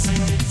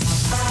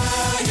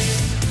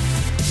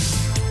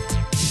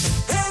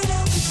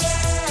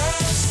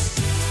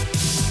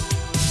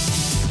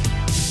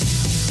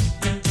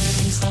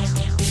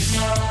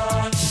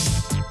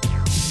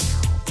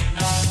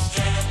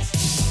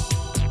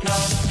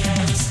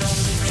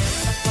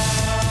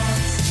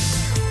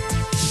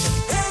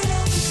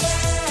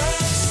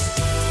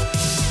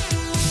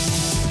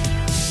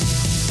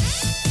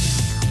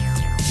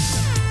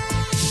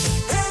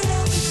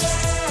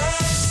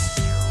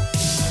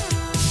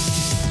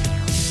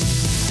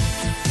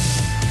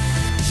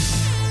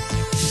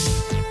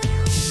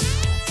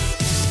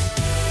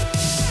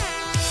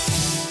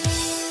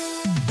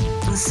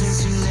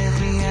Since you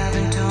left me, I've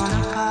been torn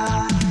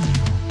apart.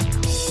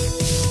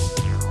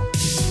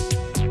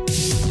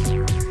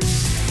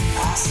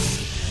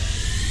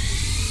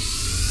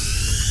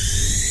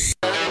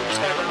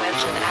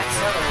 Turbomention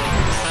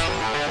accelerators.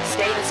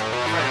 Status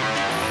confirmed.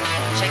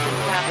 Checking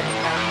gravity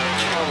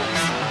controls.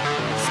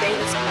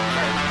 Status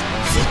confirmed.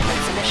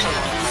 Sequence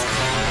initialized.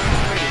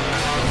 3,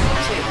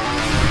 2,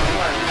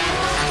 1,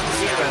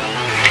 0.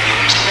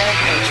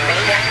 Rampage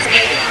mode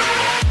activated.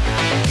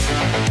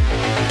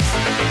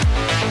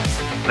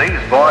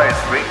 These boys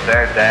greet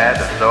their dad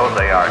as though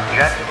they are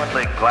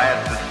genuinely glad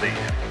to see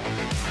him,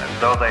 as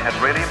though they had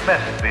really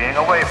missed being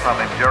away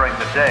from him during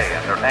the day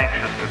and are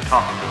anxious to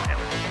talk to him.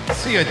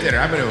 See you at dinner.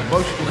 I'm going to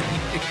emotionally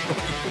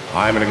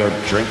I'm going to go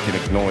drink and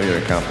ignore your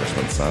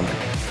accomplishments, son.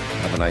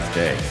 Have a nice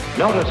day.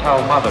 Notice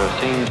how Mother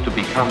seems to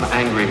become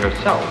angry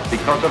herself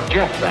because of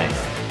Jeff's anger.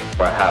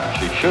 Perhaps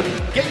she shouldn't.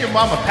 Get your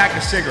mom a pack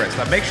of cigarettes.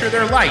 Now make sure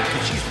they're light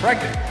because she's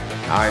pregnant.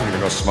 I'm going to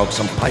go smoke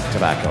some pipe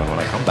tobacco, and when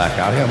I come back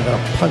out here, I'm going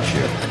to punch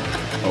you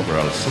over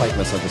a slight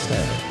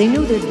misunderstanding. They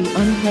knew there'd be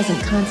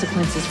unpleasant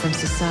consequences from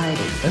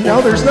society. And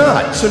now there's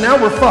not. So now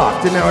we're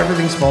fucked, and now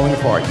everything's falling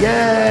apart.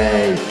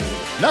 Yay!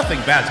 Nothing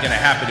bad's going to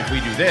happen if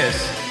we do this.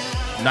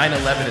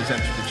 9/11 has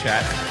entered the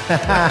chat.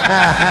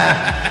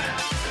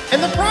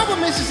 And the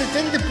problem is that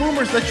then the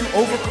boomers let you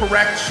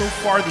overcorrect so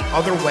far the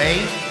other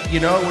way, you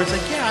know, where it's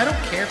like, yeah, I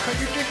don't care, cut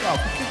your dick off.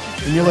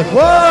 And you're like,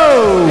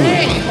 whoa!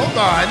 Hey, hold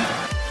on.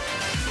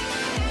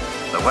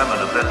 The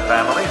women of this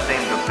family seem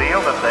to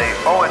feel that they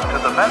owe it to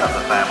the men of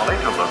the family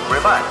to look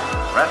relaxed,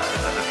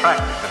 rested, and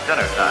attractive at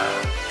dinner time.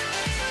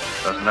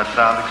 Doesn't that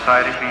sound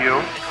exciting to you?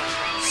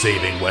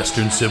 Saving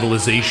Western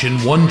civilization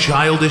one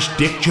childish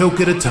dick joke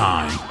at a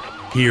time.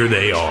 Here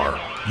they are,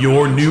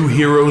 your new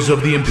heroes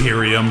of the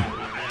Imperium,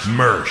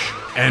 Mersh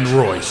and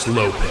Royce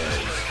Lopez.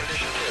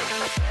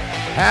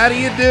 How do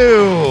you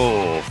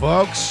do,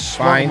 folks?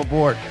 Fine. Welcome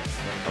aboard.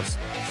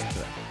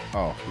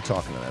 Oh, we're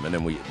talking to them, and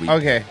then we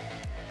Okay.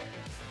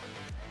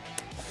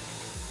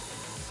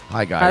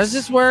 Hi, guys. How does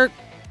this work?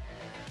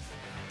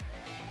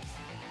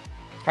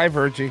 Hi,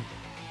 Virgie.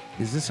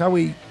 Is this how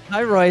we...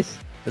 Hi, Royce.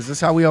 Is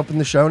this how we open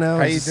the show now?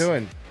 How you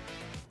doing?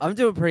 I'm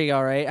doing pretty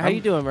all right. How you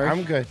doing, Mersh?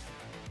 I'm good.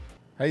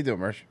 How you doing,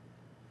 Mersh?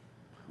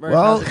 Mersh,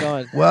 how's it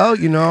going? Well,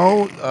 you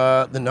know,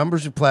 the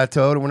numbers have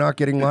plateaued, and we're not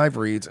getting live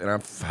reads, and I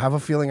have a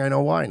feeling I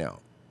know why now.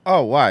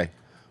 Oh, why?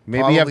 Maybe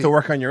you have Probably- to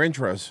work on your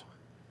intros.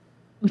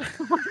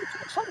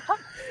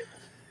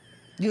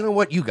 You know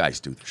what? You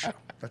guys do the show.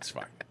 That's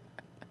fine.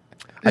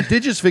 I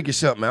did just figure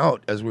something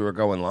out as we were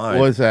going live.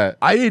 What was that?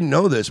 I didn't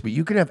know this, but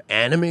you can have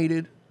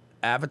animated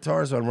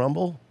avatars on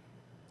Rumble.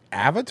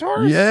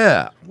 Avatars?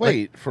 Yeah.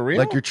 Wait, for real?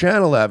 Like your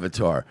channel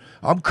avatar.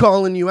 I'm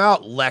calling you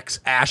out,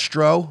 Lex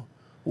Astro.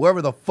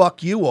 Whoever the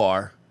fuck you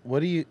are. What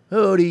do you...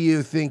 Who do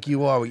you think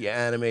you are when you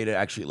animated?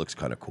 Actually, it looks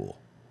kind of cool.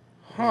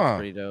 Huh.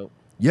 Pretty dope.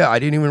 Yeah, I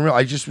didn't even realize.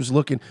 I just was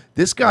looking.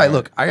 This guy,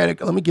 look, let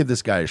me give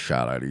this guy a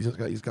shout out. He's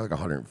got like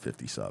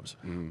 150 subs.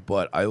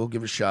 But I will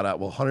give a shout out.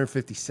 Well,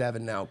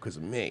 157 now because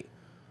of me.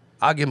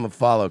 I'll give him a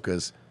follow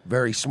because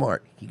very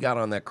smart. He got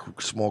on that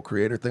small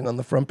creator thing on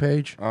the front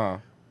page.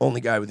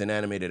 Only guy with an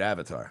animated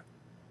avatar.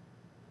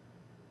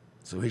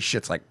 So his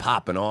shit's like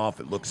popping off.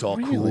 It looks all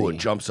cool. It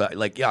jumps out.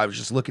 Like, yeah, I was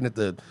just looking at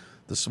the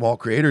small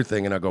creator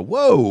thing and I go,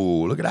 whoa,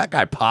 look at that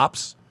guy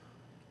pops.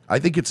 I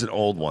think it's an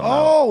old one.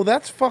 Oh,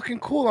 that's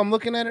fucking cool. I'm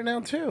looking at it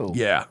now, too.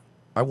 Yeah,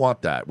 I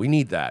want that. We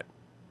need that.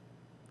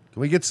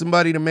 Can we get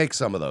somebody to make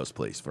some of those,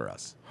 please, for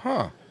us?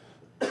 Huh.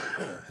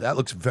 That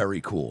looks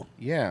very cool.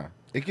 Yeah.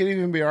 It could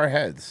even be our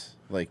heads.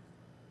 Like,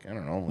 I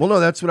don't know. Well,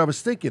 no, that's what I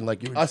was thinking.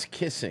 Like us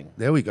kissing.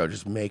 There we go.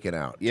 Just making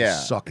out. Yeah.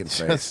 Just sucking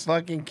face. Just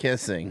fucking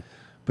kissing.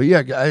 But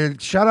yeah,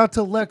 shout out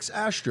to Lex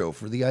Astro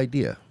for the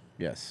idea.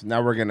 Yes.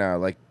 Now we're going to,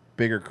 like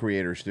bigger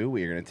creators do,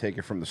 we're going to take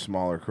it from the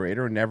smaller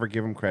creator and never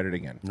give him credit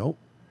again. Nope.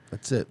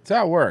 That's it. That's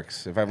how it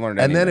works, if I've learned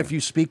And anything. then if you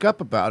speak up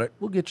about it,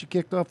 we'll get you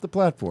kicked off the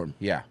platform.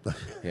 Yeah.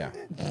 Yeah.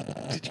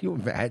 Did you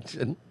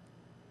imagine?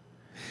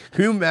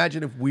 Can you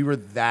imagine if we were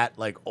that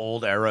like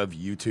old era of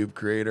YouTube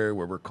creator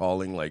where we're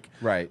calling like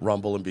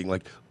Rumble and being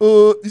like,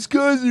 these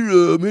guys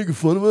are making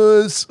fun of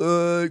us.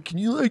 Can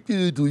you like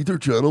delete their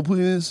channel,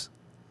 please?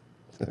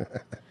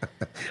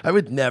 I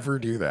would never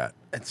do that.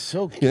 It's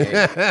so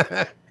gay.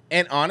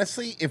 And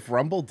honestly, if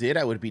Rumble did,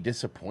 I would be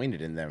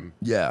disappointed in them.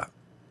 Yeah.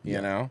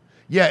 You know?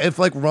 Yeah, if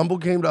like Rumble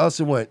came to us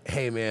and went,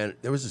 hey man,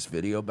 there was this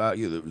video about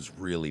you that was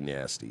really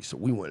nasty, so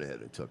we went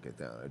ahead and took it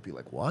down. I'd be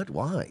like, what?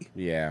 Why?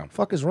 Yeah.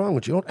 Fuck is wrong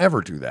with you? Don't ever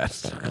do that.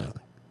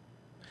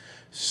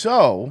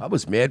 So I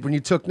was mad when you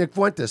took Nick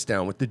Fuentes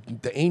down with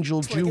the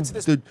angel Jew,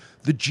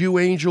 the Jew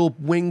angel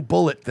wing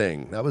bullet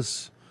thing. That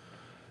was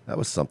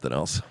something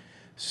else.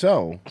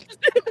 So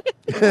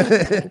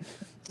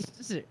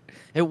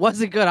It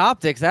wasn't good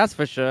optics, that's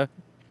for sure.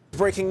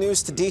 Breaking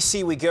news to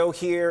D.C. we go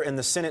here in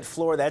the Senate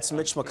floor. That's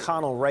Mitch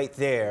McConnell right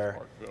there.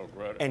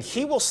 And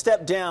he will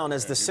step down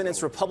as the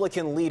Senate's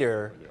Republican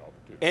leader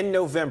in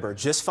November.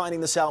 Just finding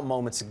this out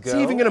moments ago. Is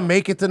he even going to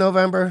make it to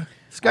November?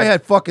 This guy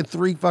had fucking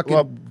three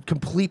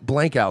complete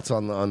blankouts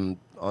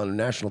on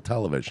national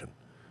television.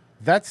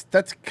 That's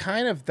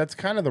kind of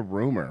the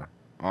rumor,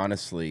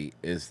 honestly,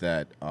 is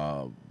that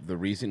the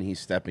reason he's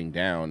stepping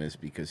down is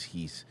because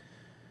he's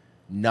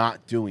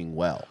not doing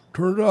well.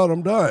 Turned out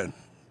I'm dying.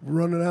 We're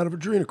running out of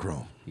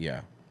adrenochrome.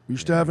 Yeah. We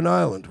used to have an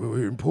island where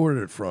we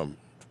imported it from.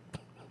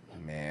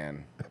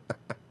 Man.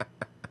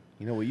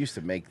 You know, we used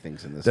to make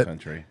things in this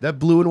country. That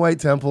blue and white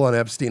temple on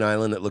Epstein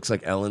Island that looks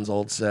like Ellen's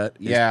old set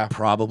Yeah. is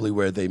probably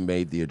where they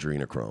made the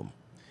adrenochrome.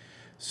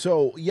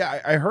 So, yeah,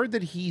 I heard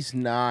that he's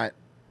not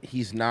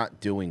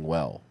doing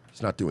well.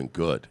 He's not doing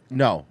good.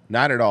 No,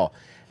 not at all.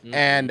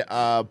 And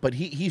but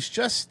he's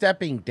just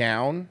stepping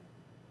down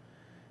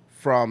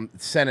from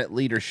Senate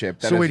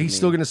leadership. So wait, he's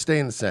still going to stay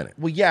in the Senate?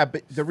 Well, yeah,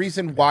 but the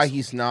reason why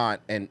he's not,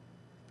 and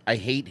I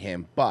hate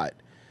him, but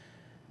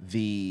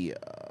the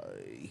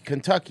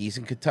Kentucky, he's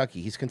in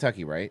Kentucky. He's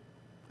Kentucky, right?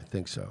 I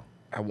think so.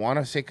 I want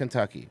to say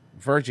Kentucky.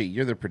 Virgie,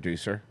 you're the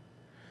producer.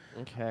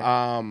 Okay.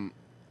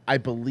 I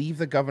believe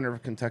the governor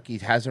of Kentucky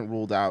hasn't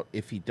ruled out,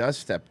 if he does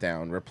step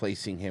down,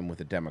 replacing him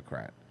with a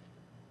Democrat,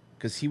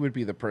 because he would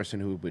be the person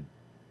who would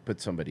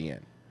put somebody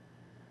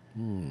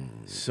in.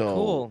 So,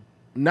 Cool.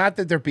 Not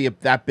that there'd be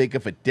that big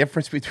of a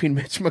difference between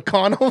Mitch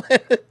McConnell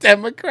and a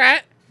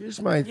Democrat. Here's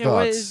my Yeah,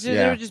 well, thoughts.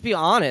 they would just be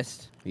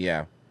honest.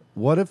 Yeah.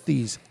 What if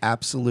these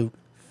absolute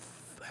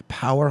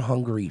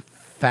power-hungry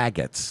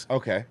faggots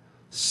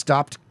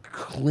stopped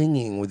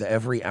clinging with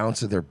every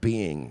ounce of their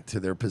being to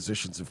their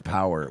positions of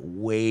power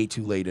way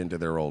too late into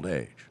their old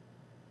age?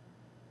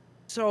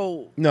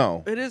 So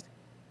No. it is.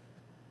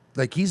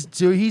 Like he's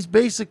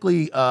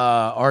basically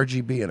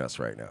RGB in us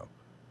right now.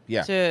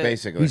 Yeah, To-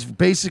 basically. He's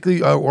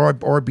basically or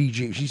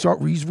BG.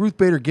 He's Ruth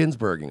Bader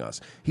Ginsburging us.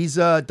 He's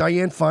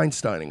Dianne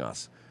Feinsteining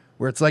us.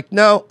 Where it's like,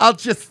 no, I'll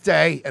just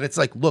stay, and it's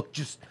like, look,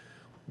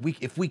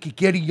 if we could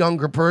get a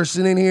younger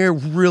person in here,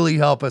 really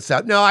help us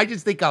out. No, I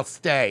just think I'll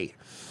stay.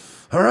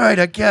 All right,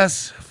 I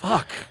guess.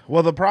 Fuck.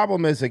 Well, the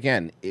problem is,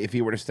 again, if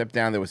he were to step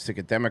down, they would stick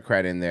a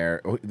Democrat in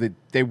there.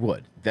 They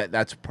would.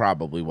 That's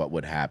probably what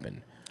would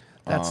happen.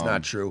 That's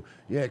not true.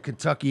 Yeah,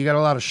 Kentucky, you got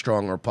a lot of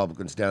strong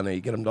Republicans down there.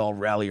 You get them to all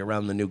rally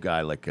around the new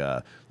guy like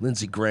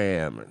Lindsey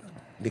Graham and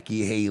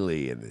Nikki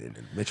Haley and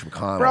Mitch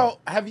McConnell. Bro,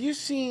 have you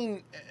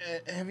seen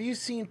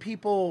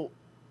people?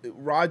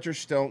 Roger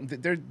Stone.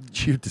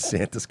 Gee,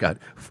 DeSantis got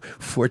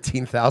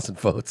 14,000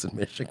 votes in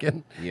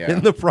Michigan Yeah.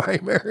 in the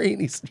primary,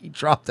 and he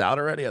dropped out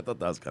already. I thought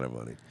that was kind of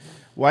funny.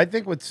 Well, I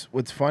think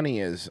what's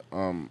funny is,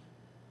 well,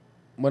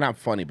 not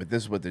funny, but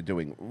this is what they're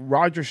doing.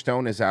 Roger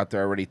Stone is out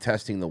there already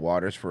testing the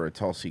waters for a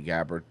Tulsi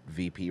Gabbard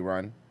VP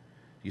run.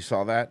 You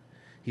saw that?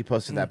 He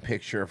posted that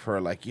picture of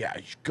her, like, yeah,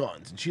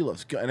 guns, and she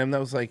loves guns. And I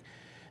was like,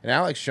 and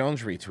Alex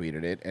Jones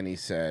retweeted it, and he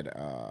said,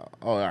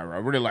 oh, I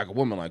really like a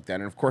woman like that.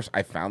 And, of course,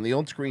 I found the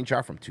old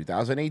screenshot from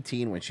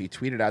 2018 when she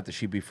tweeted out that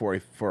she'd be for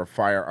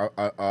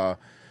an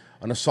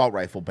assault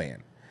rifle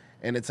ban.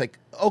 And it's like,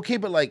 okay,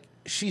 but, like,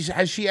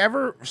 has she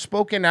ever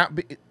spoken out?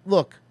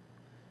 Look,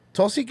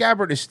 Tulsi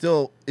Gabbard is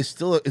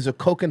a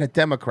coconut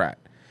Democrat.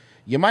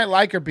 You might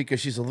like her because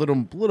she's a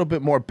little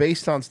bit more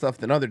based on stuff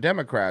than other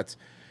Democrats,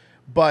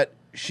 but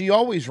she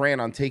always ran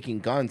on taking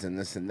guns and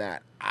this and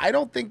that. I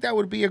don't think that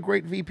would be a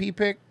great VP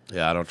pick.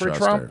 Yeah, I don't for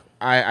trust Trump. her.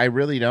 I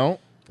really don't.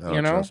 I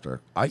don't trust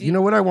her. You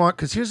know what I want?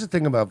 Because here's the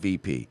thing about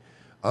VP.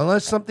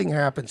 Unless something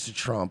happens to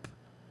Trump,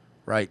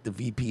 right, the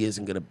VP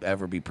isn't going to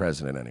ever be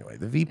president anyway.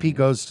 The VP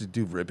goes to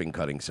do ribbon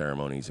cutting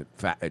ceremonies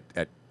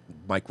at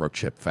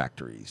microchip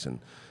factories. And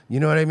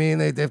you know what I mean?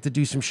 They have to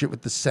do some shit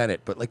with the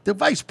Senate. But, like, the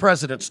vice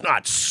president's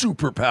not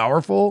super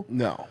powerful.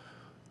 No.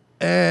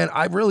 And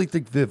I really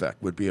think Vivek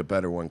would be a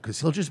better one because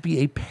he'll just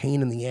be a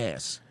pain in the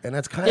ass. And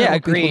that's kind of what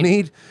agreed. people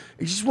need.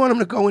 You just want him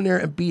to go in there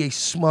and be a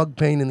smug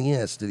pain in the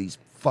ass to these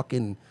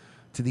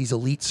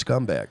elite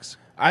scumbags.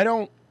 I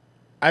don't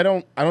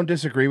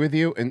disagree with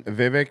you. And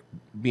Vivek,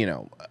 you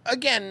know,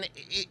 again,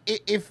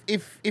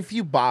 if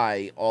you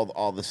buy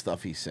all the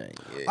stuff he's saying,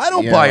 I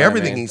don't you buy know what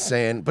everything I mean? he's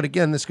saying, but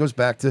again, this goes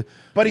back to.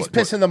 But he's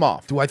pissing them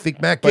off. Do I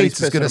think Matt But he's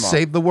Gaetz is going pissing to them off.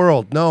 save the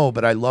world? No,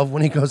 but I love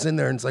when he goes in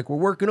there and it's like, we're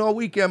working all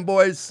weekend,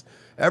 boys.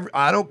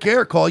 I don't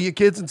care. Call your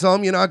kids and tell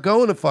them you're not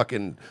going to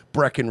fucking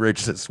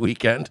Breckenridge this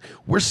weekend.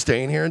 We're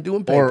staying here and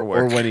doing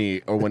paperwork.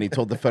 Or when he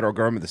told the federal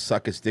government to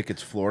suck his dick,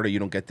 it's Florida. You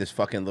don't get this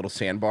fucking little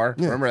sandbar.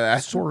 Yeah, Remember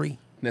that? sorry.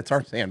 That's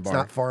our sandbar. It's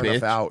not far bitch.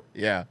 enough out.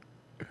 Yeah.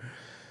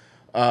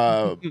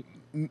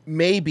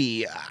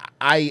 Maybe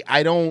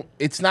I don't.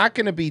 It's not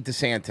going to be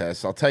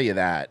DeSantis. I'll tell you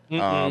that.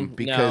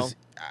 Because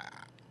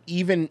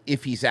even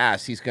if he's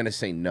asked, he's going to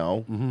say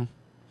no. Mm-hmm.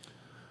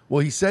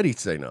 Well, he said he'd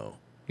say no.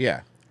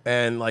 Yeah.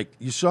 And, like,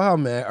 you saw how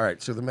all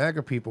right, so the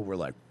MAGA people were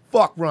like,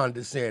 fuck Ron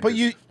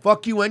DeSantis.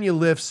 Fuck you and your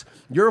lifts.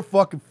 You're a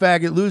fucking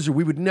faggot loser.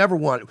 We'd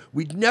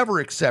never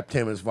accept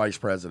him as vice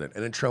president.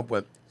 And then Trump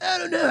went, I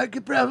don't know, I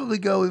could probably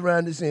go with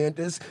Ron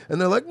DeSantis.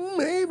 And they're like,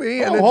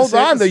 maybe. And then hold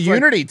on, DeSantis the is like,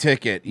 Unity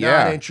ticket.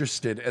 Yeah. Not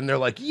interested. And they're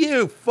like,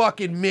 you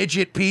fucking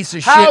midget piece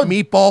of How shit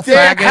meatball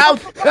dare-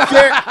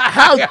 faggot.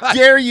 How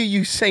dare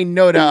you say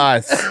no to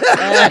us?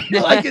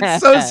 Like,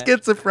 it's so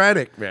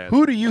schizophrenic, man.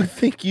 Who do you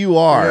think you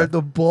are? Yeah,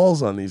 the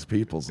balls on these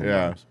people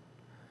sometimes.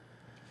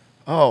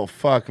 Oh,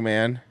 fuck,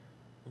 man.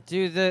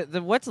 Dude,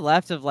 the what's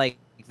left of like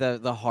the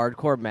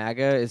hardcore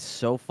MAGA is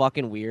so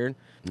fucking weird.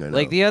 I know.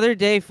 Like the other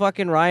day,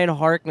 fucking Ryan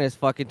Harkness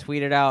fucking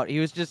tweeted out.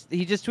 He just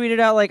tweeted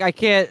out like, I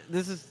can't.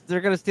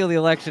 They're gonna steal the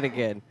election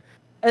again,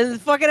 and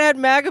fucking had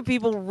MAGA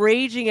people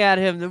raging at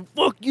him. Then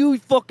fuck you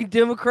fucking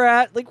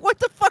Democrat. Like, what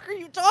the fuck are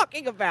you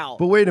talking about?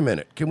 But wait a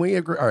minute. Can we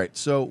agree? All right,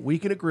 so we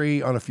can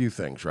agree on a few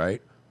things,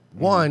 right?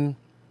 One,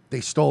 they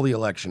stole the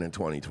election in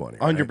 2020.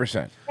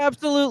 100%.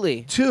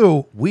 Absolutely.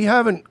 Two, we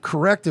haven't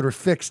corrected or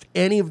fixed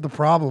any of the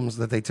problems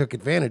that they took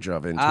advantage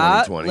of in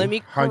 2020. Let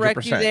me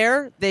correct you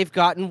there. They've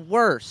gotten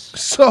worse.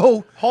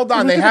 So hold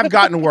on, they have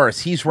gotten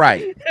worse. He's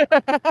right.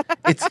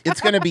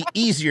 It's going to be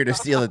easier to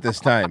steal it this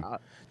time.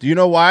 Do you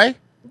know why?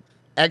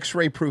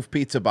 X-ray proof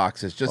pizza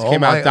boxes just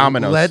came out.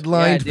 Domino's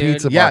lead-lined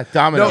pizza box. Yeah,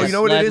 Domino's. No, you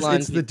know what it is?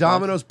 It's the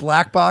Domino's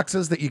black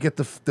boxes that you get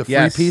the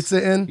free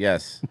pizza in.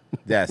 Yes.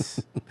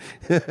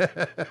 Fuck.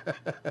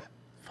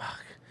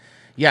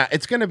 Yeah,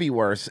 it's gonna be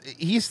worse.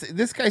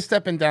 This guy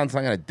stepping down's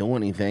not gonna do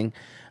anything.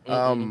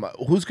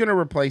 Who's gonna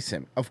replace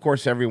him? Of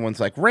course, everyone's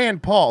like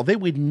Rand Paul. They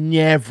would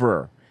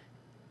never,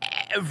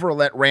 ever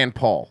let Rand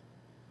Paul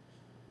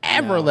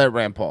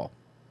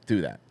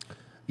do that.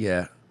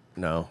 Yeah.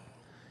 No.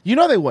 You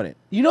know they wouldn't.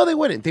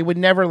 They would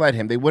never let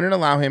him. They wouldn't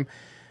allow him.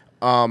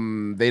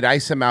 They'd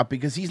ice him out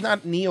because he's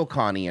not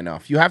neocon-y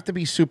enough. You have to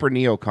be super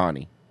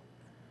neocon-y.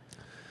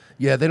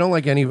 Yeah, they don't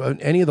like any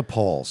of the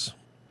Pauls.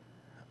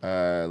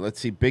 Let's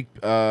see, Big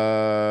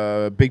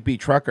B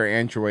Trucker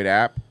Android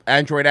app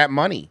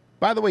money.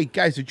 By the way,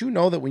 guys, did you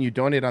know that when you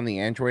donate on the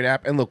Android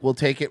app, and look, we'll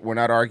take it. We're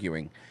not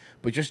arguing,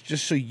 but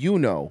just so you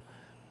know,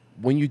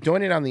 when you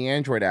donate on the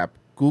Android app,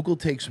 Google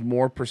takes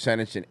more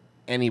percentage than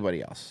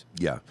anybody else.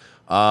 Yeah.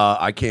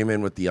 I came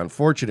in with the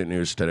unfortunate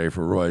news today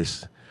for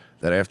Royce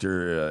that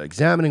after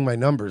examining my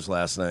numbers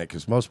last night,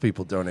 because most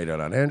people donated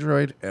on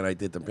Android, and I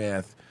did the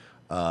math,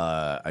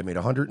 I made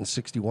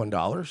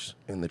 $161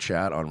 in the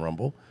chat on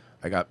Rumble.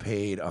 I got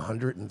paid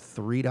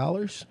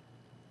 $103.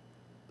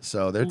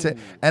 So they're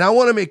and I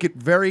want to make it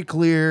very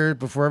clear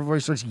before everybody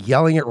starts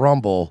yelling at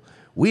Rumble,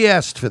 we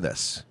asked for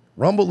this.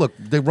 Rumble, look,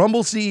 the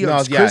Rumble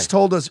CEO, Chris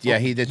told us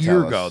he did a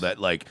year tell ago us. that,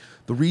 like,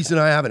 the reason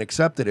I haven't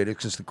accepted it is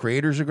because the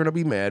creators are going to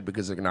be mad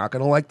because they're not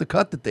going to like the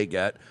cut that they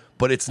get,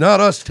 but it's not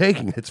us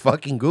taking it, it's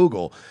fucking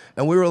Google.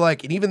 And we were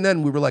like, and even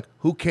then we were like,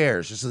 who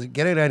cares? Just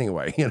get it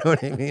anyway, you know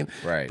what I mean?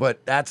 Right.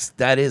 But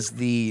that is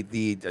the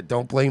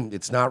don't blame,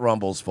 it's not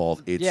Rumble's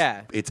fault.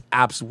 It's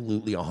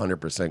absolutely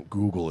 100%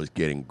 Google is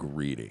getting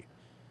greedy.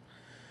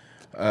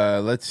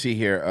 Let's see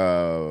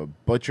here.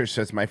 Butcher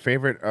says, my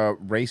favorite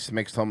race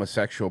mixed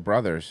homosexual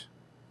brothers.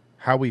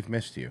 How we've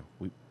missed you.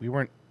 We've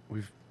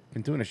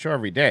been doing a show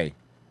every day.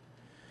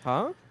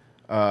 Huh?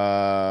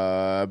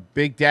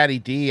 Big Daddy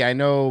D, I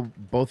know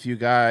both you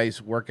guys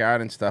work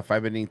out and stuff.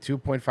 I've been eating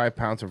 2.5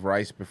 pounds of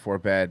rice before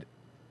bed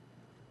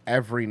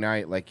every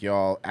night, like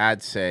y'all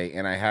ads say,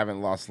 and I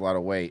haven't lost a lot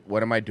of weight.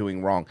 What am I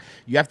doing wrong?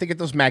 You have to get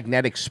those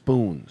magnetic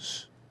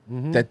spoons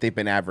that they've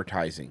been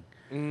advertising.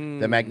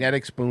 The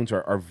magnetic spoons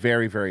are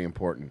very, very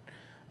important.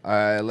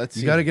 Let's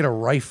see. You got to get a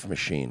Rife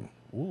machine.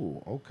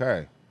 Ooh,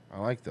 okay. I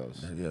like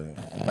those.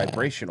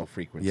 Vibrational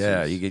frequencies.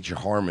 Yeah, you get your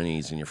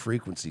harmonies and your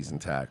frequencies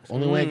intact.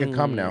 Only way I can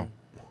come now.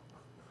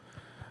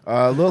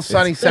 Lil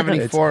Sonny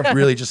 74. It's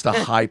really just a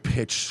high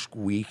pitched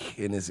squeak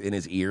in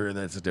his ear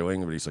that's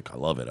doing, but he's like, I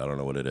love it. I don't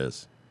know what it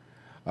is.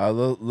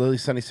 Lily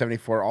Sunny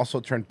 74 also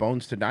turned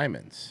bones to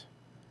diamonds.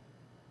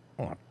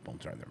 Well,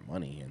 bones are their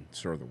money, and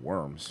so are the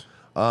worms.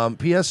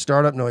 PS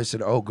Startup Noise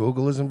said, oh,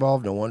 Google is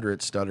involved? No wonder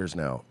it stutters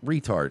now.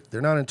 Retard.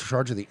 They're not in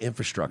charge of the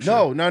infrastructure.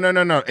 No.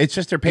 It's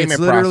just their payment It's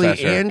literally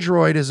processor.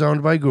 Android is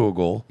owned by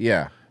Google.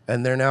 Yeah.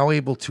 And they're now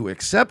able to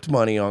accept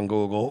money on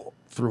Google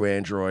through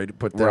Android,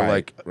 but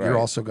they're you're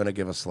also going to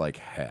give us like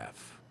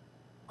half.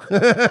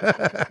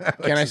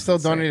 Can I still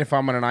donate if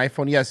I'm on an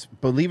iPhone? Yes.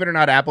 Believe it or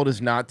not, Apple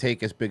does not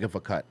take as big of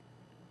a cut.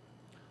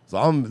 So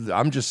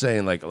I'm just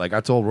saying, like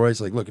I told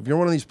Royce, like, look, if you're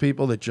one of these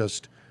people that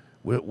just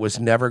was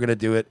never going to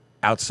do it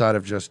outside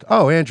of just,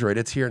 oh, Android,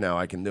 it's here now,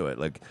 I can do it.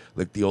 Like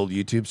the old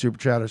YouTube super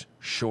chatters,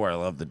 sure, I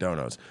love the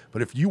donos.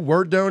 But if you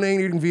were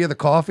donating via the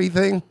coffee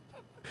thing,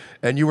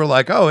 and you were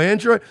like, oh,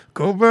 Android,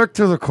 go back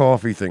to the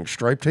coffee thing.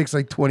 Stripe takes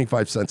like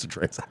 25 cents a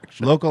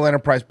transaction. Local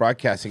enterprise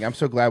broadcasting. I'm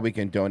so glad we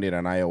can donate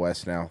on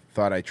iOS now.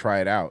 Thought I'd try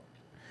it out.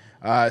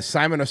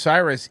 Simon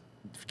Osiris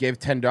gave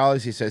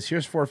 $10. He says,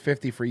 here's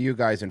 $4.50 for you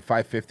guys and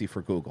 $5.50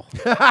 for Google.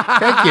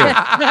 Thank you.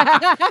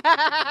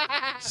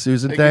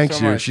 Susan thanks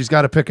so you. much. She's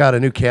got to pick out a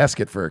new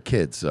casket for her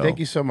kids. So Thank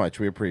you so much.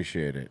 We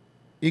appreciate it.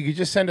 You could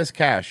just send us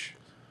cash.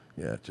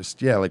 Yeah,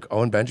 just like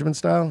Owen Benjamin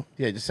style.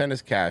 Yeah, just send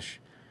us cash.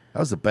 That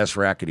was the best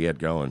racket he had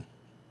going.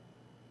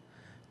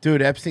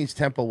 Dude, Epstein's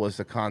temple was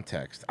the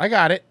context. I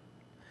got it.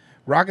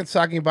 Rocket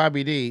Socking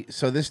Bobby D.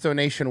 So this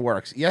donation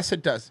works. Yes,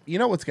 it does. You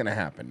know what's going to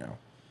happen now?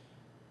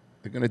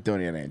 They're going to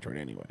donate an Android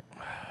anyway.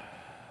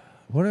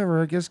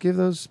 Whatever. I guess give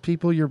those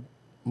people your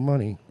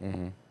money.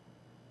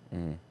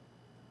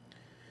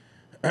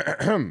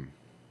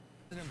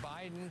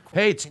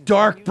 Hey, it's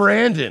Dark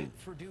Brandon.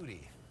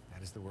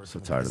 So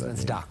tired of that.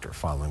 President's doctor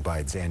following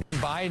Biden's annual.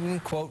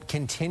 Biden, quote,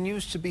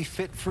 continues to be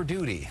fit for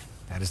duty.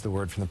 That is the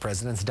word from the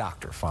president's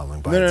doctor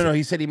following Biden's. No.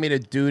 He said he made a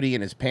duty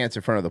in his pants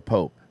in front of the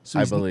Pope.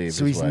 I believe.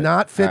 So he's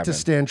not fit to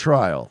stand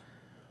trial.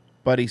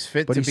 But he's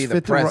fit to be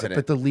the president.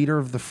 But the leader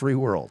of the free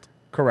world.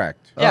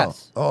 Correct.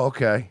 Yes. Oh,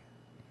 okay.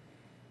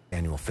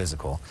 Annual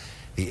physical.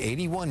 The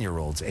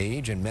 81-year-old's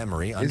age and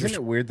memory. Isn't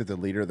it weird that the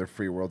leader of the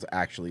free world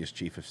actually is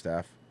chief of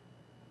staff?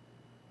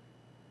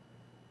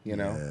 You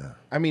know? Yeah.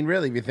 I mean,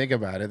 really, if you think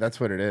about it, that's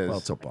what it is. Well,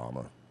 it's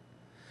Obama.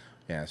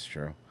 Yeah, it's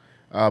true.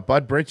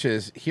 Bud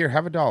Britches, here,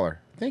 have $1.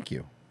 Thank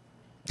you.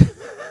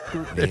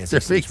 They're being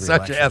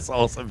such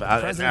assholes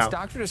about it now.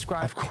 Doctor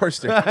described. Of course,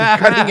 they're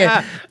cutting it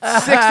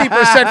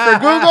 60% for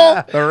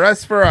Google, the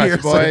rest for us,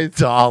 Here's boys.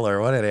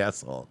 $1. What an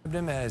asshole.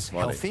 him as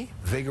healthy,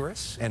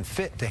 vigorous, and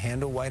fit to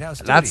handle White House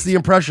That's the duties.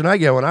 impression I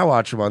get when I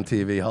watch him on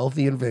TV.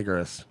 Healthy and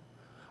vigorous.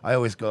 I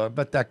always go, I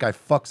bet that guy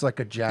fucks like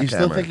a jackhammer. You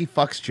still think he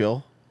fucks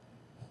Jill?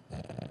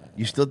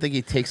 You still think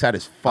he takes out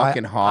his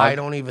fucking hog? I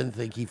don't even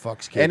think he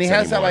fucks kids And he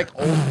has anymore. that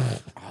like old.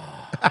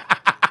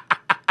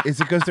 Is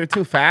it because they're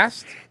too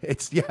fast?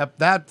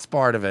 That's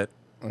part of it.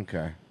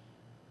 Okay.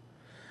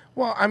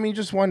 Well, I mean,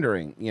 just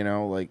wondering,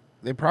 like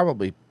they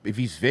probably, if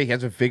he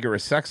has a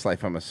vigorous sex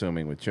life, I'm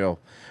assuming with Jill.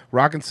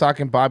 Rock and Sock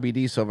and Bobby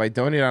D. So if I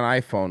donate on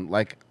iPhone,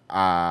 like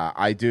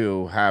I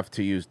do I have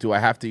to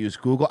use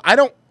Google? I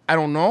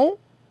don't know,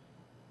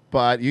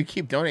 but you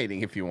keep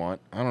donating if you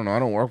want. I don't know. I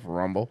don't work for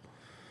Rumble.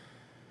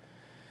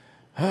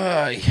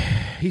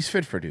 He's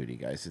fit for duty,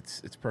 guys.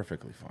 It's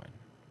perfectly fine.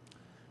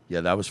 Yeah,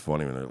 that was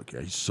funny when they're like,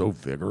 he's so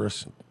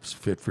vigorous, he's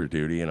fit for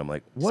duty. And I'm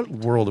like, what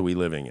world are we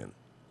living in?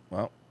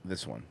 Well,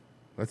 this one.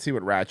 Let's see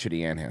what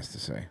Ratchety Ann has to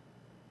say.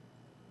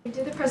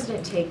 Did the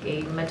president take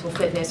a mental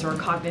fitness or a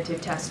cognitive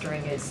test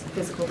during his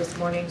physical this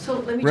morning? So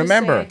let me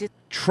Remember, just say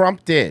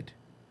Trump did.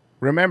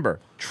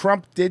 Remember,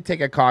 Trump did take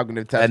a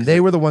cognitive test. And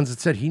they were the ones that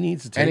said he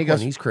needs to take and he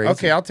goes, one. He's crazy.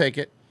 Okay, I'll take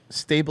it.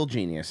 Stable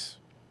genius.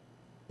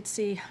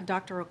 See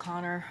Dr.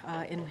 O'Connor,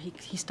 and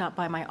he stopped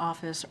by my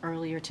office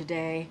earlier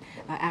today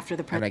after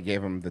the And I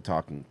gave him the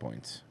talking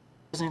points.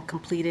 president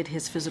completed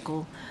his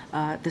physical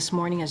this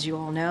morning, as you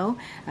all know.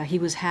 He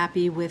was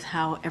happy with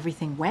how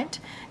everything went,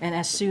 and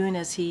as soon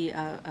as he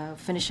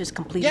finishes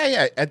completing...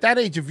 Yeah. At that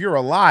age, if you're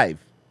alive,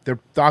 the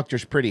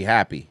doctor's pretty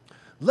happy.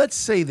 Let's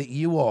say that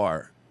you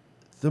are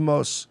the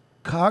most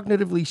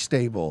cognitively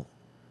stable,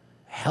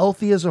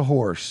 healthy as a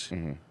horse,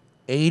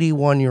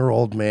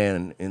 81-year-old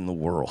man in the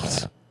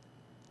world.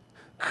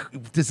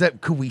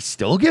 Could we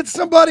still get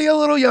somebody a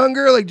little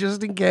younger, like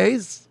just in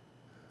case?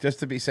 Just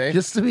to be safe?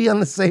 Just to be on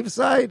the safe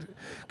side?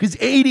 Because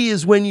 80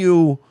 is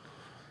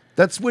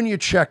that's when you're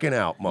checking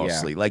out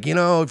mostly. Yeah. Like,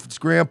 if it's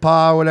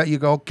grandpa or whatever, you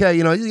go, okay,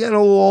 you're getting a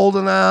little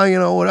older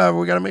now, whatever.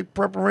 We got to make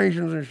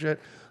preparations and shit.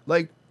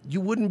 Like,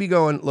 you wouldn't be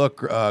going, look,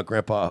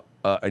 grandpa,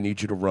 I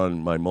need you to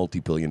run my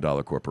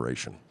multi-billion-dollar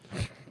corporation.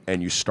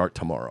 And you start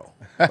tomorrow.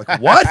 Like,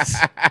 what?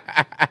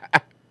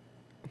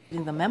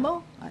 In the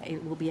memo,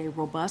 it will be a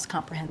robust,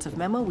 comprehensive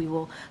memo. We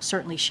will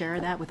certainly share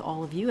that with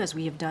all of you, as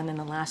we have done in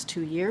the last 2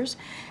 years.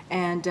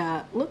 And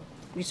look,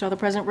 you saw the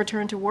president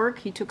return to work.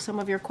 He took some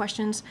of your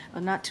questions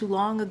not too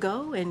long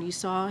ago, and you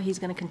saw he's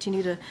going to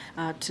continue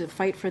to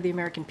fight for the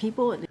American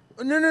people.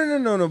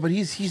 No. But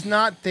he's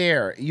not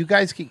there. You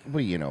guys keep.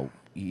 Well,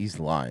 he's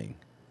lying.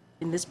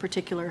 In this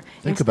particular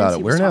Think instance, about it.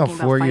 he We're was now talking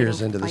about 4 fighting-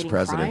 years into this fighting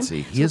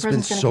presidency. crime. He has the been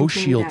president's gonna so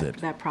continue shielded.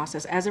 That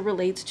process, as it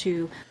relates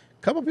to.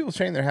 A couple people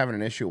saying they're having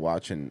an issue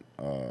watching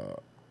on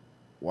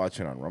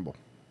Rumble.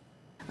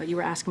 You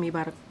were asking me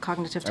about a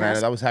cognitive And I know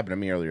test. that was happening to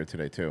me earlier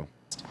today, too.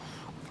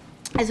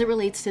 As it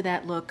relates to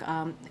that, look,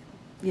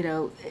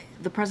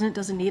 the president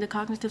doesn't need a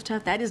cognitive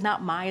test. That is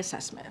not my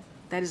assessment.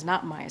 That is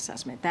not my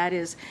assessment. That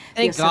is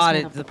Thank the God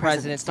assessment of the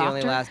presidency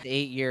only doctor. lasts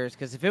 8 years,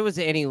 because if it was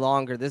any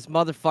longer, this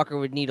motherfucker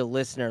would need a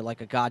listener like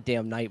a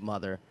goddamn night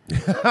mother.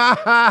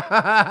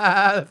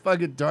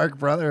 Fucking Dark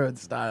Brotherhood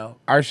style.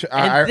 And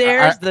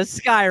there's the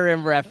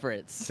Skyrim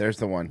reference. There's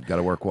the one. Got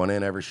to work one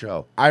in every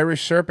show.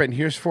 Irish Serpent,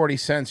 here's 40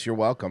 cents. You're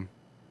welcome.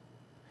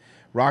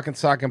 Rock and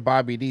Sock and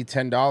Bobby D,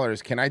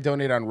 $10. Can I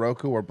donate on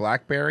Roku or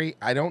BlackBerry?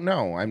 I don't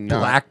know. I'm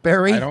not.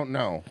 BlackBerry? I don't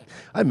know.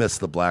 I miss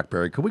the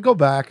BlackBerry. Could we go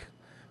back?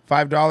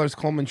 $5.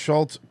 Coleman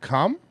Schultz,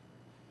 come?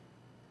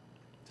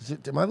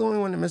 Am I the only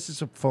one that misses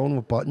a phone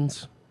with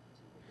buttons?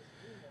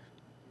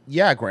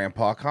 Yeah,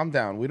 Grandpa, calm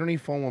down. We don't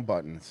need phone with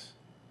buttons.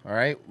 All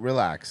right?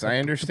 Relax. I The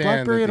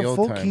understand BlackBerry that had the a old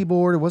full time.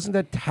 keyboard. It wasn't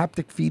that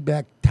haptic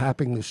feedback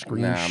tapping the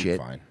screen Nah, shit.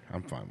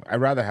 I'm fine.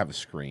 I'd rather have a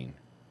screen.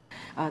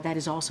 That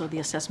is also the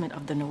assessment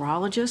of the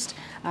neurologist,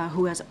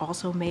 who has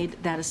also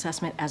made that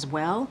assessment as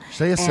well.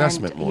 Say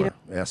assessment And, more,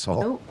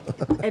 asshole.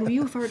 and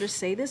you've heard us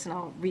say this, and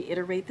I'll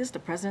reiterate this. The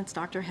president's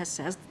doctor has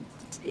said,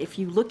 if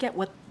you look at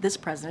what this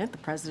president, the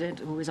president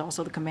who is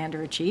also the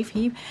commander-in-chief,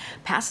 he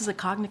passes a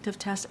cognitive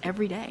test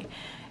every day,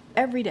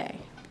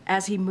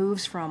 as he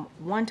moves from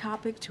one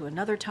topic to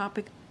another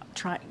topic,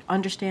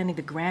 understanding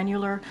the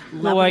granular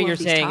level So what of you're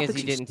these saying topics. is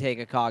he didn't take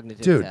a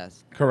cognitive Dude,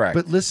 test. Correct.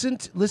 But listen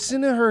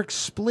to her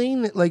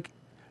explain that. Like,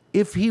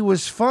 if he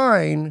was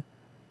fine,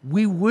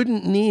 we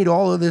wouldn't need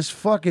all of this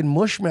fucking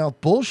mushmouth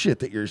bullshit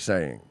that you're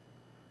saying.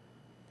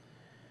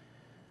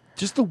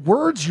 Just the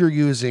words you're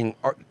using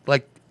are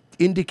like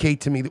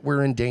indicate to me that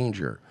we're in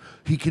danger.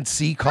 He can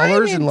see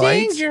colors and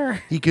lights.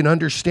 danger. He can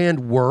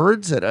understand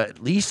words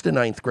at least a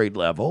 9th grade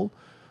level.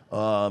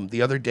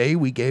 The other day,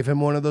 we gave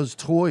him one of those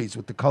toys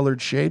with the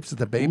colored shapes that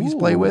the babies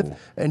play with,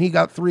 and he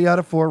got 3 out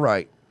of 4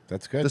 right.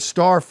 That's good. The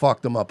star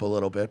fucked him up a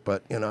little bit,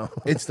 but you know,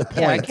 It's the points.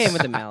 Yeah, it came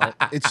with the mallet.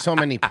 It's so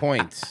many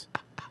points,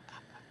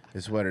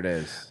 is what it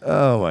is.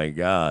 Oh my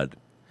god!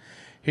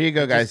 Here you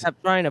go, guys. Just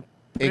kept trying to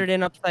put it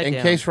in upside down.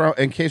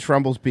 In case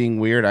Rumble's being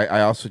weird,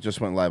 I also just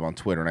went live on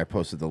Twitter and I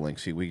posted the link,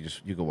 so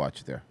you can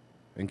watch it there.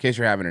 In case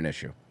you're having an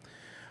issue.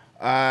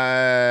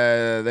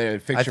 I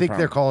think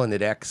they're calling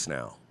it X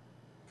now.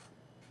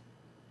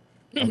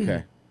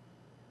 Okay.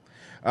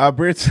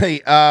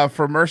 Brittany,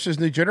 for Mercer's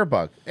new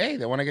jitterbug. Hey,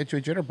 they want to get you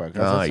a jitterbug.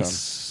 How's that Nice.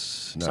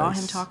 sound? Saw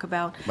him talk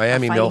about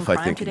Miami fighting MILF, I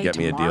crime think, could today. get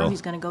me a Tomorrow deal.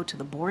 He's going to go to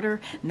the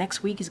border.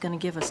 Next week, he's going to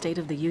give a State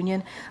of the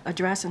Union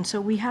address, and so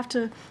we have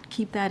to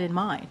keep that in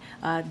mind.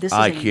 This is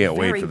I a can't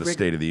wait very for the rig-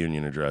 State of the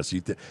Union address.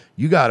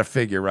 You got to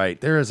figure right.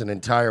 There is an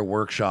entire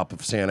workshop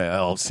of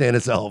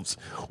Santa's elves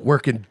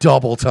working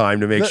double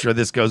time to make sure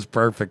this goes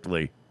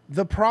perfectly.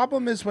 The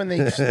problem is when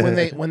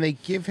they when they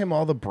give him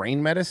all the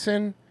brain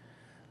medicine,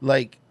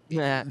 like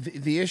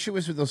the issue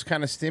is with those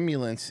kind of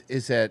stimulants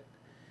is that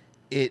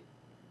it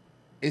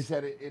has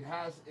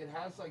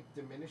like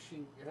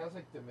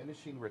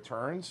diminishing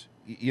returns.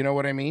 You know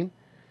what I mean?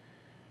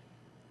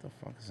 The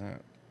fuck is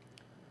that?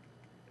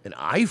 An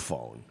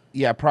iPhone?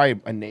 Yeah, probably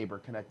a neighbor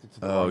connected to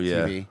the wrong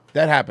yeah. TV.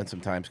 That happens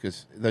sometimes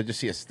because they just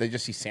see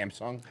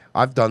Samsung.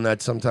 I've done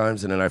that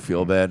sometimes, and then I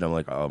feel bad. I'm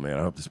like, oh man,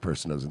 I hope this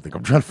person doesn't think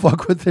I'm trying to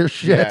fuck with their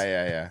shit.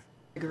 Yeah.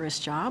 rigorous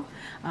job,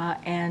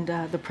 and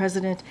the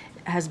president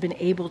has been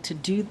able to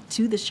do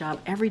this job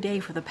every day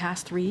for the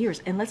past 3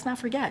 years. And let's not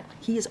forget,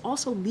 he is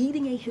also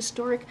leading a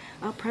historic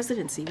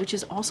presidency, which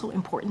is also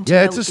important.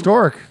 Yeah, to it's note.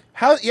 historic.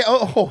 How? Yeah.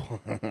 Oh,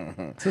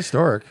 it's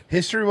historic.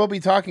 History will be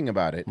talking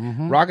about it.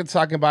 Rocket's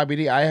talking Bobby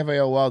D. I have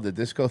AOL. Did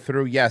this go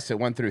through? Yes, it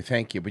went through.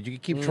 Thank you. But you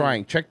can keep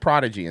trying. Check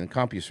Prodigy and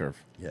CompuServe.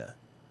 Yeah.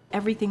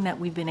 Everything that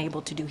we've been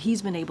able to do,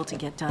 he's been able to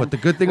get done. But the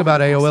good thing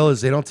about AOL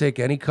is they don't take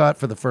any cut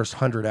for the first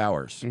 100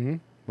 hours.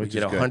 Which you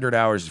is get good. 100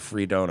 hours of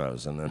free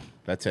donos, and then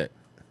that's it.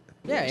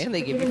 Yeah, and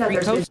they give you free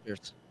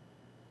toasters.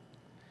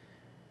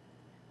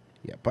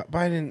 Yeah, but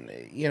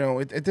Biden, you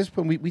know, at this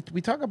point, we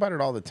talk about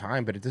it all the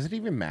time, but it doesn't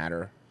even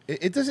matter.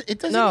 It doesn't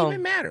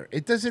even matter.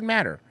 It doesn't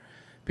matter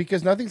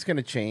because nothing's going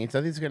to change.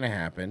 Nothing's going to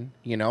happen.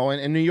 You know,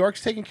 and New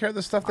York's taking care of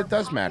the stuff that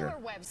does matter.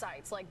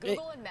 Websites like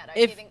Google and Meta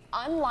giving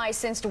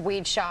unlicensed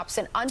weed shops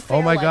an unfair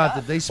oh my leg God, up.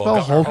 did they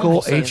spell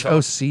Hochul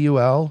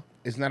Hocul?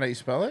 Isn't that how you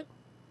spell it?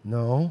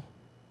 No.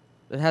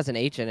 It has an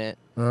H in it.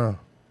 Oh.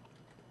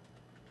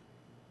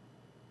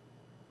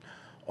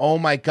 Oh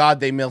my God,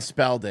 they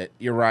misspelled it.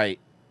 You're right.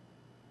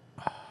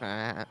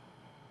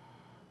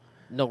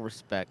 No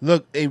respect.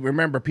 Look, hey,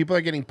 remember, people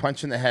are getting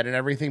punched in the head and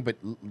everything, but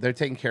they're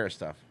taking care of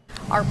stuff.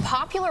 Are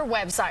popular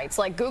websites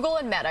like Google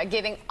and Meta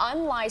giving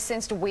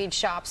unlicensed weed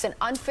shops an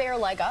unfair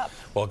leg up?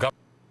 Well,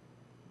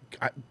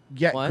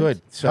 Yeah,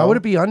 good. So how would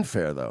it be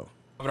unfair, though?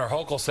 Governor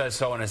Hochul says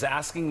so and is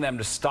asking them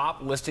to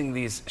stop listing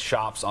these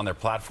shops on their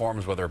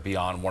platforms, whether it be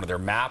on one of their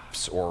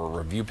maps or a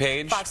review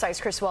page. Fox 5's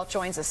Chris Welch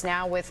joins us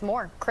now with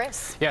more.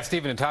 Chris. Yeah,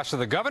 Steve and Natasha,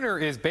 the governor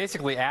is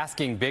basically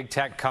asking big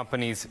tech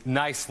companies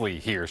nicely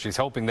here. She's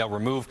hoping they'll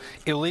remove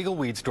illegal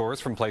weed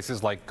stores from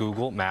places like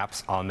Google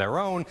Maps on their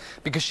own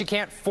because she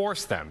can't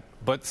force them.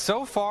 But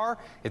so far,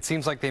 it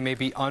seems like they may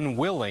be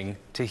unwilling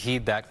to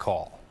heed that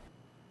call.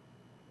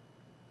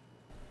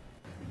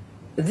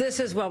 This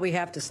is what we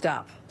have to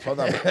stop.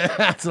 Hold on.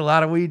 That's a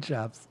lot of weed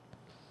shops.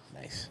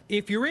 Nice.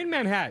 If you're in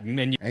Manhattan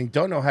and you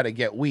don't know how to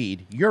get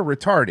weed, you're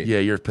retarded. Yeah,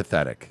 you're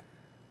pathetic.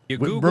 You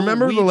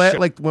Remember weed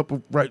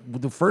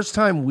the first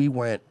time we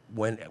went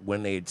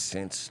when they had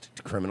since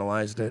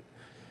criminalized it,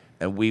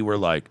 and we were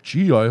like,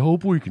 "Gee, I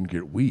hope we can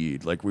get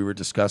weed." Like we were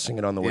discussing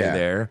it on the way Yeah.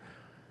 there,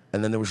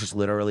 and then there was just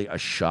literally a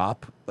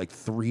shop like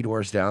 3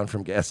 doors down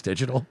from Gas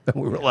Digital, and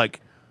we were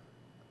like,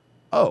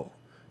 "Oh."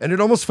 And it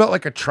almost felt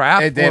like a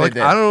trap. It did, We're like, it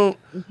did. I don't.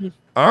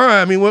 All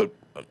right. I mean, what?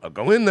 I'll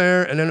go in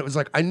there, and then it was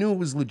like I knew it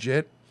was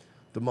legit.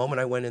 The moment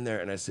I went in there,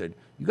 and I said,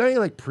 "You got any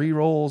like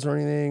pre-rolls or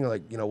anything?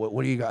 Like, you know,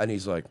 what do you got?" And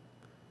he's like,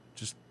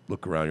 "Just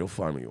look around. You'll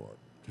find what you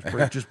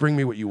want. Just bring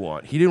me what you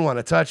want." He didn't want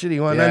to touch it. He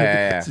wanted nothing.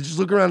 Yeah. So just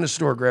look around the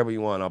store, grab what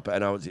you want.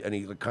 And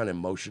he kind of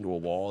motioned to a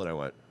wall, and I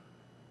went,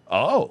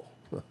 "Oh."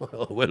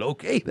 Well,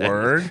 okay then.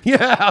 Word?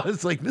 Yeah, I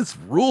was like, this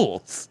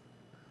rules.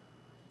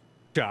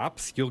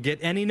 Shops, you'll get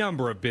any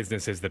number of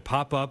businesses that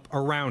pop up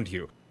around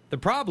you. The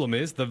problem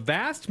is the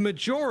vast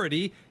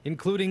majority,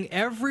 including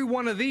every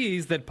one of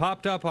these that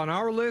popped up on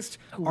our list,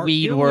 are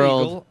Weed illegal,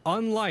 World.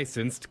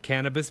 unlicensed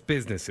cannabis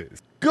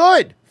businesses.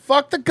 Good.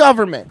 Fuck the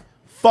government.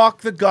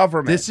 Fuck the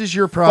government. This is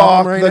your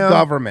problem Fuck right the now?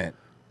 government.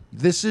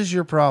 This is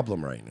your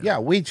problem right now. Yeah,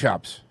 weed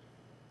shops.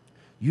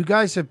 You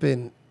guys have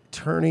been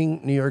turning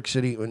New York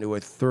City into a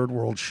third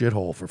world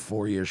shithole for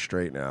 4 years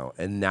straight now,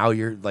 and now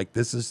you're like,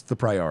 this is the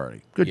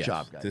priority. Good Yes,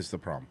 job, guys. This is the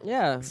problem.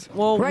 Yeah.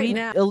 Well, Right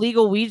now-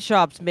 illegal weed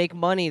shops make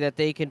money that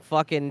they can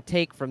fucking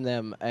take from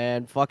them,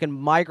 and fucking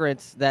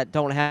migrants that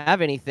don't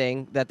have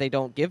anything that they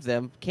don't give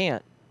them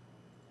can't.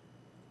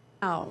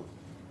 Now,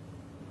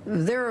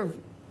 they're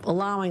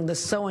allowing the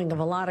sowing of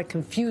a lot of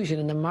confusion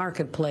in the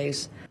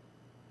marketplace.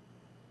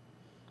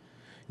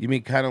 You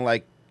mean kind of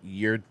like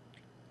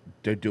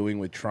they're doing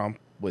with Trump,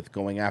 with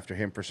going after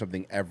him for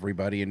something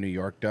everybody in New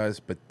York does,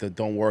 but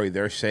don't worry,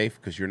 they're safe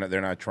because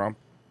they're not Trump.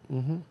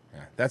 Mm-hmm.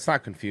 Yeah, that's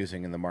not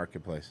confusing in the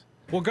marketplace.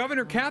 Well,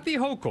 Governor Kathy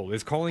Hochul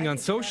is calling on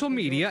social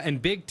media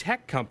and big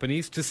tech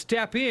companies to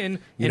step in.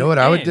 You know what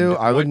I would do?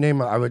 I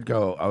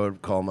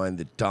would call mine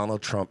the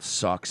Donald Trump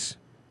sucks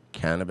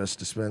cannabis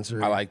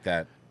dispensary. I like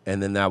that.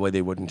 And then that way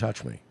they wouldn't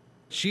touch me.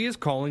 She is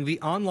calling the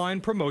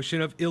online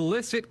promotion of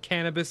illicit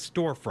cannabis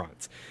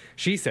storefronts.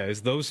 She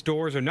says those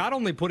stores are not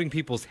only putting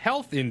people's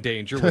health in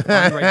danger with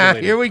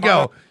unregulated Here we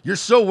go. You're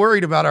so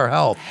worried about our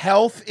health.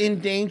 Health in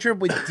danger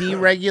with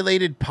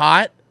deregulated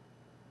pot?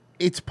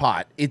 It's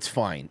pot. It's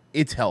fine.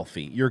 It's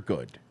healthy. You're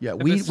good. Yeah,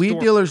 weed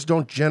dealers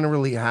don't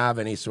generally have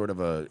any sort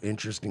of a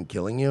interest in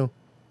killing you.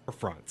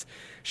 Fronts.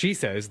 She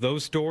says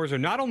those stores are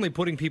not only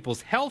putting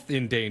people's health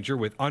in danger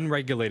with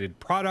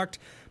unregulated product,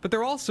 but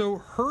they're also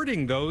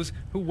hurting those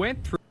who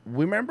went through.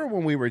 Remember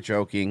when we were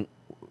joking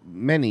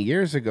many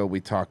years ago,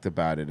 we talked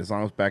about it. As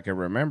long as back I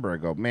remember, I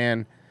go,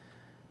 man,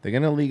 they're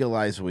going to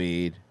legalize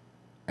weed,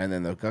 and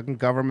then the fucking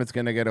government's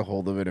going to get a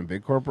hold of it, and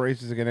big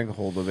corporations are going to get a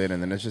hold of it,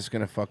 and then it's just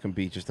going to fucking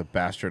be just a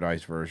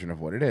bastardized version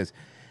of what it is.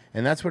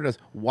 And that's what it is.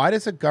 Why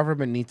does the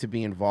government need to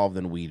be involved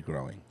in weed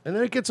growing? And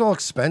then it gets all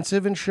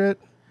expensive and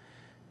shit.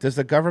 Does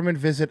the government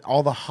visit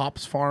all the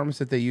hops farms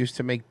that they use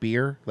to make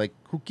beer? Like,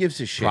 who gives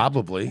a shit?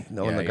 Probably.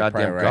 No, in the you're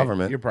goddamn probably right.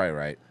 government. You're probably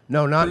right.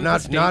 No, not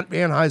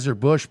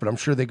Anheuser-Busch, but I'm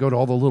sure they go to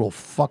all the little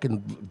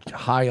fucking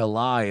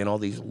High-a-Lie and all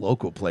these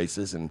local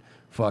places and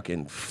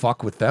fucking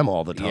fuck with them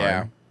all the time.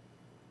 Yeah.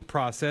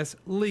 Process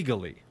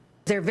legally.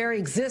 Their very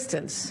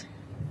existence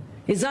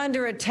is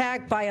under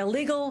attack by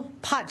illegal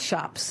pot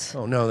shops.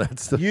 Oh, no,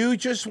 that's the... You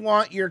just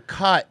want your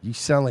cut. You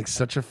sound like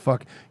such a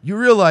fuck... You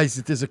realize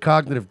that there's a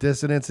cognitive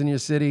dissonance in your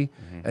city,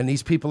 and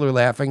these people are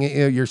laughing at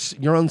you.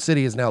 Your own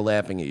city is now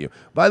laughing at you.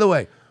 By the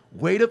way,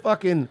 way to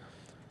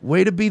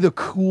be the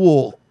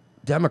cool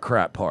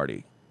Democrat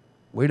Party.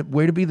 Way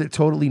to be the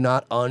totally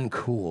not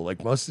uncool.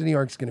 Like, most of New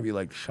York's going to be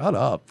like, shut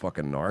up,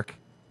 fucking narc.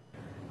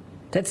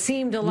 That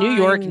seemed New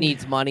York aligned-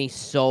 needs money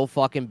so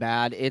fucking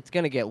bad. It's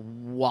gonna get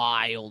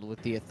wild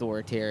with the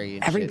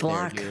authoritarian Every shit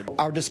block. there, dude.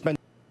 Our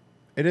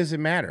It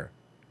doesn't matter.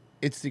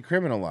 It's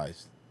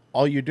decriminalized.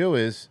 All you do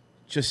is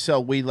just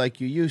sell weed like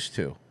you used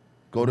to.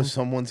 Go to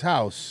someone's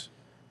house.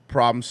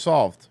 Problem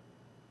solved.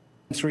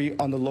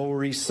 On the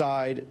Lower East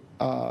Side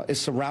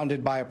is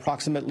surrounded by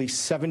approximately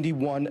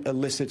 71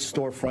 illicit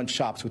storefront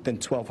shops within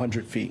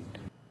 1,200 feet.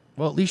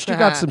 Well, at least you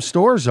got some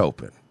stores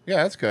open.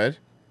 Yeah, that's good.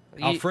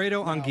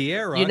 Alfredo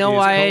Anguera. You know is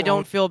why I co-own-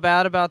 don't feel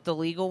bad about the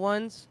legal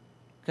ones?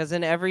 Because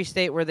in every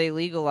state where they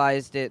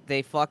legalized it,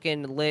 they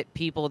fucking let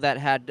people that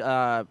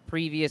had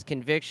previous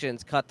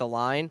convictions cut the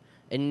line.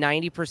 And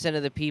 90%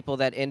 of the people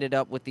that ended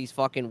up with these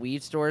fucking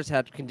weed stores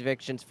had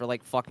convictions for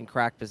like fucking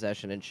crack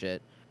possession and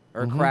shit.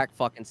 Or crack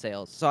fucking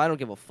sales. So I don't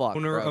give a fuck,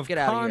 Owner bro. of Get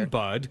out of here. Con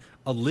Bud,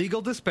 a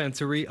legal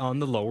dispensary on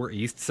the Lower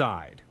East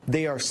Side.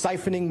 They are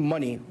siphoning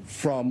money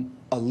from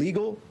a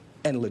legal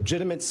and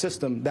legitimate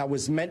system that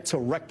was meant to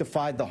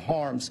rectify the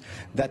harms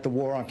that the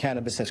war on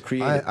cannabis has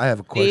created. I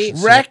have a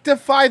question.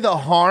 Rectify the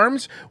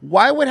harms?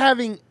 Why would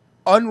having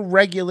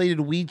unregulated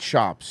weed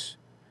shops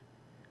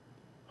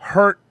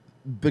hurt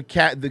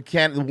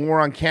the war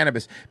on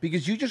cannabis?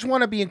 Because you just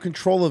want to be in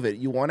control of it.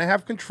 You want to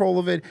have control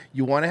of it.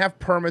 You want to have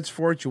permits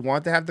for it. You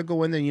want to have to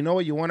go in there. You know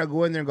what? You want to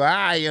go in there and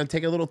go,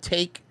 take a little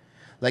take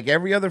like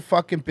every other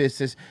fucking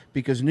business,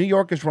 because New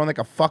York is run like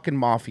a fucking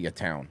mafia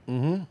town.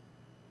 Mm-hmm.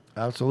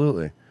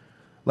 Absolutely.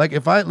 Like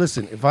if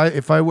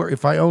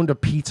I owned a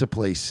pizza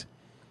place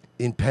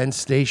in Penn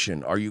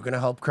Station, are you going to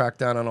help crack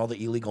down on all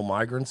the illegal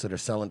migrants that are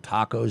selling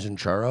tacos and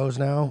churros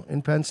now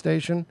in Penn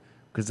Station?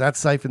 Because that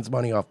siphons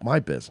money off my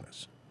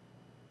business.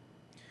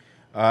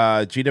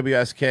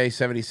 GWSK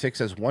 76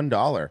 says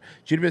 $1.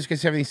 GWSK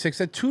 76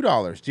 said $2.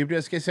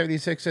 GWSK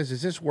 76 says,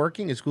 is this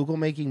working? Is Google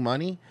making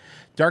money?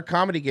 Dark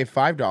Comedy gave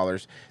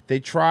 $5.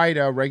 They tried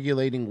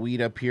regulating weed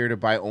up here to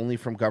buy only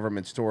from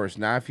government stores.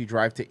 Now, if you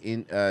drive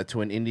to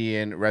an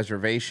Indian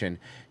reservation,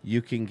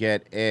 you can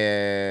get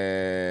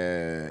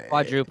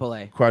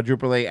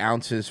quadruple A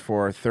ounces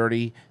for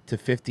 30 to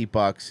 50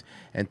 bucks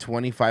and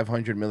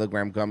 2,500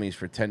 milligram gummies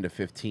for 10 to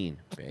 15.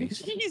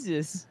 Base.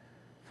 Jesus.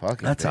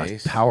 Fucking That's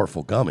base. a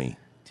powerful gummy.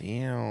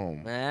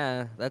 Damn.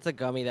 That's a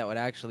gummy that would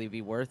actually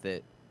be worth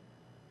it.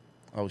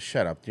 Oh,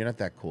 shut up. You're not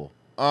that cool.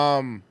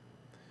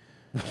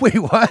 Wait,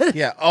 what?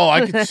 Yeah. Oh,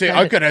 I could say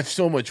I could have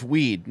so much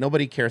weed.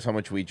 Nobody cares how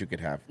much weed you could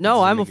have.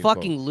 No, I'm a Make it cool.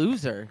 fucking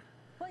loser.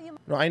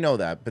 No, I know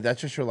that, but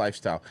that's just your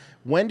lifestyle.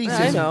 Wendy's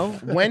I is know.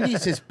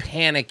 Wendy's is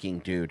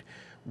panicking, dude.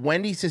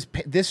 Wendy's is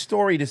this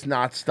story does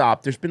not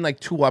stop. There's been like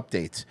 2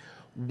 updates.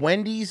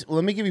 Wendy's.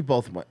 Let me give you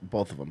both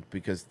of them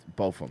because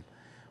both of them.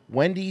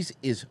 Wendy's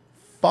is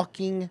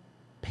fucking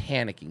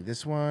panicking.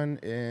 This one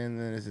and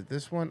then is it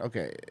this one?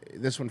 Okay,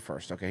 this one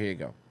first. Okay, here you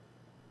go.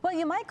 Well,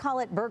 you might call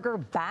it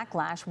burger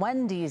backlash.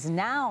 Wendy's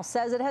now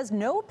says it has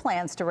no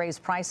plans to raise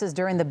prices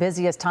during the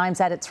busiest times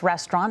at its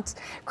restaurants.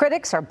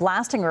 Critics are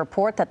blasting a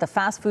report that the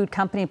fast food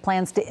company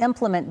plans to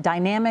implement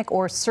dynamic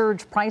or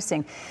surge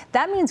pricing.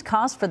 That means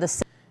cost for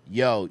the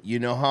Yo, you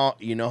know how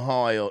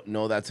I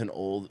know that's an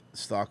old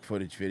stock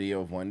footage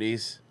video of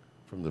Wendy's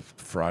from the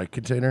fry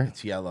container?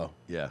 It's yellow.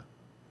 Yeah.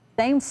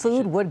 same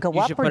food would go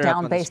up or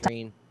down based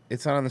on.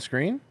 It's not on the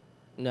screen?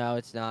 No,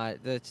 it's not.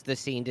 The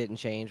scene didn't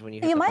change when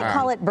you. You might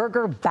call it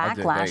burger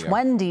backlash.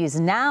 Wendy's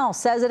now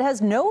says it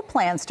has no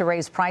plans to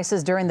raise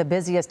prices during the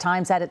busiest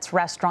times at its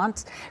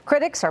restaurants.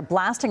 Critics are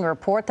blasting a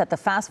report that the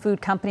fast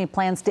food company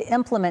plans to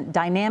implement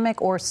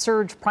dynamic or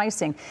surge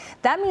pricing.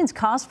 That means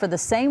cost for the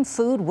same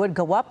food would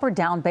go up or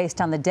down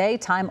based on the day,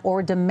 time,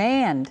 or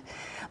demand.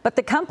 But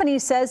the company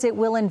says it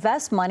will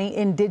invest money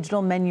in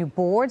digital menu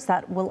boards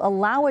that will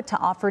allow it to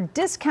offer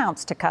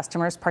discounts to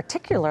customers,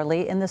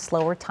 particularly in the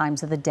slower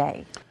times of the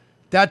day.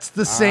 That's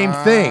the same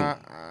thing.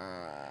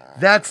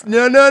 That's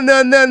no.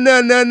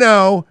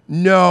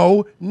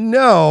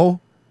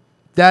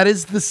 That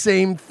is the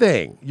same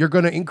thing. You're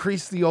going to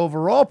increase the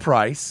overall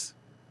price,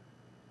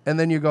 and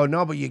then you go,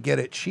 no, but you get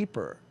it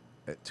cheaper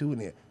at 2 in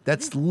the.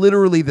 That's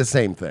literally the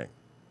same thing.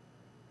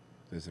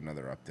 There's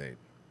another update.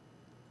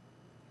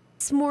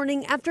 This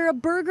morning, after a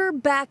burger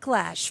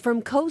backlash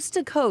from coast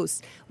to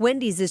coast,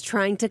 Wendy's is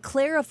trying to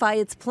clarify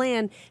its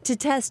plan to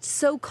test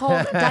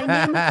so-called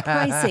dynamic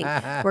pricing,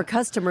 where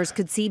customers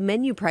could see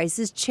menu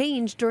prices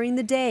change during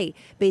the day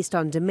based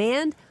on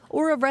demand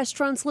or a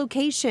restaurant's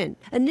location.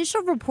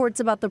 Initial reports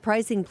about the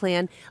pricing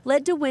plan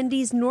led to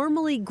Wendy's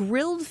normally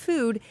grilled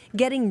food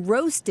getting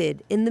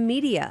roasted in the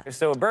media.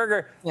 So a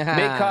burger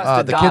may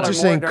cost the kids are $1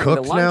 saying more during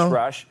the cooked lunch now?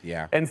 rush,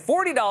 and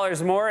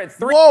 $40 more at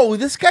 3. Whoa,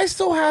 this guy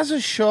still has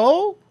a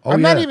show? Oh,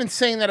 I'm not yeah. even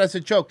saying that as a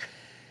joke.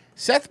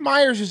 Seth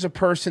Meyers is a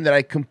person that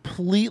I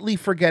completely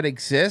forget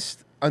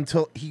exists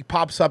until he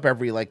pops up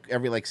every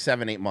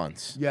 7-8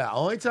 months. Yeah,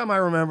 only time I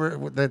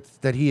remember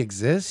that he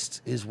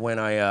exists is when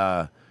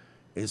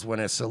when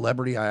a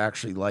celebrity I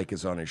actually like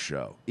is on his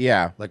show.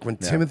 Yeah. Like when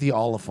Yeah. Timothy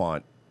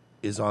Oliphant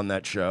is on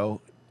that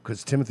show,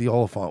 because Timothy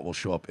Oliphant will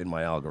show up in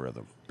my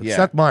algorithm. But Yeah.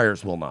 Seth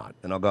Meyers will not.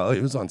 And I'll go, oh, he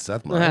was on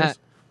Seth Meyers.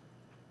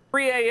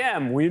 3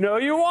 a.m. We know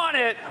you want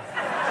it.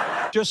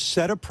 Just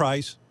set a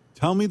price.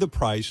 Tell me the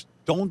price.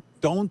 Don't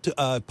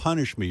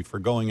punish me for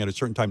going at a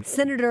certain time.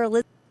 Senator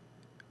Elizabeth.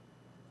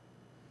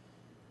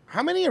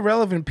 How many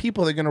irrelevant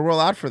people are they going to roll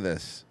out for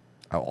this?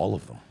 All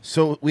of them.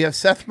 So we have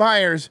Seth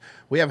Meyers,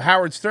 we have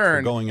Howard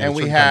Stern, and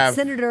we have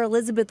Senator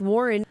Elizabeth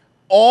Warren.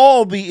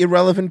 all the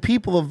irrelevant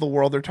people of the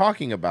world are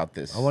talking about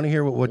this. I want to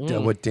hear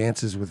what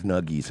Dances with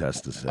Nuggies has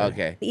to say.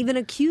 Okay. Even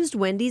accused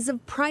Wendy's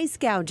of price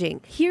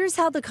gouging. Here's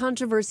how the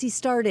controversy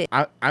started.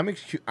 I'm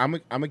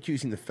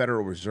accusing the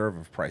Federal Reserve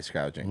of price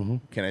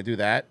gouging. Can I do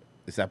that?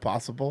 Is that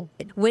possible?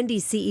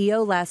 Wendy's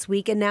CEO last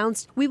week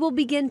announced we will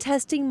begin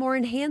testing more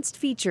enhanced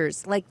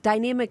features like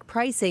dynamic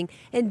pricing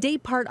and day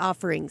part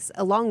offerings,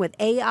 along with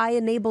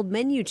AI-enabled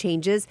menu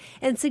changes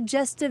and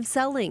suggestive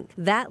selling.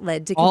 That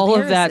led to All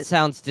of that comparisons.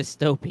 sounds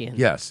dystopian.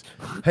 Yes.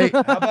 Hey, how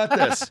about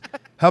this?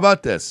 How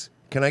about this?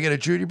 Can I get a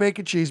Judy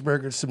Bacon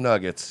cheeseburger, some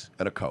nuggets,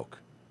 and a Coke?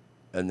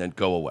 And then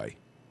go away.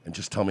 And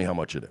just tell me how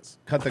much it is.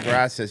 Cut the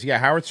Grass says, yeah,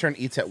 Howard Stern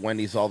eats at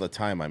Wendy's all the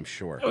time, I'm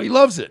sure. Oh, he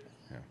loves it.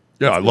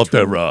 Yeah, I love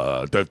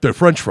their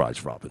French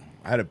fries, Robin.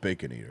 I had a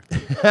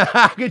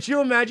Baconator. Could you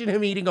imagine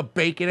him eating a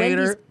Baconator?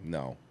 Wendy's-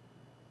 No.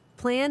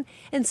 plan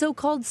and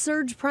so-called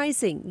surge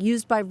pricing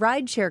used by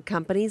rideshare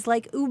companies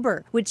like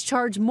Uber, which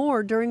charge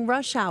more during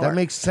rush hour. That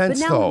makes sense,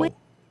 but now though.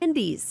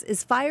 Wendy's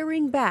is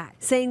firing back,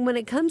 saying when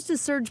it comes to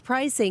surge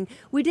pricing,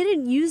 we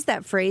didn't use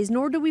that phrase,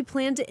 nor do we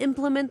plan to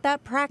implement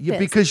that practice. Yeah,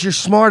 because you're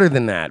smarter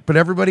than that. But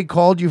everybody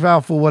called you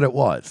out for what it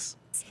was.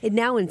 It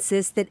now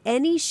insists that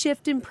any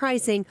shift in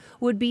pricing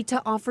would be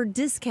to offer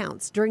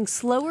discounts during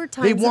slower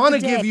times They of want the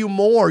to day. give you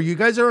more. You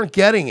guys aren't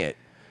getting it.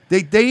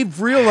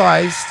 They've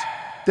realized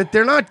that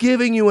they're not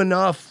giving you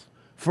enough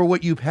for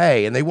what you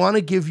pay, and they want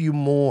to give you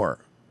more.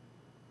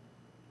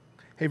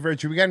 Hey,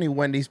 Virtue, we got any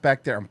Wendy's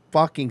back there? I'm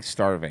fucking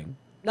starving.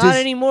 Not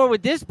anymore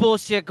with this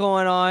bullshit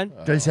going on.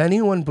 Does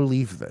anyone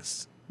believe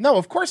this? No,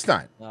 of course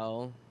not.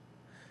 No.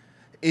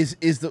 Is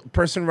the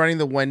person running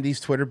the Wendy's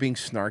Twitter being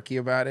snarky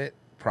about it?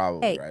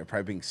 Probably, Hey. right?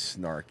 Probably being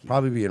snarky.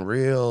 Probably being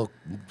real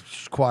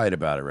quiet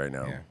about it right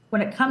now.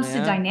 When it comes to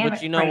dynamic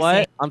But you know pricing,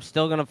 what? I'm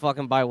still gonna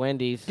fucking buy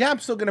Wendy's. Yeah, I'm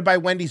still gonna buy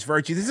Wendy's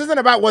Virtue. This isn't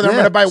about whether I'm Yeah,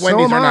 gonna buy Wendy's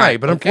so or am not. I,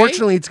 but okay?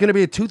 unfortunately, it's going to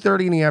be at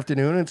 2:30 in the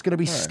afternoon, and it's going to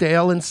be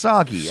stale and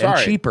soggy and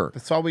Sorry. cheaper.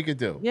 That's all we could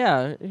do.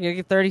 Yeah, you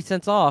get 30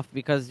 cents off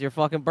because your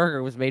fucking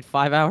burger was made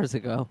 5 hours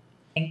ago.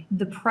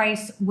 the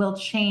price will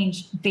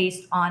change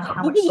based on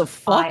how Who much the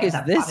supply fuck of is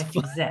that this product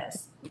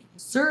exists.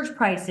 Surge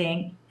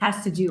pricing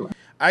has to do.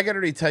 I gotta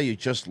already tell you,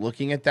 just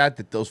looking at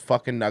that those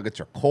fucking nuggets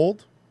are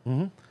cold.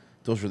 Mm-hmm.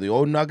 Those were the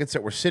old nuggets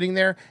that were sitting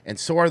there, and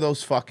so are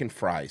those fucking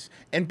fries.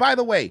 And by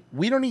the way,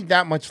 we don't need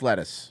that much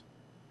lettuce.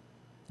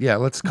 Yeah,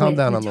 let's calm With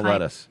down the on the time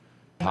lettuce.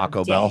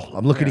 Taco day. Bell.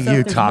 I'm looking Yeah. at So you,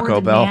 if there's more Taco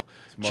demand- Bell.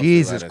 It's mostly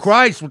Jesus lettuce.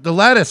 Christ, with the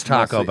lettuce, It's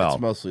Taco mostly- Bell.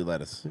 It's mostly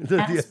lettuce.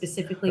 That's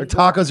specifically Their for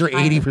tacos are time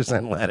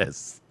 80%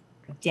 lettuce.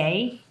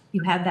 day,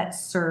 you have that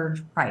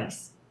surge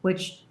price,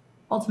 which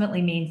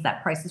ultimately means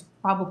that price is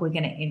probably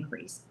going to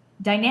increase.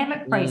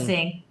 Dynamic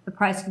pricing, the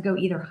price could go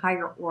either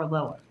higher or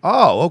lower.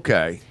 Oh,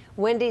 okay.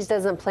 Wendy's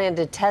doesn't plan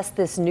to test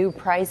this new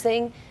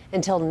pricing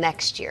until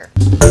next year.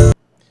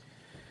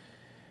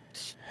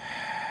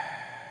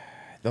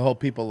 The whole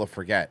people will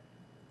forget.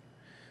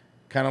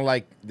 Kind of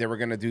like they were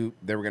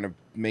gonna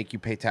make you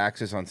pay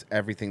taxes on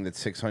everything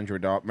that's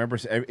 $600. Remember,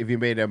 if you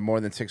made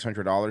more than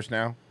 $600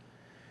 now,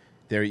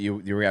 there you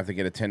have to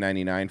get a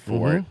 1099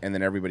 for it, and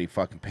then everybody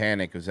fucking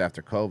panicked. It was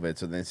after COVID,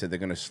 so they said they're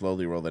gonna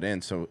slowly roll it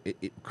in. So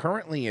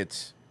currently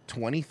it's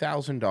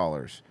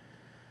 $20,000.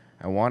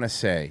 I want to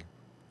say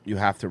you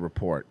have to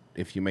report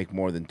if you make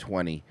more than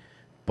 20,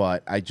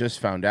 but I just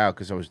found out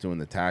because I was doing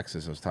the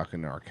taxes. I was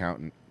talking to our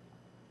accountant.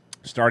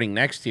 Starting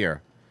next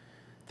year,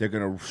 they're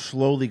going to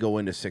slowly go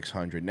into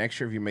 600. Next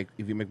year, if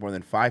you make more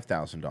than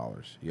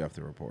 $5,000, you have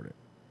to report it.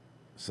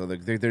 So they're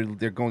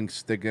going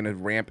to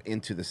ramp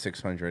into the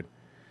 $600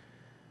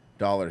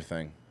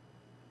 thing.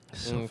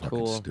 So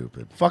fucking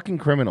stupid. Fucking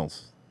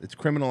criminals. It's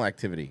criminal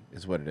activity,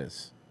 is what it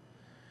is.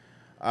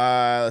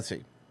 Let's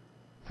see.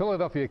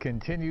 Philadelphia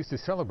continues to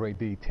celebrate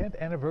the 10th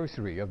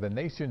anniversary of the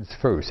nation's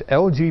first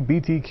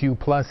LGBTQ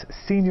plus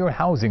senior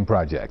housing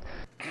project.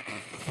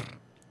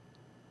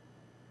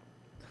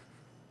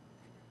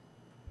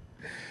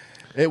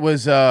 It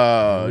was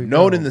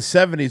known in the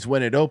 70s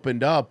when it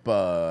opened up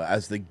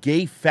as the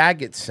Gay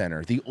Faggot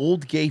Center, the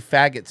old Gay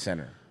Faggot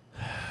Center.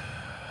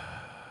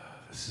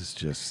 This is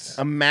just...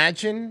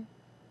 Imagine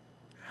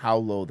how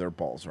low their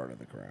balls are to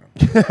the ground.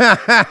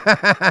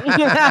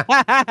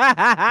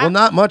 Well,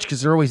 not much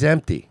because they're always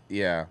empty.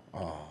 Yeah.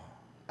 Oh.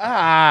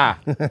 Ah.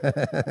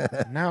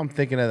 Now I'm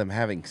thinking of them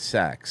having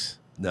sex.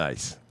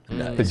 Nice.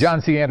 The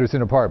John C.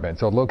 Anderson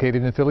Apartments are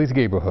located in Philly's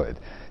Gayborhood.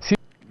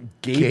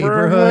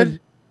 Gayborhood?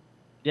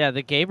 Yeah,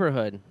 the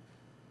Gayborhood.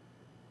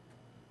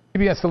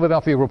 CBS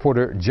Philadelphia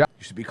reporter Josh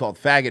Used to be called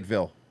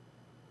Faggotville.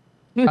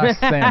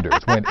 Sanders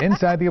went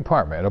inside the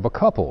apartment of a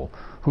couple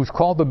who's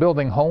called the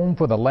building home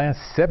for the last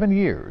 7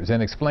 years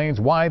and explains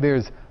why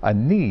there's a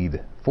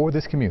need for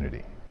this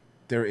community.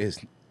 There is.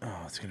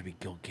 Oh, it's going to be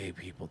gay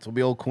people. It's going to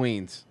be old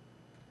Queens.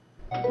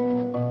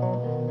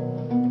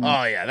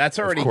 Oh, yeah, that's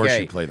already course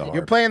gay. you play the harp.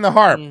 You're playing the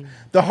harp.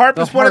 The harp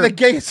The is one of the harp.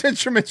 gayest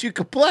instruments you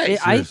could play.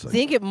 I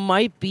think it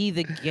might be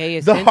the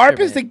gayest. The harp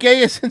is the instrument.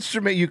 gayest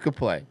instrument you could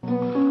play.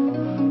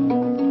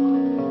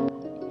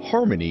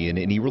 Harmony in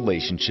any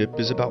relationship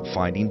is about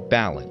finding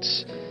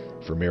balance.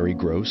 For Mary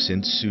Gross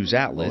and Suze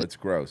Atlas, it's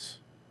gross.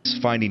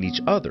 Finding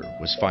each other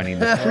was finding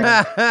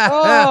the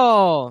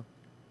Oh,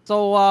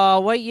 so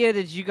what year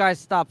did you guys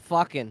stop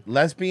fucking?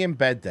 Lesbian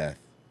Bed Death,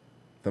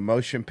 the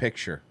motion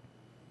picture.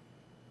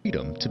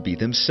 freedom to be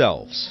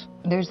themselves.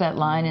 There's that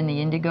line in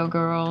the Indigo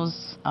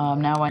Girls.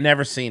 Now I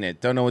Never seen it.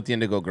 Don't know what the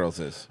Indigo Girls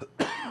is.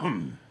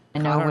 know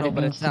don't what know, it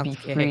but it means to be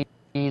sounds gay. free.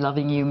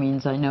 Loving you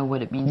means I know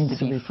what it means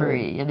to be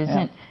free. It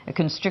isn't a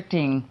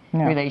constricting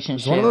It's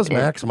relationship. one of those It-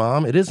 Max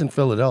Mom. It is in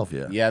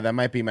Philadelphia. Yeah, that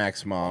might be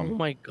Max Oh Mom.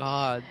 my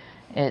god.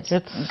 It's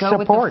go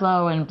with the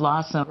flow and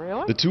blossom.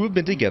 The two have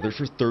been together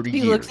for 30 He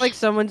years. looks like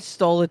someone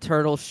stole a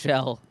turtle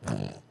shell.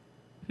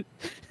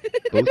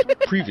 Both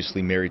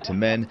previously married to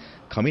men,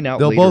 coming out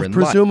They'll later both in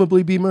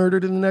presumably be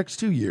murdered in the next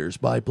 2 years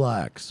by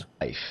blacks.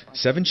 life.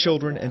 7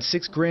 children and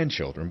 6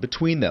 grandchildren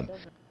between them.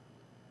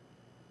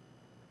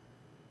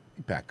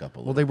 Back up a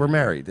little. Well, they were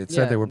married. It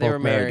said they were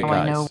both married Oh,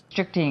 I guys. know.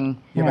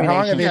 Restricting Yeah, but how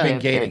long have they been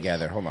relationship. gay It's-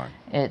 together? Hold on.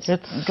 It's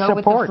go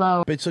with the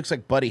flow Bitch looks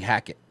like Buddy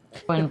Hackett.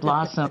 and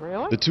blossom.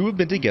 The two have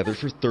been together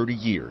for 30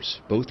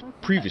 years, both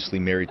previously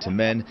married to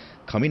men,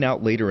 coming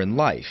out later in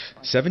life.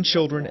 7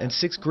 children and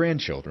 6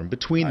 grandchildren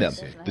between them.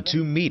 The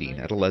two meeting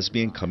at a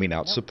lesbian coming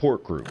out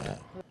support group.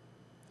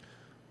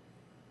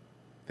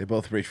 They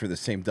both reach for the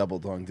same double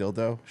dong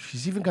dildo.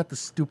 She's even got the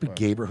stupid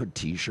Gayborhood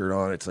T-shirt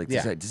on. It's like,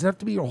 Yeah. does that have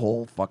to be your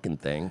whole fucking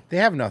thing? They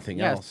have nothing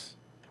Yes. else.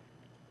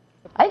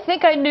 I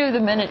think I knew the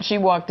minute she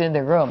walked in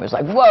the room. It was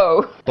like,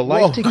 whoa. The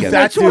life together. Who's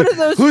that dude?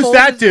 Who's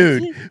that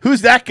dude?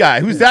 Who's that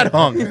guy? Who's that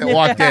hunk that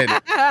walked in?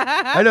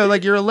 I know,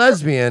 like you're a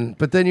lesbian,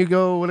 but then you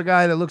go with a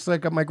guy that looks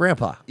like my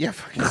grandpa. Yeah,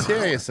 fucking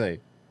seriously.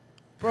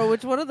 Bro,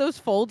 which one of those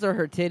folds are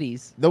her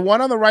titties? The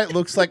one on the right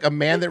looks like a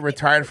man that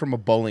retired from a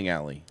bowling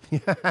alley.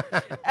 There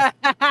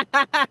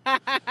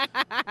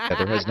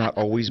has not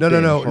always No,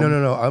 been.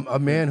 no. A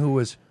man who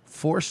was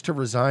forced to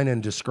resign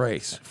in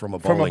disgrace from a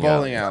bowling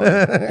alley.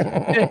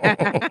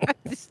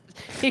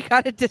 He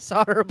got a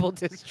dishonorable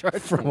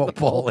discharge from a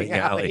bowling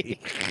alley.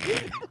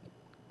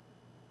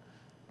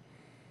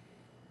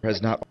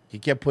 Has not. He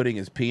kept putting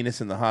his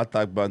penis in the hot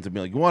dog buns and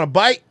being like, "You want a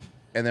bite?"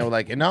 And they were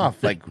like,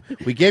 "Enough! Like,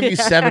 we gave you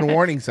 7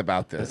 warnings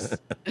about this.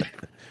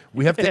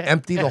 We have to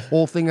empty the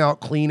whole thing out,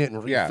 clean it,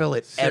 and Yeah, refill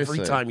it every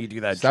seriously. time you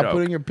do that. Stop joke.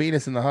 putting your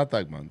penis in the hot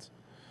dog buns."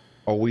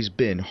 Always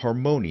been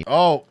harmonious.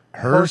 Oh,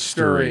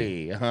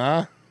 Herstory. herstory,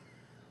 huh?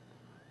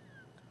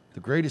 The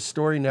greatest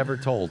story never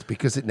told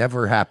because it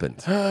never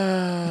happened.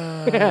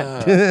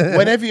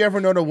 When have you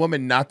ever known a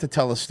woman not to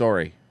tell a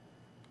story?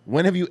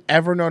 When have you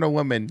ever known a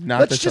woman not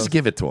Let's to just tell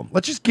give it to them.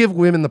 Let's just give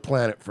women the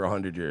planet for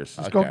 100 years.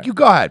 Just go. Okay. You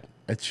go ahead.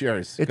 It's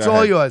yours. It's Go all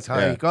ahead. yours,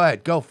 honey. Yeah. Go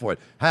ahead. Go for it.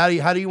 How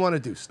do you want to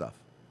do stuff?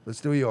 Let's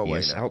do it your way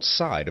Yes, now.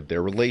 outside of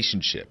their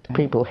relationship.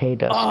 People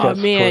hate us. Oh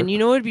just man, for- you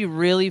know what would be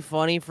really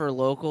funny for a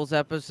locals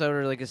episode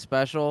or like a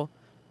special?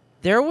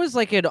 There was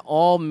like an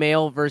all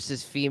male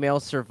versus female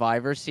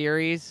Survivor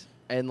series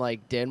in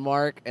like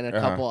Denmark and a Uh-huh.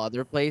 couple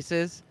other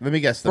places. Let me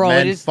guess. The Bro,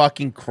 men it is-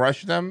 fucking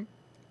crush them.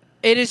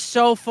 It is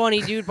so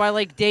funny, dude. By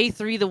like day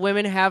 3, the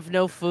women have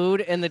no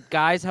food and the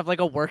guys have like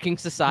a working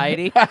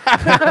society.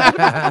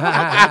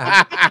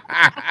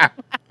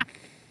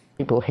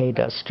 People hate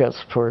us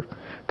just for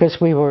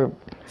because we were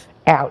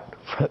out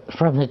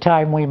from the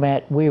time we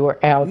met. We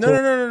were out.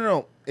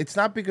 No. It's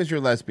not because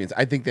you're lesbians.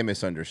 I think they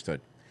misunderstood.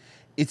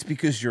 It's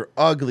because you're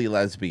ugly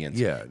lesbians.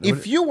 Yeah.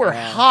 If you were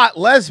hot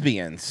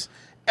lesbians,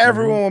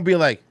 everyone would be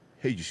like,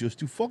 "Hey, you see those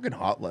 2 fucking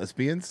hot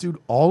lesbians?" Dude,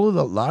 a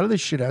lot of this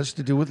shit has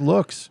to do with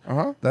looks.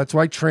 Uh-huh. That's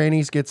why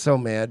trannies get so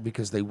mad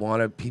because they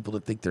want people to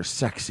think they're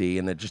sexy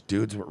and they're just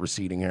dudes with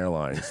receding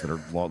hairlines that are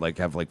like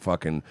have like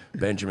fucking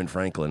Benjamin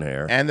Franklin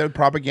hair. And they're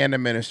propaganda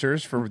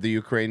ministers for the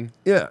Ukraine.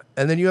 Yeah,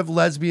 and then you have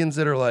lesbians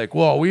that are like,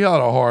 "Well, we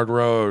had a hard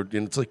road,"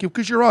 and it's like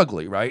because you're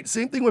ugly, right?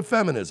 Same thing with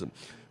feminism.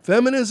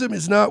 Feminism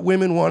is not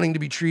women wanting to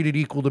be treated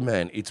equal to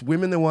men. It's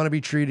women that want to be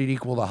treated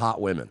equal to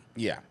hot women.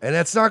 Yeah. And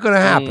that's not going to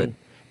happen.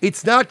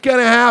 It's not going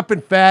to happen,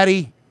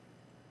 fatty.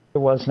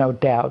 There was no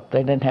doubt.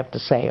 They didn't have to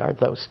say, "Are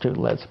those 2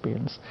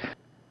 lesbians?"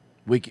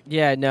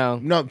 Yeah,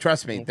 no. No,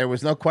 trust me. There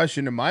was no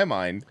question in my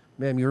mind.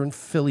 Ma'am, you're in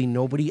Philly.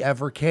 Nobody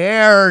ever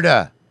cared.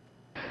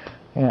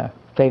 Yeah,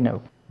 they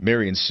knew.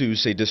 Mary and Sue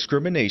say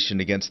discrimination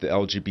against the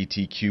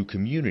LGBTQ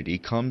community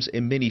comes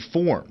in many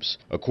forms,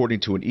 according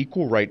to an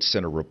Equal Rights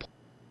Center report.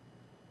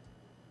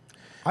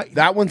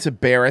 That one's a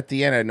bear at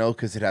the end. I know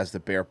because it has the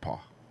bear paw.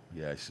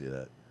 Yeah, I see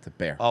that. It's a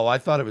bear. Oh, I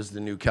thought it was the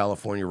new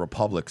California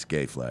Republic's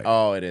gay flag.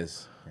 Oh, it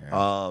is.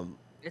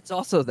 It's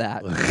also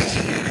that.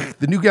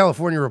 The new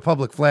California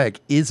Republic flag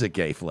is a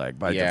gay flag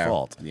by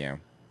default. Yeah.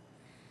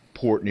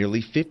 Report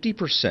nearly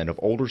 50% of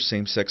older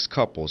same-sex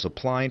couples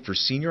applying for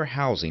senior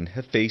housing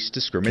have faced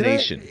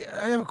discrimination.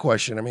 I have a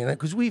question. I mean,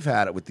 because we've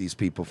had it with these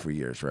people for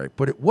years, right?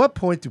 But at what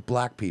point do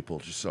black people,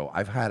 just so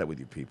I've had it with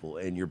you people,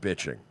 and you're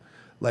bitching,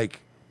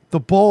 like the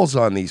balls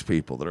on these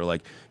people that are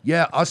like,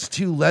 yeah, us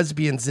 2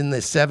 lesbians in the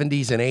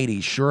 70s and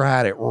 80s sure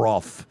had it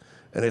rough.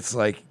 And it's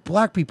like,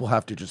 black people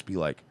have to just be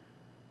like,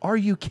 are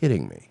you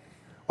kidding me?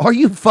 Are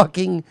you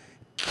fucking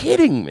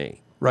kidding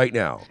me right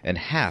now? And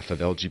half of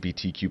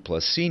LGBTQ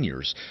plus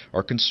seniors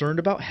are concerned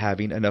about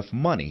having enough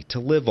money to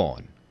live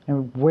on.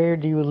 And where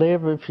do you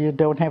live if you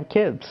don't have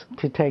kids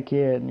to take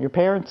you in? Your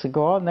parents are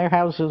gone. Their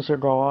houses are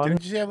gone.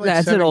 Did you have like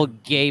That's 7, an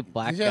old gay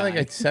black Did you have guy.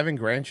 like 7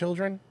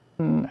 grandchildren?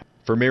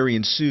 For Mary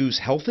and Sue's,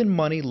 health and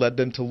money led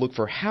them to look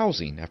for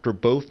housing after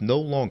both no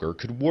longer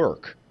could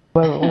work.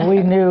 But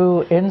we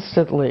knew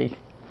instantly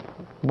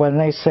when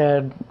they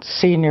said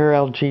senior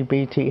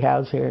LGBT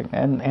housing.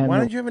 And Why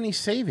did you have any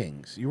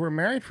savings? You were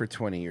married for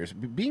 20 years.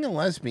 Being a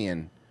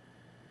lesbian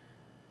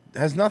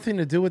has nothing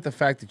to do with the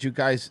fact that you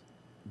guys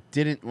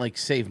didn't like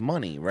save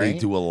money, right? They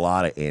do a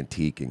lot of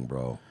antiquing,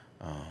 bro.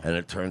 And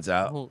it turns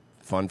out,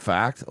 fun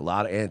fact, a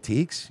lot of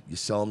antiques, you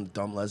sell them to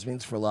dumb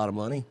lesbians for a lot of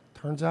money.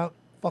 Turns out,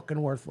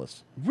 fucking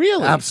worthless.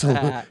 Really?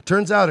 Absolutely.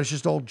 Turns out it's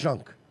just old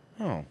junk.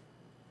 Oh.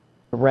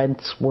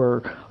 Rents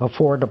were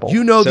affordable.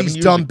 You know these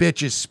dumb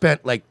bitches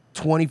spent like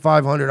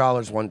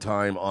 $2,500 one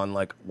time on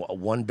like a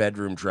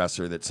 1-bedroom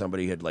dresser that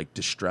somebody had like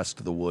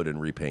distressed the wood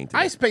and repainted.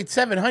 I paid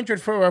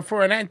 $700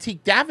 for an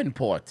antique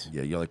Davenport.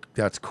 Yeah, you're like,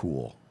 that's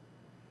cool.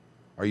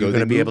 Are So you going they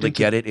to be able moved to into-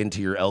 get it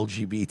into your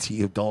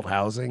LGBT adult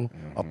housing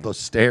up those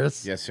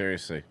stairs? Yeah,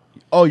 seriously.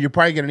 Oh, you're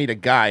probably going to need a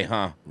guy,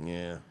 huh?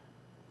 Yeah.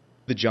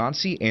 The John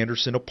C.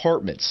 Anderson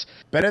Apartments.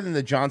 Better than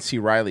the John C.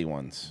 Riley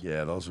ones.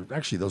 Yeah, those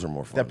are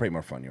more fun. They're pretty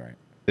more fun, you're right.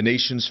 the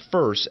nation's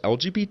first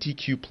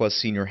LGBTQ plus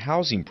senior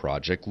housing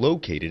project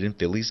located in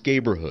Philly's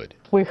Gayborhood.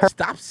 We heard,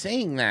 Stop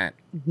saying that.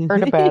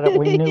 heard about it.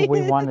 We knew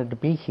we wanted to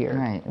be here.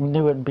 Right. We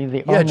knew it'd be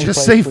the Yeah, only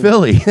just place say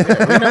Philly. we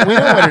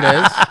know what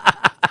it is.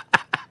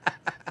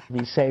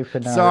 Be safe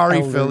in our Sorry,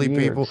 elder Philly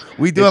years. people.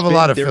 We do It's have a been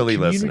lot of their Philly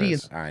community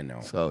listeners. I know.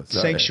 So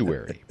sorry.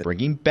 Sanctuary,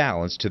 bringing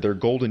balance to their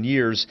golden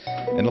years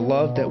and a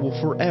love that will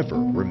forever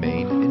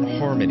remain in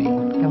harmony.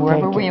 And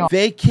wherever we are.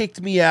 They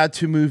kicked me out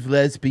to move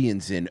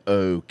lesbians in.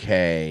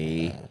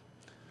 Okay.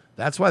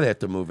 That's why they have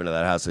to move into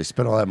that house. They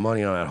spent all that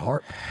money on that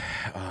harp.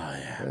 Oh,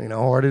 yeah. You know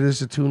how hard it is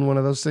to tune one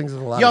of those things?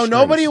 There's a lot Yo, of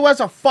nobody strings. who has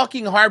a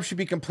fucking harp should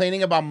be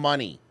complaining about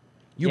money.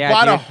 You Yeah,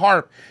 bought a dude.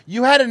 harp.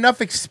 You had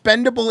enough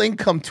expendable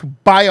income to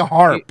buy a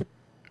harp.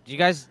 Do you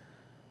guys?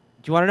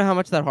 Do you want to know how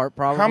much that harp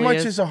probably How much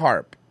is? is a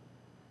harp?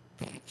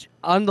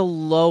 On the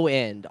low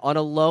end, on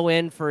a low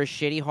end for a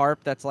shitty harp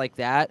that's like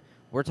that,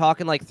 we're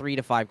talking like $3,000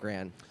 to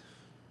 $5,000.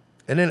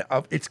 And then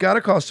it's got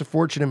to cost a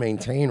fortune to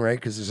maintain, right?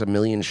 Because there's a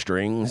million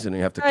strings, and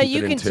you have to keep You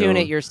it in can tune. tune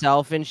it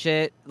yourself and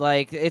shit.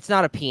 Like, it's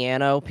not a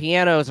piano.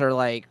 Pianos are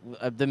like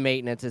the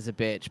maintenance is a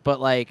bitch, but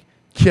like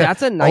Yeah,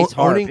 that's a nice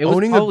harp. owning- It was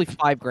owning a- probably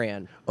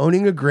 $5,000.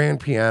 Owning a grand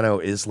piano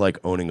is like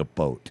owning a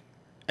boat.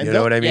 And You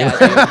know what I mean?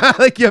 Yeah,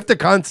 Like you have to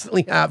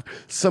constantly have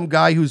some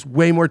guy who's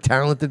way more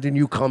talented than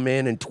you come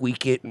in and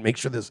tweak it and make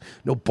sure there's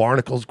no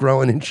barnacles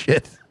growing and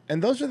shit.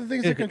 And those are the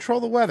things that control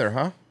the weather,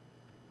 huh?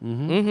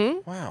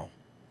 Mm-hmm. Wow.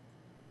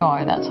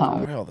 Oh, that's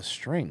home. Where are all the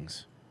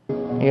strings?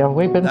 Yeah,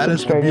 we've been That some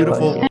is the straight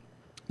beautiful,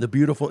 the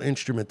beautiful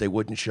instrument they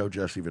wouldn't show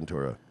Jesse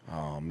Ventura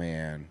Oh,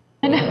 man.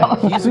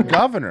 He's a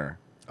governor.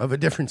 of a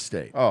different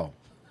state. Oh.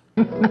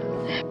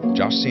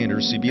 Josh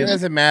Sanders, It CBS.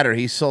 doesn't matter.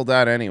 He sold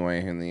out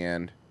anyway in the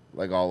end.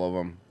 Like all of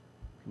them.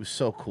 He was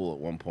so cool at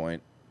one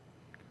point.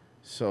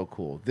 So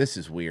cool. This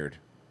is weird.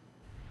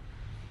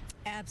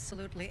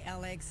 Absolutely,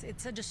 Alex.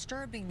 It's a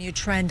disturbing new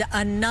trend,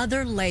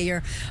 another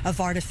layer of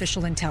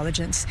artificial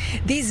intelligence.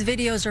 These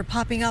videos are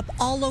popping up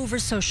all over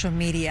social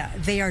media.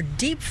 They are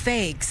deep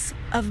fakes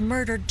of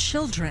murdered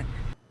children.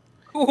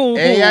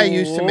 AI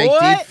used to make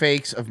What? deep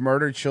fakes of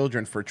murdered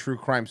children for true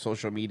crime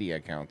social media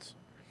accounts.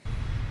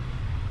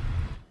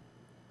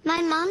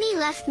 My mommy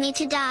left me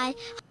to die.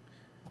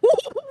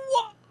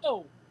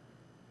 Whoa!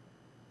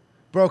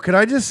 Bro, can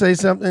I just say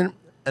something?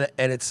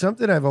 And it's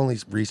something I've only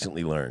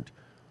recently learned.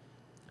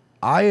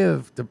 I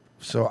have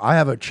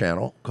a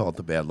channel called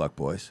The Bad Luck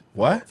Boys.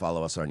 What?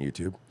 Follow us on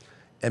YouTube.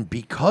 And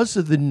because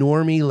of the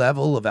normie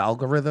level of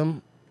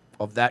algorithm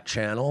of that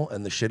channel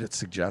and the shit it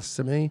suggests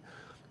to me,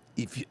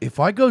 if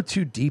I go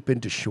too deep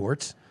into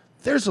shorts,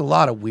 there's a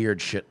lot of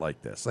weird shit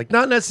like this. Like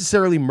not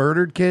necessarily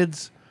murdered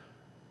kids,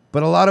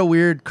 but a lot of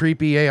weird,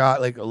 creepy AI,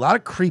 like a lot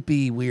of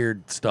creepy,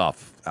 weird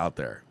stuff out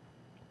there.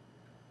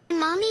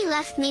 Mommy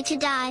left me to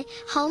die,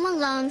 home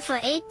alone for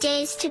 8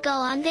 days to go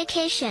on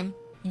vacation.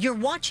 You're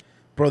watching.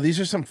 Bro, these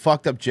are some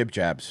fucked up jib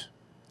jabs.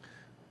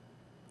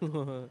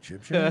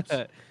 Jib jabs?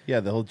 Yeah,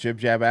 the whole jib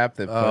jab app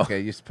that Oh. okay,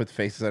 used to put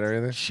faces on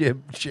everything.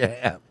 Jib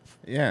jab.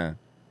 Yeah.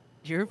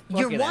 You're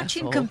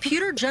watching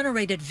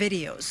computer-generated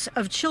videos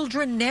of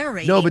children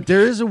narrating. No, but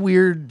there is a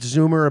weird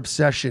Zoomer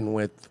obsession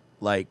with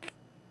like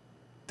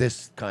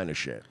this kind of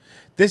shit.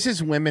 This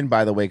is women,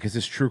 by the way, because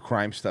it's true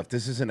crime stuff.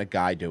 This isn't a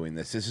guy doing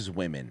this. This is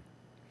women.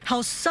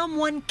 How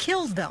someone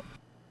killed them.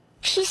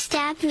 She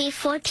stabbed me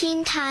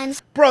 14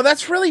 times. Bro,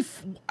 that's really...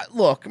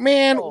 Look,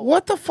 man,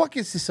 what the fuck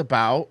is this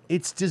about?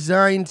 It's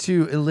designed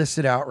to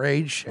elicit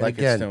outrage. And Like it's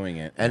again, doing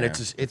it, and yeah.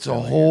 it's a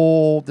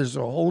whole. There's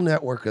a whole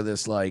network of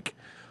this like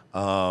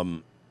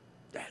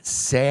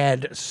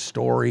sad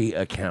story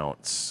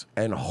accounts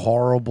and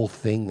horrible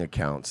thing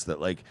accounts that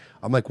like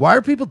I'm like, why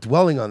are people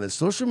dwelling on this?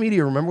 Social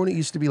media, remember when it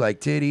used to be like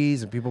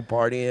titties and people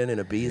partying in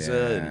Ibiza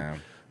Yeah.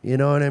 and you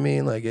know what I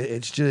mean? Like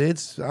it's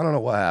I don't know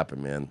what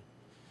happened, man.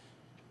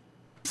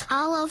 It's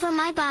all over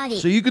my body.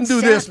 So you can do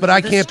this, but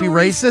I can't be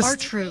racist? Are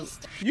true.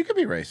 You can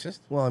be racist.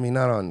 Well, I mean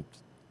not on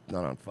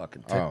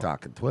fucking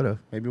TikTok and Twitter.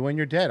 Maybe when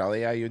you're dead, I'll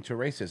AI you into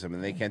racism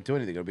and they can't do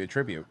anything. It'll be a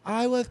tribute.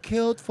 I was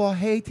killed for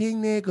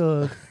hating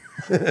niggas.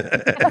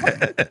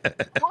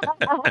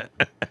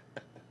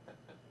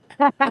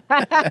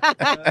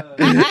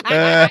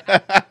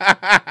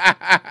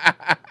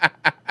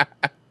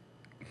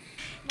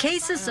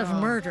 Cases of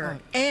murder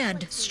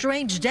and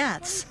strange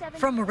deaths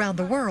from around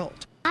the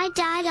world. I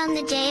died on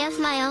the day of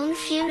my own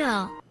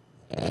funeral.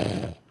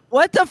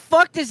 What the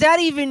fuck does that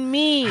even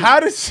mean? How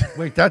does...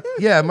 Wait, that...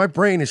 Yeah, my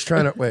brain is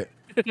trying to... Wait.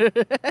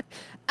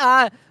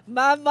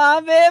 My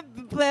mom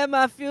had planned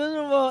my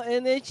funeral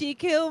and then she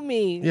killed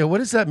me. Yeah, what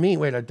does that mean?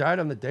 Wait, I died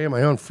on the day of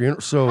my own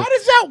funeral, so... How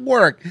does that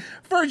work?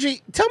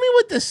 Virgie, tell me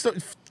what this...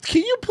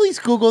 Can you please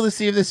Google to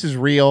see if this is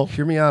real?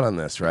 Hear me out on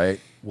this, right?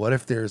 What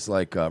if there's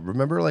like...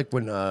 remember like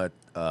when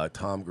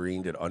Tom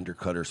Green did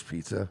Undercutter's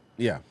Pizza?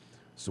 Yeah.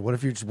 So what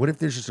if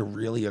there's just a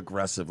really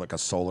aggressive, like a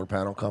solar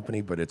panel company,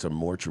 but it's a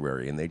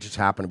mortuary, and they just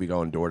happen to be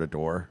going door to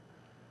door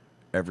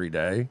every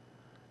day?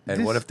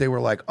 And what if they were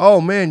like, "Oh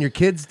man, your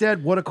kid's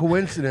dead? What a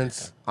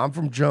coincidence! I'm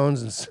from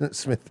Jones and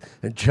Smith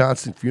and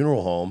Johnson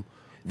Funeral Home."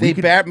 Maybe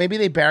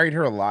they buried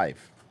her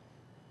alive.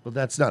 Well,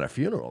 that's not a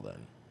funeral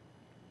then.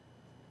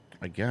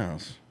 I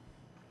guess.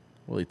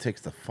 Well, he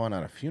takes the fun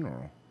out of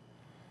funeral.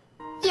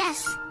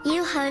 Yes,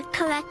 you heard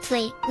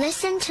correctly.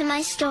 Listen to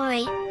my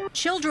story.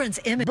 Children's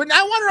image. But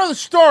I want to know the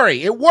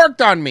story. It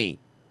worked on me.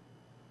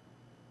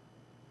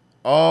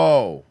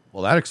 Oh.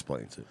 Well, that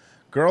explains it.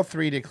 Girl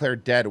 3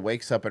 declared dead,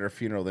 wakes up at her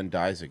funeral, then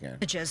dies again.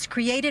 Images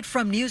created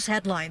from news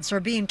headlines are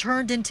being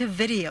turned into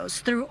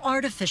videos through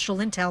artificial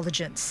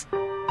intelligence.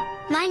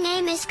 My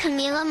name is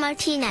Camila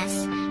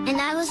Martinez, and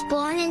I was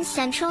born in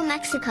central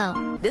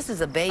Mexico. This is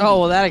a baby. Oh,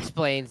 well, that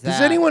explains that.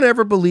 Does anyone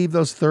ever believe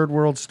those third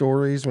world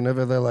stories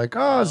whenever they're like,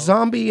 oh,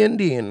 zombie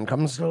Indian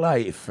comes to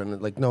life?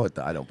 And like, no,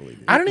 I don't believe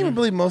it. I don't even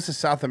believe most of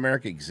South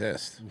America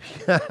exists.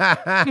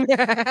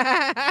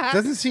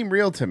 Doesn't seem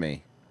real to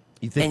me.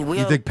 You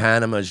think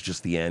Panama is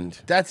just the end?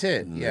 That's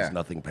it. And Yeah. There's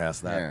nothing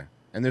past that. Yeah.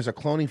 And there's a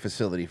cloning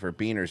facility for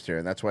beaners there,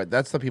 and that's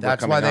the people. That's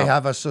coming why they out.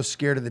 have us so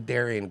scared of the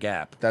Darien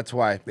Gap. That's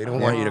why they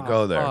don't want you to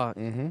go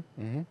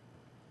there.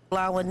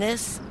 Allowing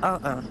this?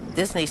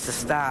 This needs to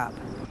stop.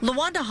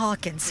 LaWanda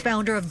Hawkins,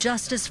 founder of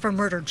Justice for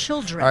Murdered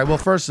Children. All right. Well,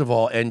 first of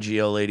all,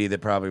 NGO lady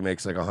that probably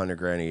makes like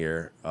 $100,000 a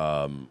year,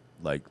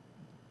 like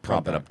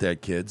propping up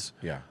dead kids.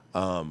 Yeah.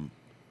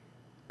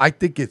 I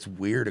think it's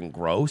weird and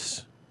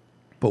gross,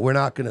 but we're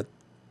not gonna.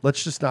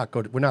 Let's just not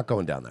go. We're not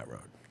going down that road.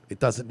 It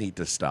doesn't need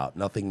to stop.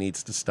 Nothing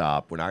needs to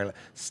stop. We're not gonna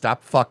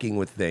stop fucking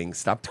with things.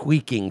 Stop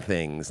tweaking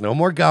things. No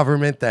more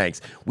government. Thanks.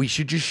 We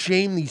should just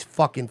shame these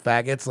fucking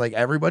faggots like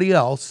everybody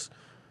else,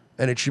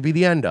 and it should be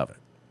the end of it.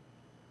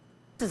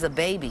 This is a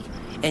baby,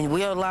 and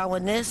we're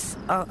allowing this?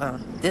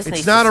 This needs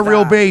It's not to a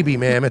real stop. baby,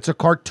 ma'am. It's a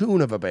cartoon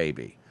of a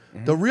baby.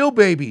 The real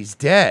baby's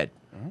dead.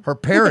 Her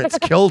parents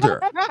killed her.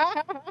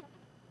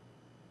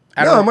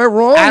 No, am I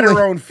wrong? At her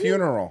Like- own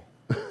funeral.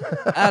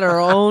 At her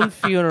own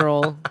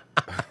funeral.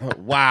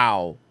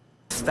 Wow.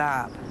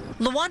 Stop.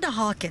 LaWanda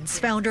Hawkins,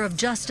 founder of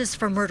Justice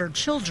for Murdered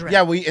Children.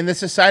 Yeah, in this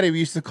society we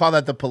used to call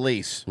that the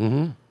police.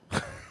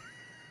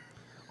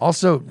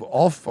 Also,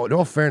 in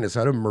all fairness,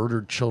 how do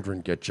murdered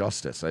children get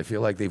justice? I feel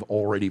like they've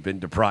already been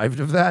deprived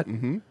of that.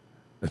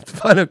 It's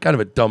kind of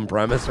a dumb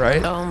premise,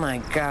 right? Oh my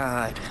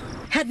God.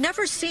 Had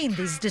never seen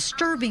these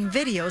disturbing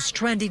videos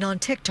trending on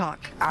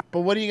TikTok.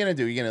 But what are you gonna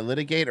do? You're gonna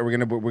litigate, or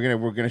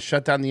we're gonna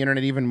shut down the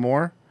internet even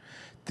more?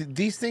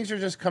 These things are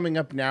just coming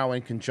up now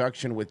in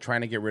conjunction with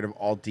trying to get rid of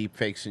all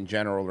deepfakes in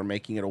general, or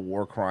making it a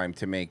war crime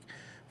to make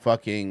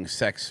fucking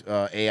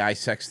AI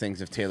sex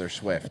things of Taylor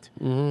Swift.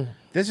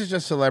 This is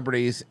just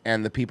celebrities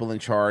and the people in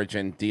charge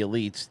and the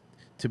elites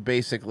to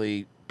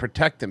basically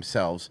protect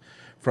themselves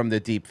from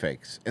the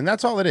deepfakes, and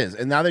that's all it is.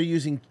 And now they're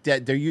using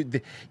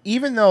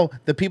even though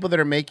the people that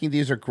are making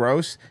these are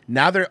gross.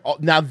 Now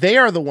they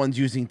are the ones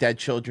using dead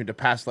children to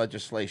pass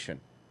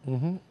legislation.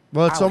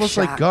 Well, it's I was almost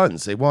like shocked.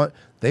 guns. They want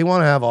to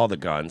have all the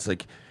guns.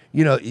 Like,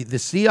 the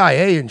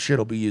CIA and shit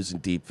will be using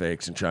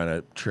deepfakes and trying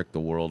to trick the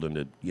world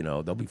into,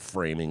 they'll be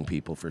framing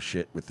people for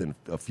shit within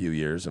a few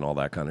years and all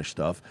that kind of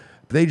stuff.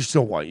 But they just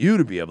don't want you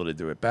to be able to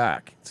do it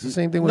back. It's the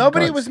same thing with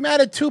Nobody guns. was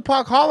mad at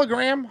Tupac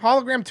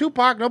hologram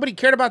Tupac. Nobody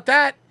cared about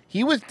that.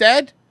 He was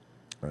dead.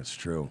 That's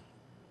true.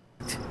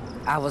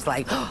 I was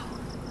like, No,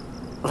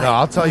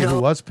 I'll tell you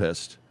who was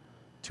pissed.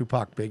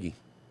 Tupac Biggie.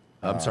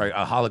 I'm sorry,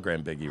 a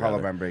hologram Biggie.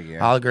 rather. Hologram Biggie, yeah.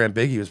 Hologram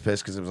Biggie was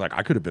pissed because it was like,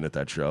 I could have been at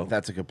that show.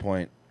 That's a good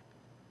point.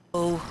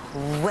 oh,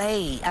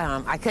 wait.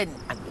 I couldn't.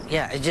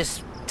 Yeah, it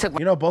just took.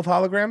 You know, both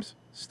holograms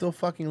still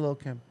fucking Lil'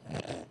 Kim.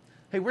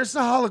 Hey, where's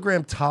the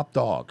hologram top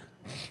dog?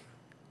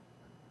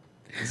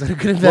 Is that a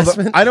good Well,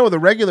 investment? I know the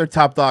regular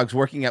top dogs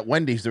working at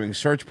Wendy's doing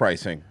search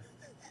pricing.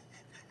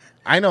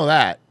 I know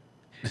that.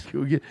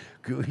 Can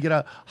we get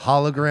a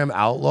hologram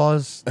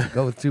Outlaws to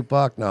go with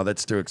Tupac? No,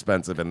 that's too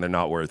expensive, and they're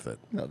not worth it.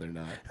 No, they're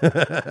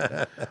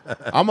not.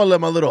 I'm gonna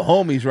let my little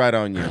homies ride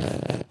on you.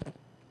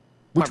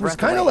 Which was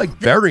kind of like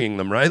burying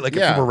them, right? Like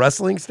Yeah. from a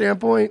wrestling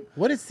standpoint.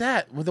 What is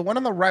that? With the one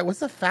on the right, what's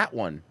the fat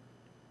one?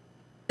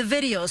 The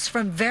videos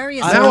from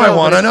various Now I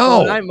want to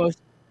know.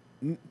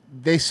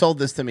 They sold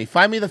this to me.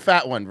 Find me the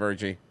fat one,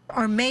 Virgie.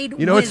 are made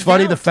You know what's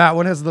funny? The fat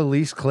one has the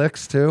least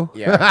clicks too.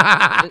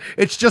 Yeah.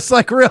 It's just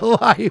like real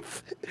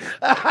life.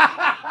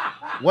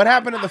 What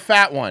happened to the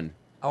fat one?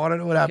 I want to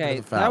know what happened Okay,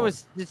 to the fat that one.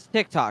 was it's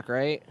TikTok,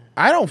 right?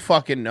 I don't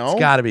fucking know. It's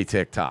got to be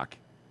TikTok.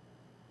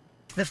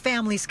 the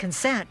family's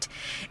consent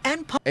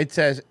and It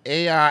says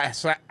AI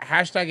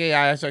hashtag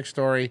AI sex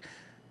story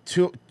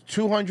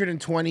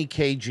 220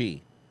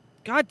 kg.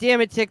 God damn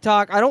it,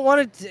 TikTok! I don't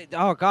want to.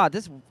 Oh God,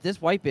 this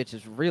white bitch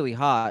is really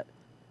hot.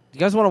 You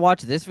guys want to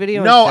watch this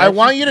video? No, instead? I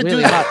want She's you to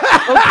really do hot.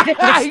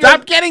 that.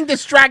 Stop getting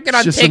distracted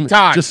on Just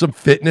TikTok. Just some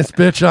fitness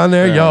bitch on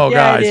there. Yo,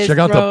 Yeah, it guys, is, check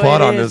out bro, the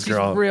butt it on is. this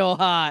girl. She's real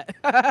hot.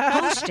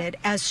 posted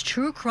as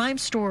true crime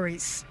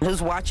stories.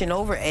 Who's watching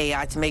over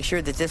AI to make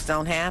sure that this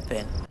don't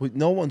happen?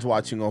 No one's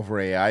watching over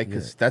AI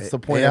because that's the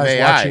point AI's of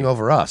AI. watching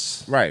over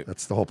us. Right.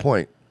 That's the whole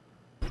point.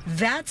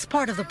 That's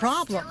part of the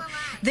problem.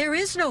 There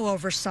is no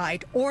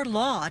oversight or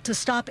law to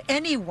stop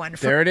anyone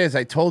from There it is.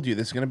 I told you,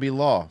 there's going to be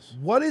laws.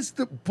 What is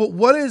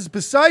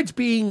besides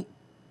being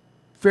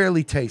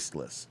fairly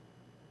tasteless?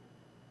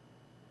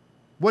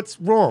 What's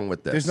wrong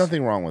with this? There's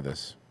nothing wrong with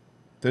this.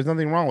 There's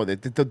nothing wrong with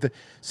it.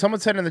 Someone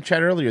said in the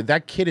chat earlier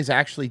that kid is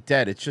actually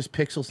dead. It's just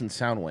pixels and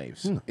sound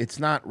waves. It's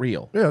not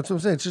real. Yeah, that's what I'm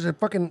saying. It's just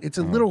it's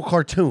a little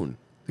cartoon.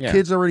 The Yeah.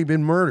 kid's already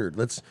been murdered.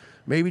 Let's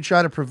maybe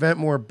try to prevent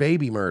more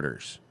baby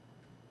murders.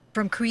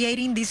 From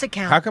creating these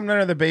accounts. How come none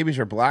of the babies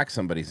are black?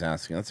 Somebody's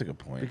asking. That's a good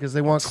point. Because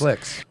they want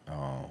clicks.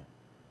 Oh.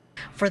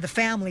 For the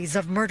families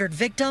of murdered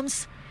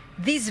victims,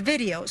 these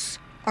videos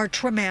are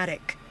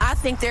traumatic. I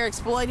think they're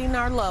exploiting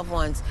our loved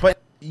ones.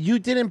 But you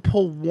didn't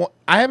pull one.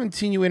 I haven't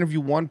seen you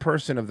interview one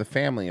person of the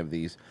family of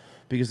these,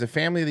 because the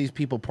family of these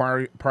people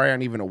probably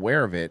aren't even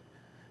aware of it,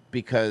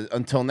 because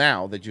until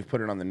now that you've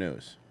put it on the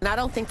news. And I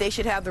don't think they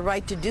should have the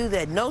right to do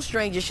that. No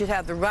stranger should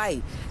have the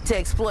right to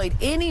exploit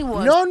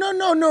anyone.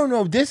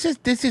 No. This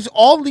is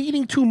all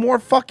leading to more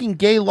fucking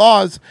gay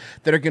laws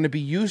that are going to be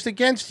used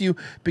against you,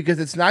 because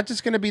it's not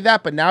just going to be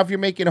that, but now if you're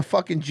making a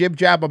fucking jib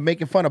jab of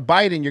making fun of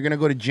Biden, you're going to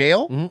go to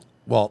jail.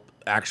 Well,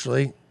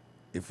 actually,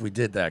 if we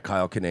did that,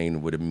 Kyle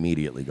Kinane would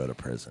immediately go to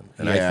prison,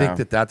 and I Yeah. think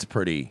that that's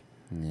pretty.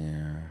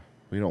 Yeah,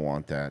 we don't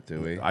want that,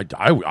 do we?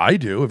 I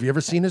do. Have you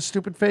ever seen his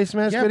stupid face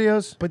mask Yeah,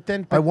 videos? but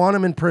then- I want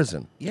him in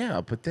prison.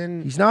 Yeah, but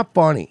then He's not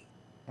funny.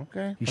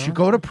 Okay, He should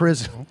go to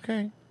prison.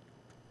 Okay.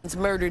 It's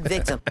murdered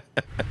victim.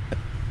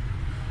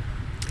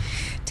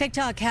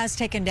 TikTok has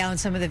taken down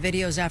some of the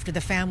videos after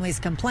the families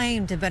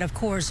complained, but of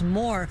course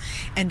more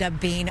end up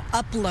being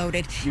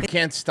uploaded. You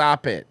can't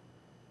stop it.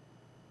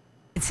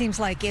 It seems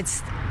like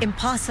it's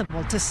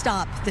impossible to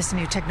stop this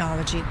new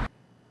technology.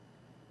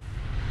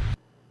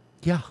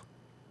 Yeah.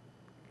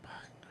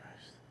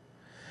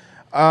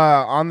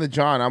 On the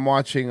John, I'm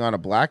watching on a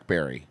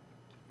BlackBerry.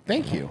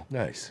 Thank you.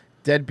 Nice.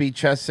 Deadbeat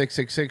Chess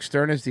 666.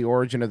 Stern is the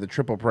origin of the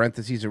triple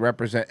parentheses. It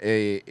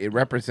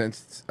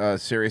represents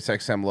Sirius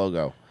XM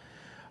logo.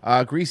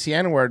 Greasy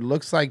N-word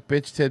looks like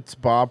bitch tips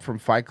Bob from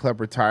Fight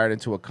Club retired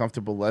into a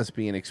comfortable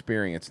lesbian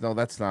experience. No,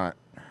 that's not.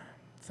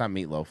 It's not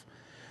Meatloaf.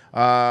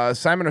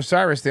 Simon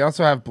Osiris. They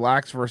also have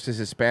blacks versus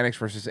Hispanics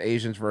versus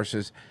Asians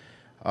versus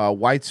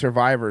white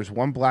survivors.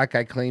 One black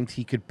guy claimed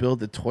he could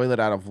build a toilet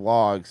out of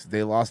logs.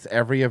 They lost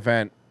every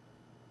event.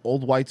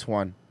 Old whites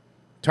won.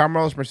 Tom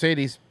Morello's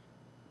Mercedes.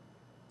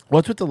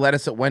 What's with the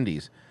lettuce at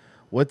Wendy's?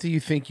 What do you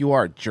think you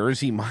are,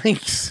 Jersey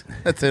Mike's?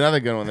 That's another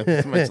good one.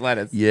 That's too much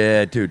lettuce.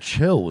 Yeah, dude,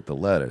 chill with the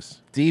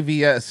lettuce. DV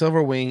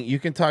Silverwing, you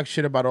can talk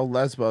shit about old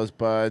lesbos,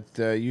 but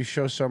you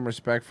show some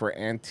respect for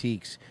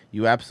antiques.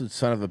 You absolute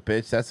son of a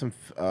bitch. That's some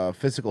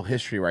physical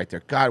history right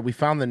there. God, we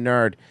found the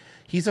nerd.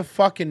 He's a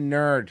fucking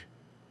nerd.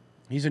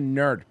 He's a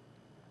nerd.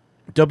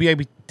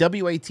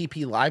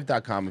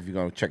 WATPlive.com if you're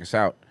going to check us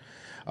out.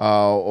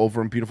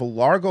 Over in beautiful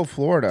Largo,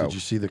 Florida. Did you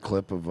see the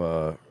clip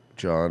of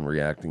John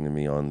reacting to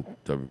me on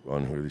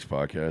Hootie's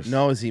podcast?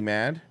 No, is he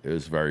mad? It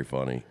was very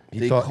funny.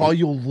 They call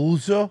you a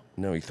loser?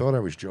 No, he thought I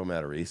was Joe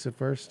Matarese at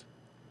first.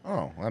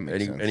 Oh, that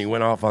makes sense. And he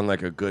went off on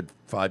like a good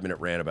 5-minute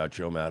rant about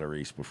Joe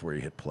Matarese before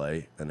he hit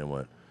play, and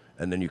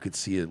then you could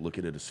see it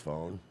looking at his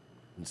phone,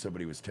 and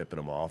somebody was tipping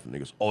him off, and he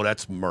goes, "Oh,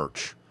 that's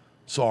merch.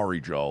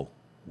 Sorry, Joe.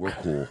 We're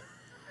cool."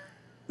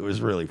 It was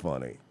really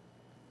funny.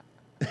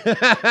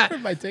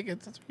 My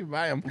tickets, that's where you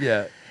buy them.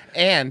 Yeah.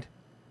 And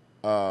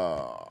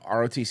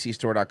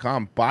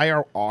ROTCstore.com. Buy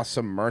our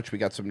awesome merch. We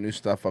got some new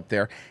stuff up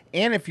there.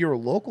 And if you're a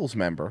Locals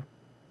member,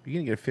 you're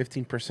going to get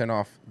 15%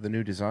 off the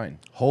new design.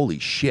 Holy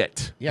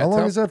shit. Yeah, How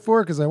long is that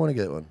for? Because I want to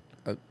get one.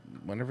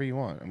 Whenever you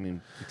want. I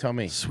mean, you tell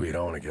me. Sweet,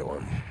 I want to get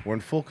one. We're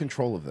in full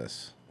control of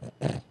this.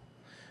 I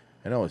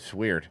know, it's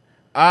weird.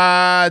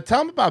 Tell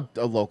them about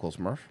Locals,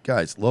 Murph.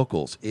 Guys,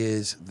 Locals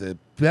is the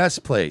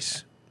best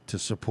place to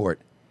support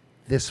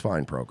this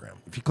fine program.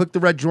 If you click the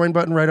red join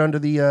button right under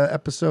the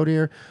episode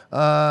here,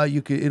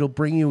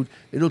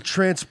 it'll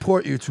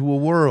transport you to a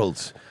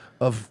world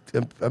of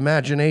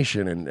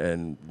imagination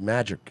and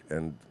magic,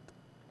 and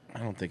I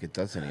don't think it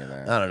does any of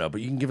that. I don't know,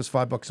 but you can give us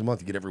 $5 a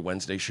month. You get every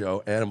Wednesday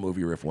show and a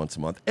movie riff once a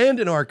month, and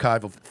an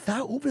archive of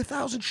over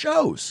 1,000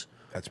 shows.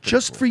 That's pretty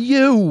just cool. for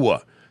you.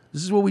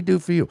 This is what we do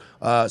for you.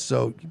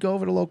 So you go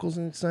over to Locals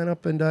and sign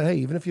up, and hey,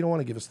 even if you don't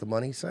want to give us the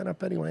money, sign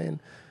up anyway, and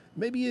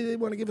maybe you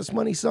want to give us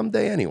money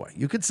someday anyway.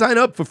 You could sign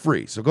up for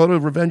free. So go to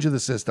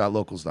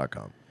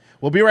revengeofthesis.locals.com.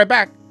 We'll be right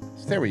back.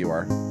 Stay where you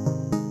are.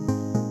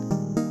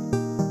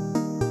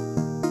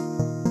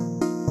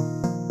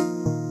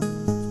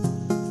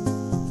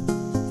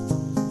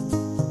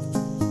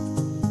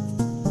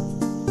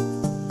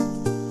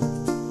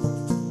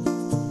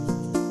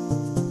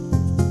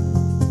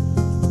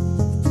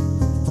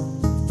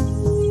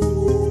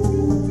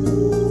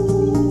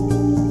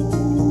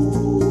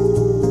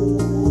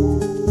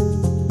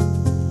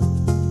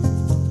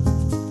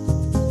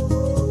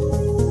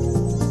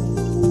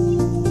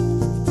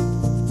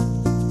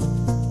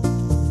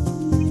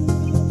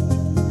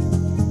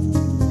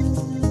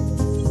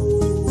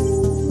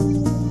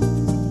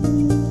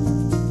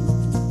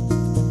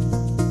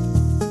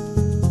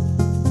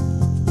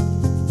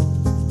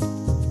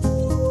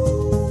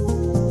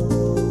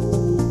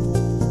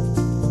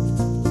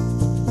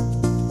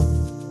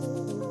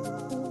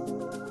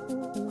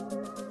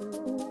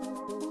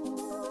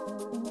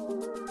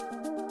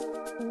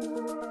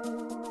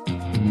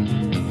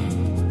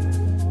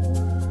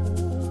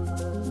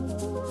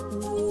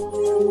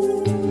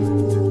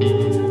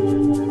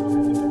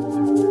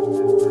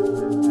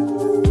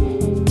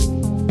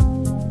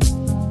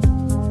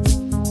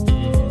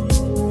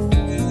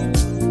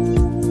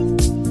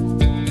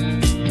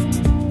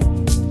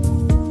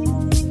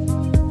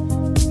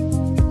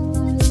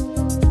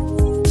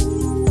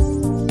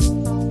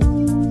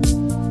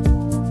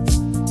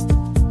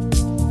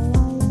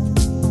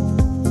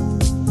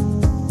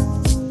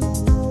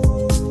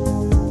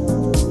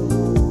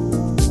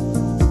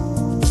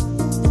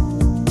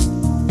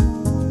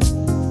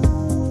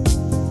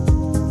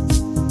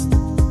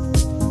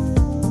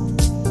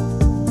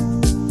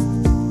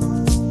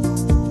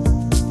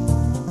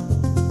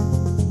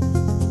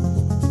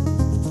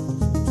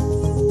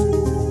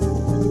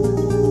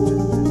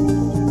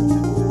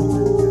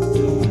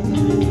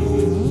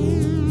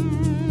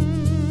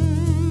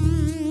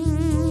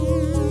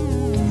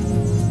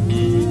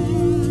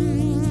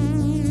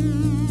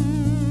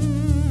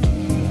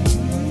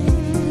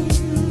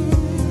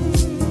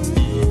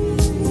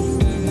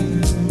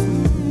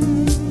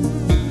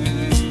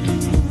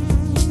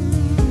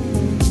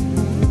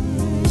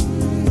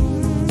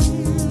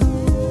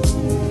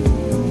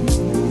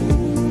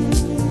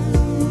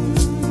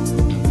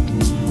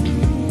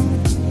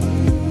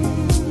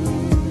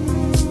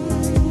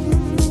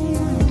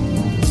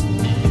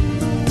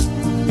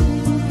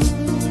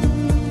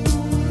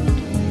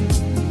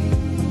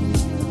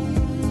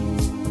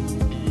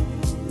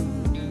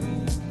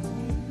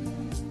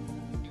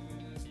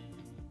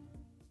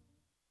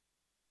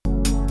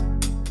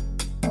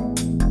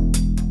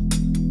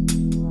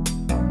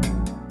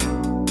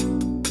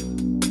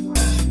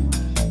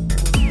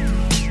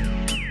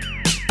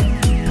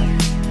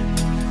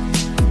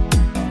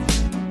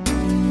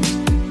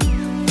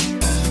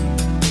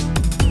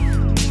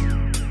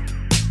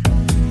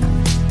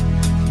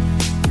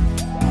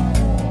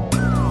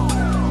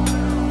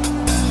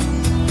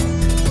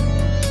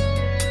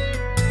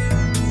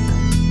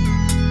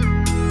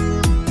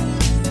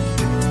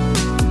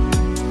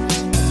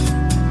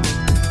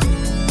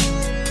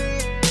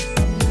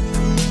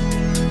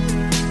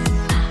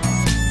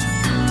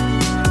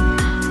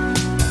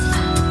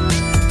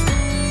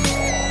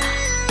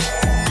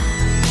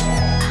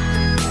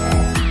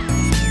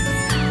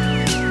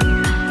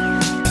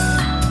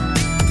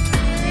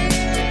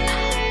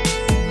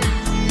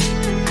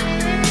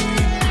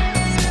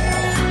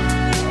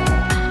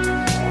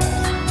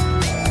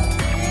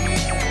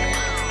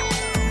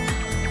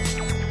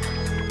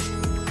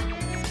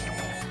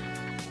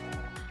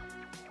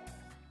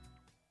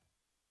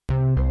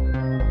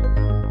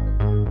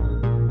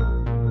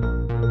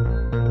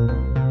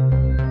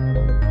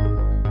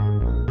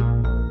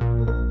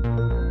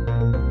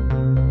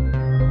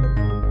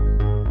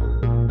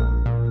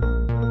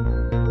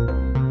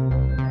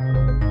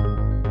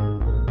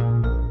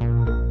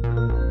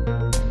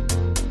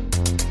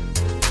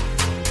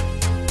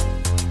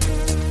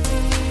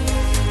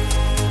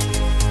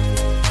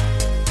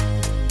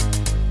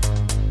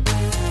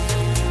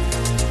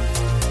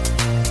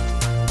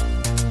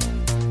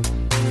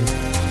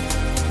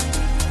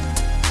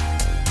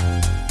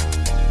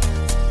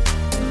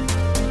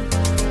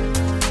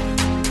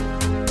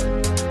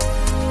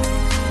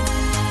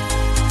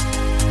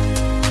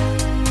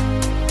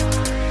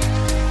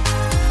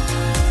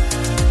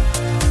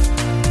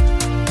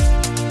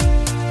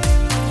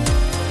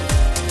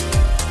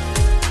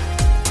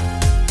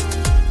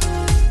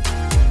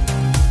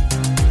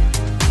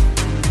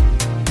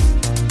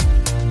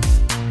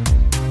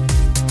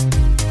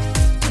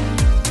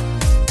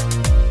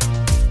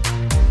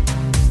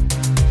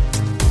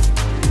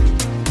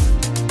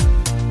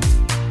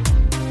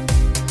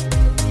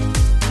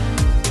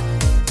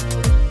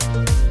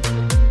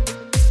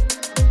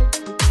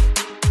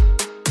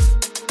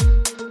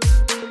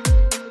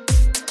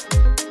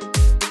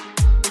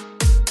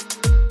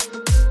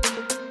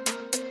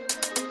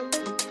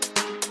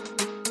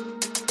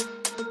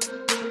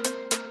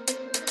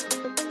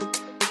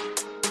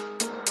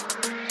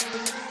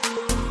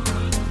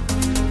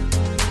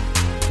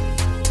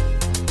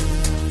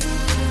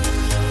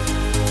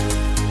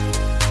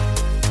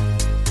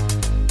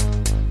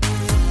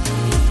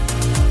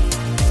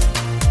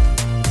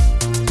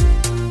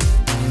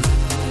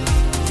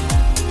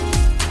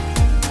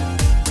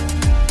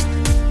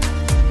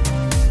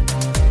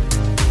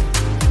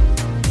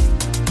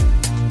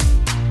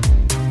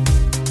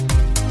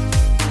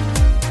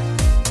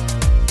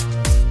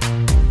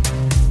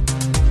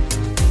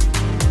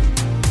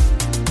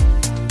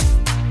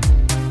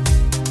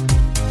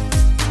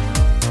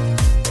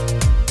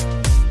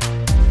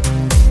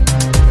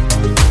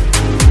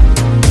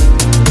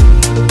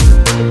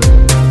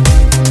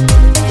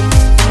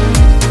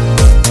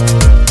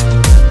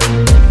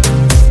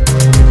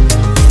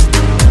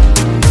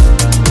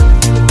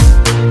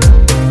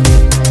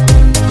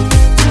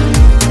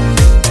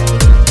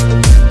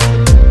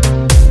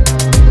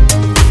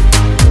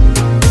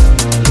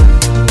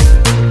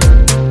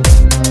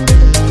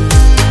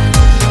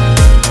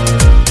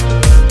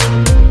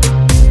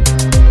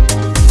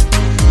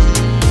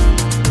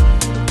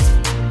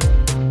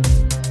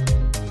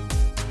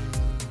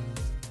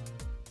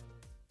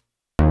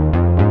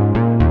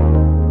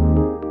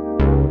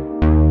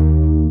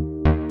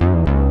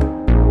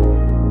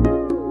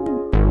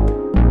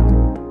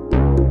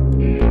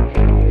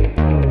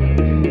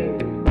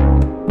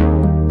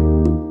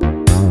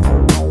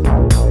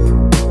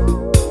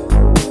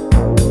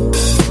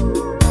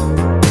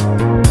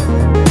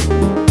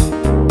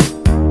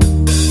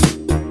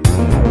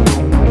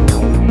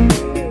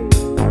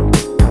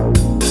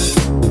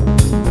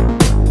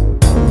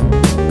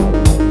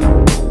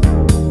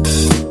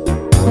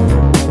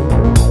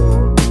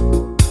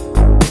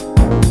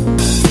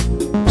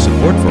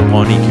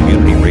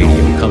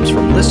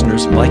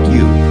 like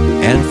you.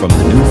 And from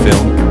the new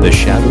film, The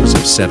Shadows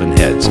of Seven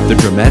Heads, the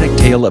dramatic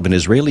tale of an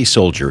Israeli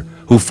soldier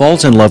who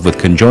falls in love with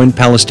conjoined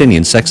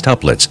Palestinian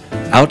sextuplets.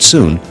 Out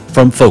soon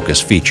from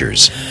Focus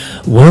Features.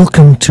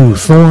 Welcome to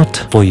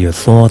Thought for Your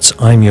Thoughts.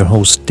 I'm your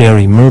host,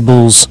 Derry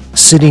Merbles,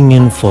 sitting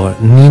in for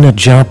Nina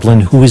Joplin,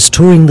 who is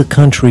touring the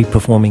country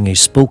performing a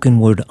spoken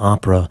word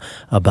opera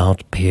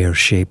about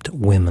pear-shaped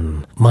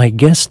women. My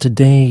guest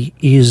today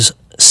is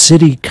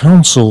City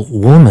Council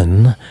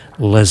woman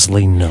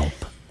Leslie Knope.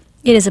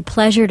 It is a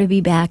pleasure to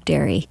be back,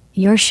 Derry.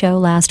 Your show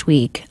last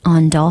week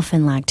on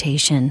dolphin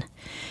lactation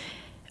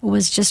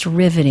was just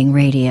riveting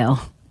radio.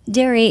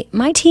 Derry,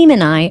 my team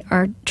and I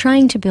are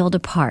trying to build a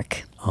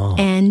park,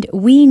 and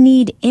we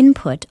need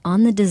input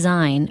on the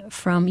design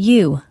from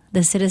you,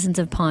 the citizens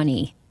of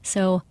Pawnee.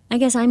 So I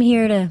guess I'm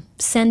here to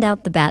send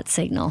out the bat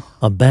signal.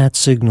 A bat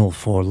signal,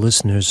 for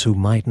listeners who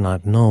might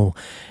not know,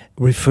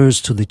 refers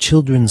to the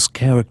children's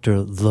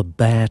character, the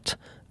Bat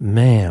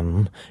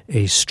Man,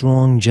 a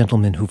strong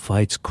gentleman who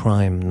fights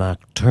crime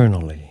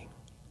nocturnally.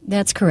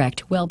 That's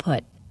correct. Well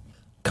put.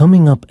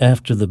 Coming up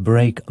after the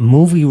break,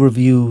 movie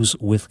reviews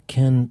with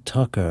Ken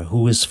Tucker,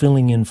 who is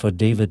filling in for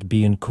David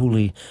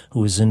Bianculli,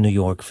 who is in New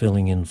York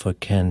filling in for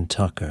Ken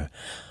Tucker.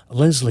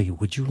 Leslie,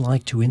 would you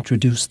like to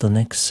introduce the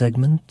next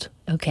segment?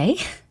 Okay.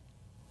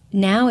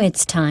 Now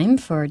it's time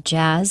for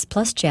Jazz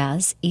plus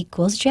Jazz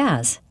equals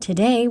Jazz.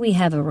 Today we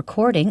have a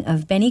recording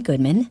of Benny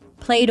Goodman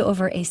played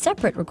over a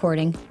separate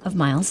recording of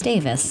Miles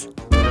Davis.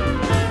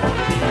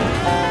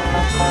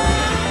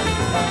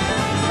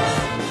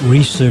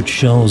 Research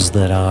shows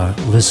that our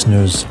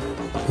listeners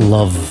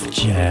love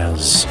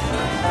jazz.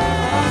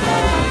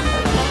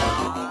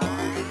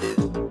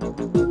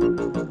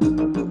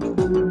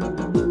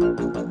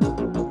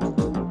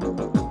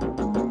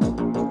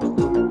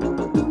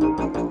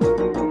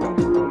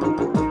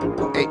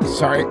 Hey,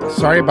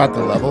 sorry about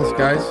the levels,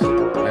 guys.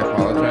 I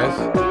apologize.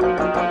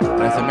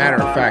 As a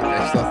matter of fact,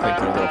 I still think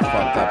they're a little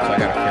fucked up, so I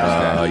gotta fix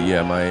that.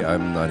 Yeah,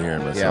 I'm not hearing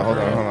myself. Yeah, hold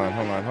right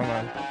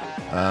on. now.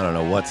 I don't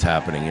know what's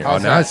happening here.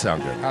 How's now that? I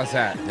sound good. How's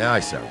that? Now I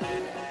sound good.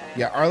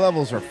 Yeah, our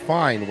levels are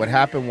fine. What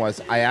happened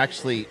was I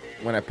actually,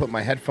 when I put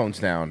my headphones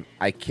down,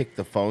 I kicked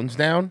the phones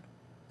down.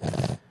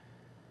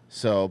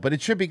 So, but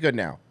it should be good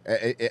now.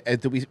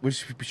 We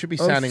should be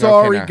sounding okay now.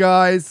 I'm sorry,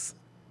 guys.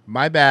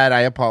 My bad.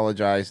 I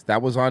apologize.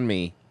 That was on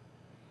me.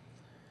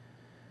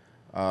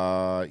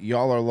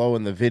 Y'all are low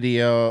in the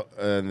video.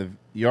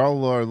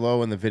 Y'all are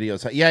low in the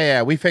videos.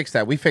 Yeah, we fixed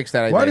that.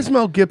 Why does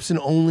Mel Gibson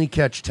only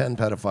catch 10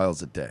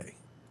 pedophiles a day?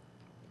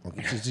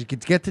 Does he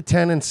get to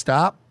 10 and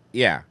stop?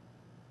 Yeah.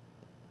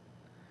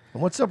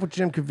 And what's up with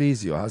Jim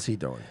Caviezel? How's he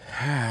doing?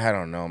 I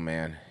don't know,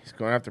 man. He's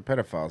going after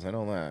pedophiles. I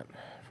know that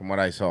from what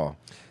I saw.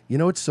 You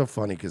know, it's so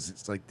funny because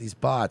it's like these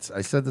bots.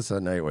 I said this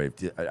on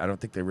Nightwave. I don't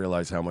think they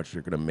realize how much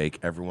they're going to make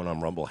everyone on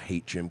Rumble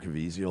hate Jim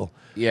Caviezel.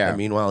 Yeah. And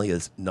meanwhile, he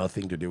has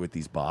nothing to do with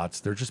these bots.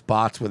 They're just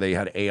bots where they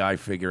had AI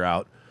figure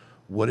out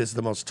what is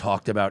the most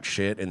talked about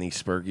shit in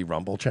these Spurgy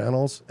Rumble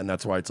channels. And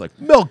that's why it's like,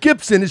 Mel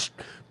Gibson is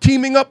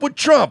teaming up with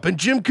Trump and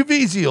Jim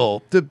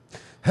Caviezel to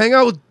hang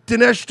out with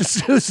Dinesh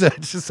D'Souza.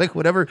 It's just like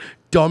whatever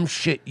dumb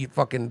shit you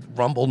fucking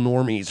Rumble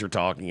normies are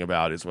talking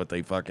about is what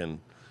they fucking...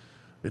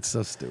 It's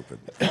so stupid.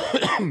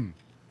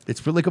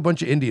 It's for like a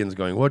bunch of Indians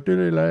going, what do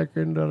they like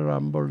in the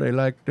Rumble? They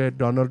like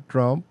Donald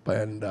Trump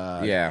and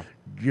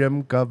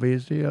Jim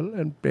Caviezel,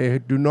 and they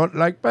do not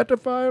like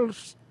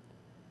pedophiles.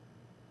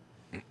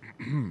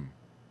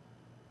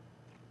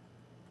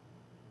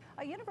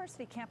 A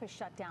university campus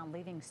shut down,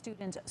 leaving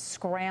students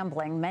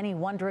scrambling, many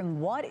wondering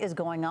what is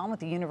going on with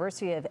the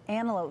University of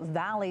Antelope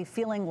Valley,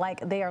 feeling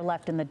like they are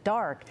left in the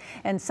dark.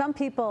 And some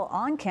people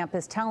on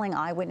campus telling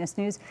Eyewitness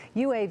News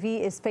UAV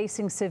is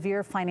facing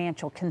severe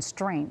financial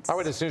constraints.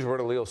 Eyewitness News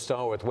reporter Leo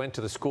Stowith went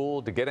to the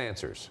school to get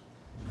answers.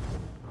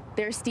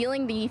 They're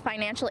stealing the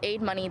financial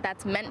aid money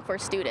that's meant for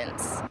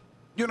students.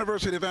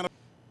 University of Antelope.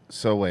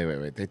 So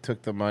wait. They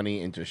took the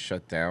money and just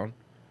shut down?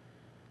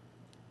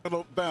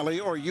 Antelope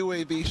Valley, or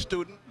UAV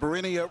student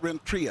Berenia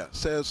Rentria,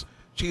 says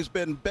she's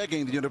been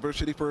begging the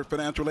university for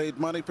financial aid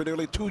money for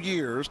nearly 2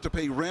 years to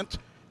pay rent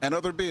and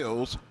other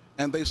bills,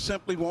 and they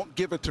simply won't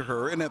give it to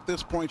her. And at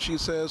this point, she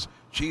says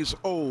she's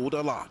owed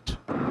a lot.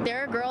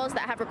 There are girls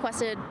that have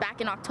requested back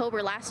in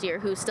October last year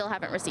who still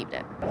haven't received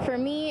it. For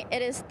me,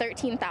 it is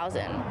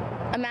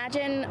 $13,000.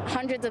 Imagine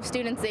hundreds of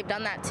students they've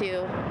done that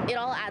to. It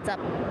all adds up.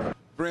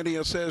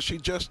 Berenia says she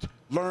just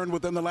learned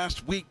within the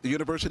last week the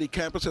university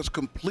campus has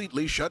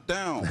completely shut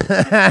down.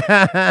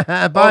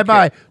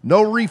 Bye.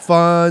 No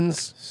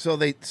refunds. So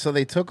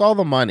they took all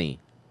the money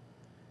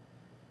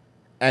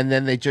and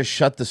then they just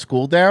shut the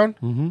school down?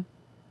 Mm-hmm.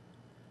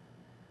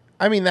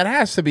 I mean, that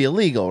has to be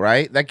illegal,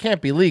 right? That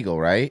can't be legal,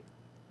 right?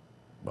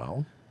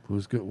 Well,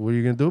 what are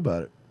you going to do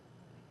about it?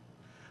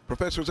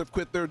 Professors have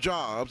quit their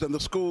jobs, and the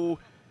school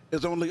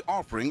is only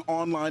offering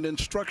online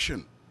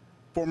instruction.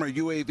 Former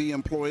UAV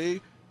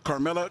employee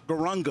Carmela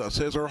Garunga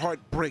says her heart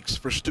breaks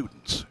for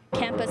students.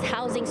 Campus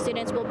housing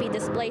students will be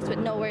displaced with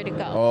nowhere to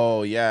go.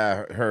 Oh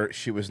yeah,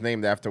 she was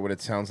named after what it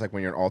sounds like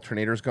when your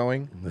alternator's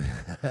going.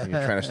 You're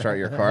trying to start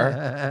your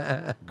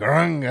car.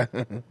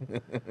 Garunga.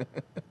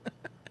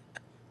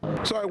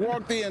 So I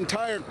walked the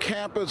entire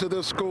campus of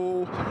this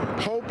school,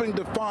 hoping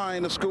to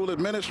find a school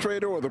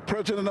administrator or the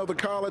president of the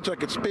college I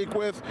could speak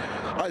with.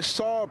 I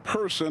saw a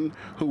person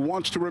who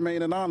wants to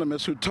remain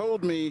anonymous who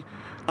told me,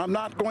 I'm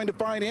not going to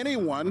find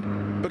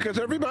anyone because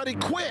everybody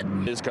quit.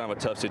 It's kind of a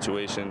tough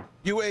situation.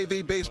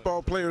 UAV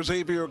baseball player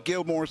Xavier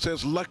Gilmore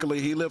says luckily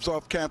he lives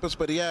off campus,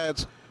 but he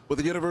adds, with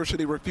the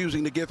university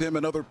refusing to give him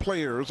and other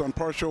players on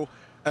partial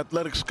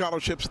athletic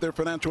scholarships their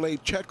financial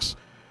aid checks,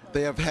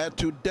 they have had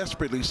to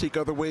desperately seek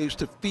other ways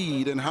to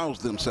feed and house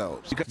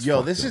themselves.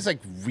 Yo, this is like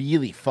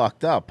really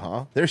fucked up,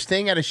 huh? They're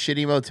staying at a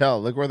shitty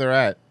motel. Look where they're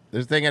at.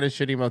 They're staying at a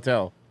shitty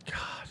motel.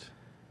 God.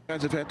 You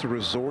guys have had to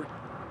resort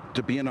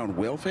to being on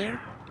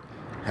welfare?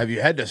 Have you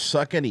had to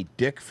suck any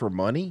dick for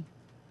money?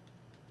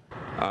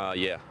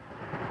 Yeah.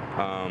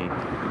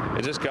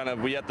 It's just kind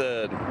of, we have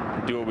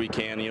to do what we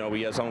can. You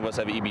know, some of us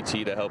have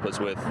EBT to help us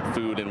with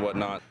food and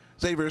whatnot.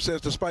 Xavier says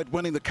despite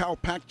winning the Cal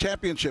Pac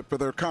championship for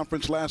their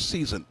conference last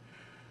season,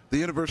 the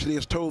university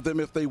has told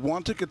them if they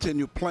want to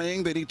continue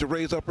playing, they need to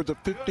raise upwards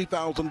of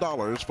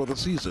 $50,000 for the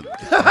season.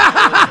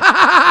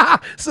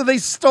 So they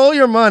stole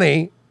your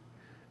money,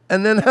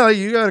 and then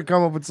you got to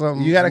come up with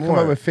something. You got to come more.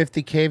 up with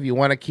 $50K if you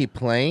want to keep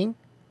playing?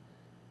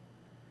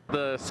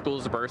 The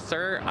school's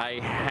bursar, I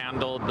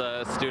handled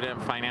the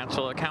student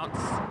financial accounts.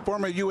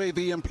 Former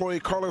UAV employee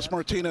Carlos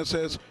Martinez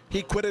says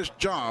he quit his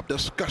job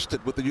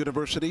disgusted with the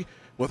university,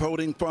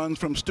 withholding funds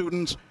from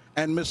students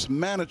and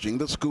mismanaging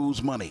the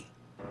school's money.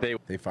 They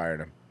fired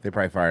him. They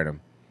probably fired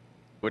him.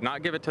 Would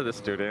not give it to the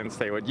students.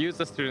 They would use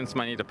the students'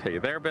 money to pay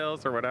their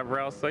bills or whatever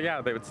else. So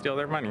yeah, they would steal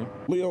their money.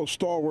 Leo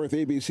Stallworth,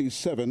 ABC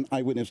 7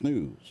 Eyewitness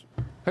News.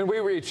 And we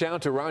reached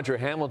out to Roger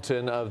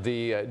Hamilton of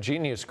the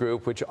Genius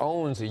Group, which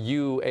owns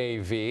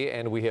UAV,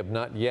 and we have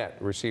not yet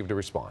received a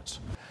response.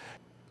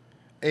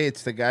 Hey,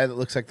 it's the guy that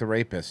looks like the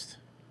rapist.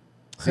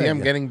 See, Hey,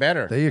 I'm getting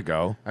better. There you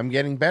go. I'm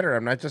getting better.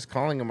 I'm not just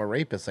calling him a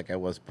rapist like I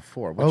was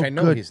before, which Oh, I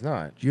know good. he's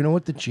not. Do you know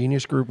what the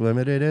Genius Group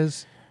Limited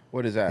is?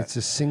 What is that? It's a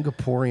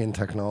Singaporean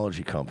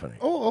technology company.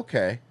 Oh,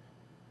 okay.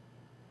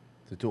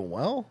 Is it doing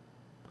well?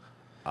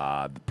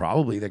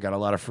 Probably. They got a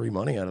lot of free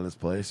money out of this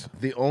place.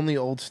 The only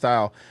old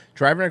style.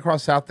 Driving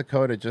across South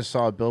Dakota, just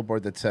saw a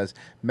billboard that says,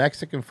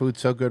 Mexican food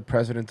so good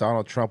President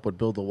Donald Trump would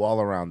build a wall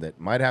around it.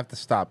 Might have to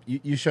stop.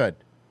 You should.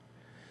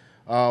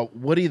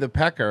 Woody the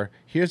Pecker,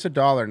 here's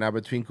 $1. Now,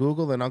 between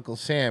Google and Uncle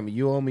Sam,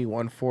 you owe me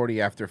 $140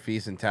 after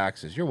fees and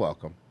taxes. You're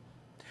welcome.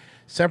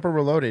 Semper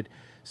Reloaded.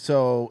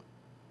 So,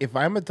 if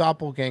I'm a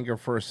doppelganger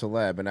for a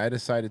celeb and I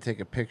decide to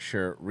take a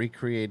picture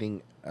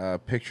recreating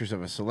pictures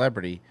of a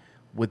celebrity,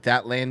 would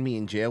that land me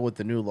in jail with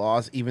the new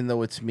laws, even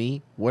though it's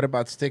me? What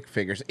about stick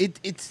figures?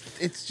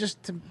 It's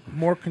just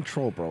more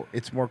control, bro.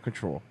 It's more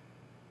control.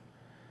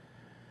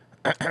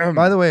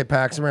 By the way,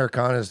 Pax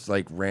Americana is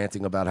like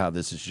ranting about how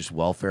this is just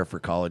welfare for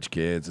college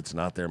kids. It's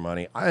not their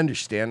money. I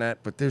understand that,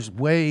 but there's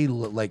way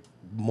like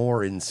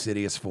more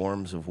insidious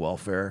forms of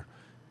welfare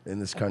in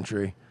this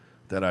country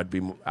that I'd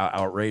be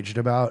outraged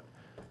about.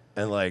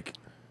 And like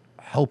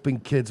helping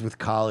kids with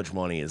college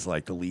money is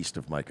like the least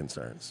of my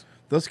concerns.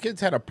 Those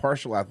kids had a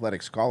partial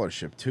athletic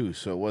scholarship too,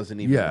 so it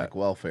wasn't even like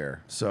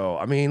welfare. So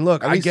I mean,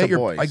 look, At I least get the your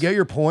boys. I get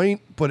your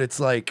point, but it's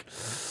like,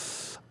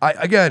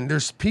 again,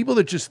 there's people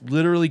that just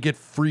literally get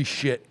free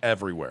shit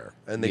everywhere,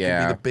 and they can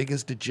Yeah. be the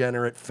biggest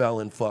degenerate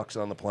felon fucks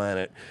on the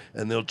planet,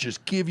 and they'll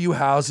just give you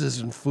houses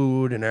and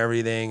food and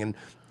everything, and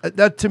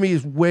that to me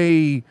is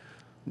way.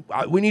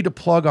 We need to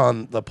pull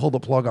the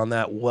plug on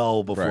that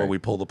well before Right. we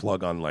pull the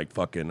plug on like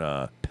fucking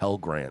Pell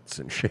Grants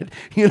and shit.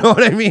 You know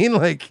what I mean?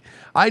 Like,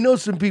 I know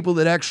some people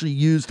that actually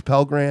used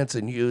Pell Grants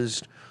and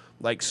used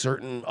like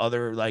certain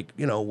other like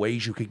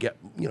ways you could get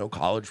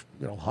college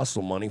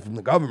hustle money from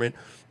the government.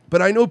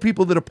 But I know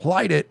people that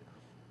applied it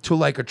to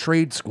like a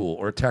trade school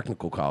or a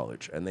technical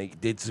college, and they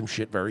did some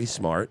shit very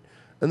smart,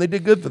 and they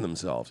did good for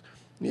themselves.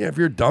 Yeah, if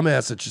you're a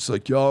dumbass, it's just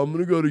like, yo, I'm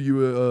gonna go to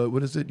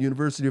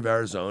University of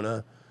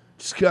Arizona.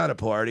 Just kind of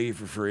party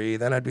for free,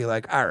 then I'd be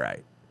like, all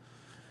right.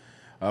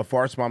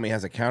 Forrest Mommy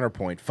has a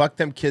counterpoint. Fuck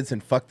them kids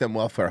and fuck them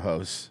welfare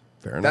hosts.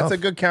 Fair That's enough. a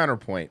good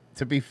counterpoint.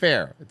 To be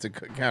fair, it's a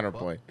good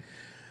counterpoint.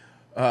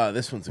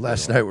 This one's a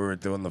Last good night we were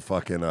doing the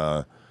fucking.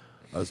 I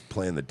was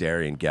playing the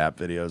Darien Gap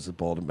videos that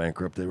Bald and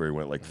Bankrupted, where he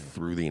went like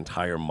through the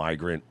entire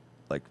migrant,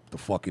 like the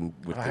fucking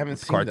with I the haven't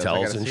seen those. I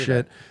cartels gotta and see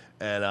shit.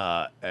 And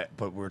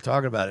but we were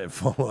talking about it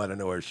out of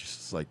nowhere. She's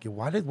just like,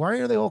 why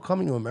are they all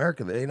coming to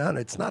America?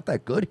 It's not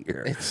that good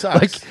here. It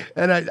sucks. Like,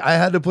 and I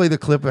had to play the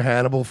clip of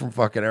Hannibal from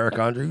fucking Eric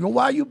Andre. You go,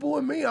 why you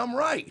booing me? I'm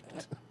right.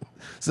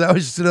 So that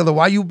was just another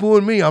why you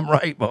booing me? I'm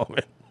right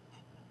moment.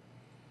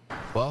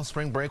 Well,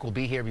 spring break will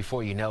be here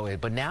before you know it.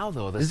 But now,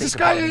 though, the Is State this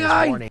guy Department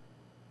AI? is warning.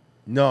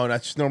 No,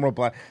 that's just normal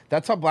black.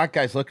 That's how black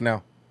guys look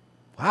now.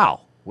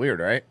 Wow. Weird,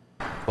 right?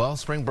 Well,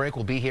 spring break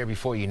will be here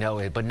before you know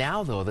it. But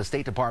now, though, the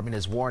State Department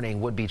is warning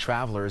would-be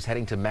travelers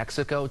heading to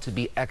Mexico to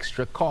be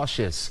extra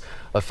cautious.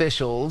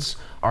 Officials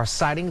are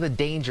citing the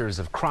dangers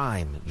of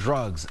crime,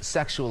 drugs,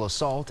 sexual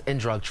assault, and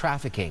drug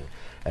trafficking,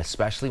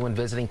 especially when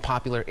visiting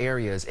popular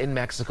areas in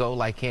Mexico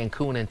like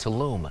Cancun and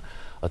Tulum.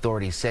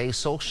 Authorities say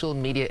social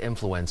media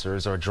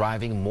influencers are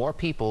driving more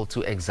people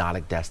to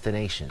exotic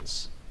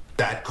destinations.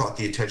 That caught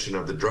the attention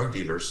of the drug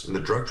dealers and the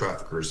drug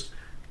traffickers.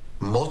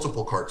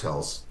 Multiple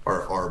cartels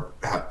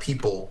have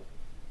people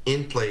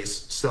in place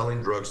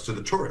selling drugs to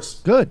the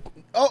tourists. Good.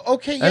 Oh,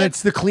 okay. Yeah. And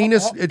it's the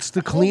cleanest. It's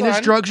the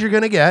cleanest drugs you're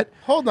gonna get.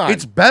 Hold on.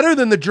 It's better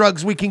than the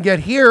drugs we can get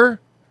here.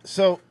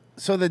 So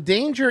the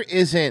danger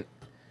isn't,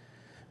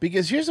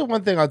 because here's the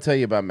one thing I'll tell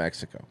you about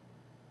Mexico.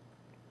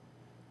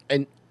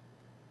 And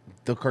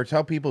the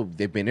cartel people,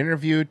 they've been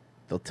interviewed.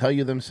 They'll tell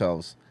you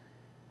themselves,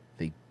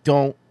 they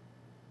don't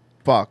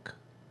fuck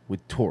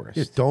with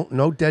tourists.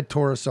 No dead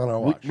tourists on our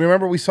watch.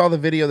 Remember, we saw the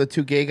video of the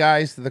two gay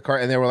guys to the car,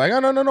 and they were like, "Oh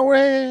no,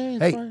 hey,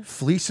 it's fine."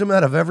 Fleece them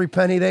out of every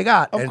penny they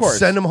got, Of and course.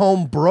 send them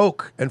home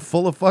broke and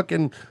full of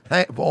fucking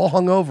all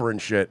hungover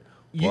and shit,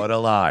 but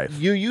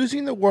alive. You're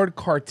using the word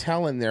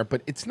cartel in there,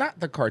 but it's not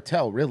the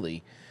cartel,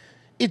 really.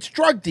 It's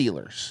drug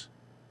dealers.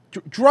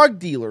 Drug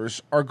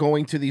dealers are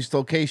going to these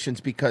locations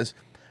because,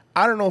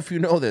 I don't know if you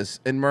know this,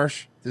 and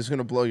Mersh, this is going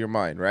to blow your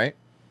mind, right?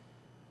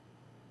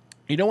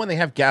 You know when they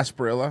have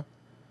Gasparilla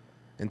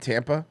in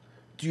Tampa?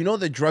 Do you know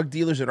the drug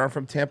dealers that aren't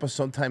from Tampa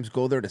sometimes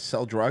go there to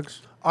sell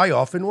drugs? I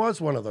often was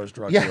one of those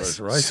drug dealers,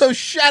 right? So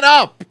shut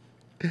up.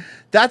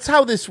 That's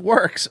how this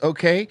works,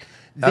 okay?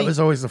 That was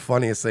always the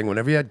funniest thing.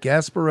 Whenever you had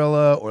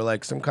Gasparilla or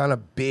like some kind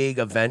of big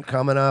event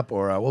coming up,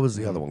 or what was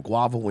the other one?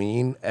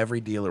 Guavaween, every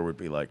dealer would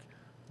be like,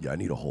 "Yeah, I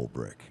need a whole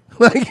brick."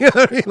 Like, you know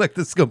what I mean? Like,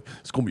 it's gonna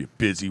be a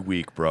busy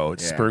week, bro.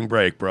 It's spring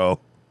break, bro.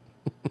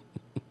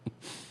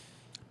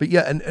 But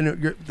yeah,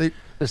 and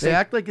they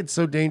act like it's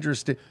so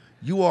dangerous.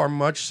 You are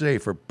much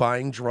safer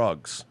buying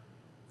drugs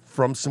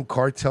from some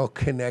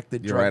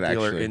cartel-connected drug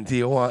dealer in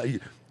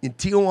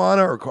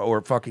Tijuana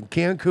or fucking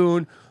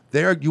Cancun.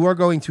 There, you are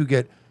going to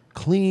get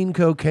clean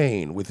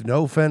cocaine with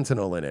no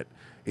fentanyl in it.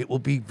 It will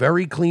be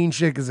very clean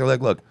shit because they're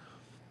like, look,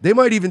 they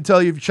might even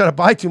tell you if you try to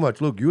buy too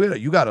much, look,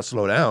 you got to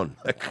slow down.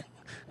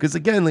 Because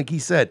again, like he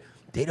said,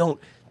 they don't.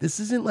 This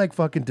isn't like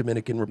fucking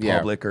Dominican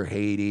Republic or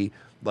Haiti,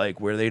 like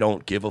where they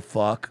don't give a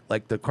fuck.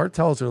 Like the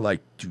cartels are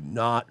like, do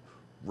not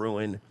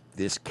ruin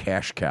this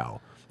cash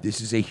cow.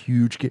 This is a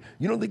huge.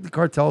 You don't think the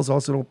cartels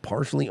also don't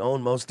partially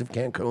own most of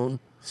Cancun?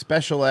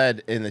 Special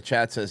Ed in the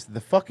chat says the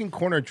fucking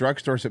corner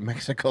drugstores in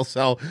Mexico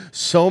sell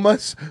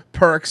Somas,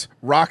 Perks,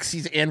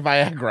 Roxy's, and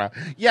Viagra.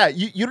 Yeah,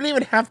 you don't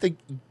even have to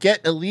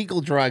get illegal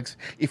drugs.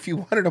 If you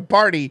wanted to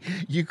party,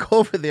 you go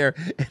over there,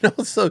 and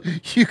also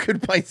you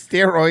could buy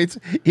steroids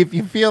if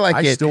you feel like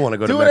it. I still want to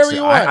go to whatever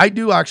Mexico. you want. I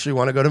do actually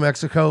want to go to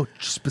Mexico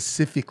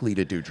specifically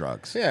to do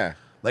drugs. Yeah.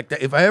 Like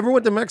that, if I ever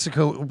went to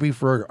Mexico, it would be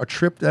for a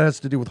trip that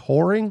has to do with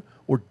whoring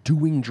or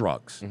doing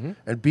drugs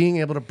and being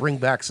able to bring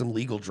back some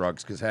legal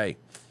drugs. Because hey,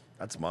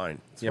 that's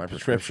mine. It's my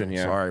prescription.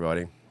 yeah. Sorry,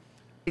 buddy.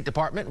 State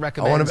Department I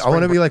recommends.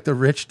 want to be like the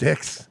rich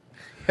dicks.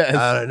 Yes.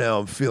 I don't know.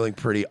 I'm feeling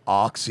pretty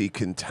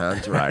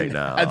oxy-content right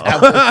now.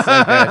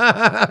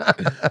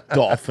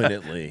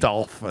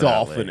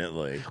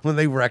 Dolphinitely. When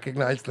they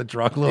recognize the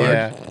drug lord.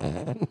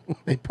 Yeah.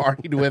 They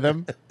partied with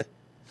him.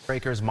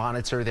 Breakers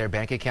monitor their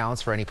bank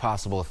accounts for any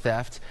possible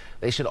theft.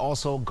 They should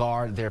also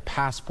guard their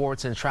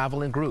passports and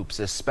travel in groups,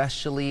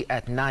 especially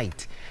at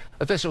night.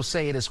 Officials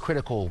say it is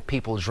critical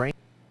people drink.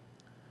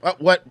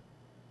 What?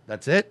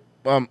 That's it?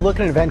 Look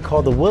at an event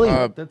called the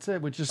William. That's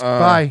it. We just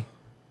bye.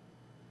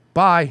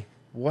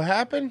 What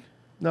happened?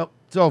 Nope,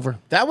 it's over.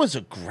 That was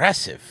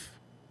aggressive.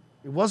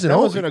 It wasn't. That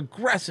over. was an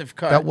aggressive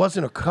cut. That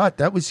wasn't a cut.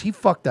 He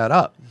fucked that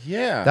up.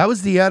 Yeah. That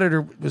was the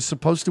editor was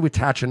supposed to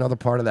attach another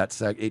part of that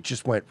seg. It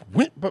just went.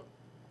 But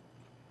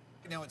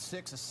now at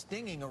 6, a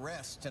stinging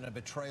arrest and a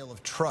betrayal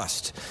of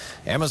trust.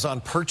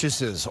 Amazon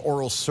purchases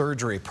oral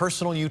surgery,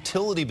 personal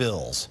utility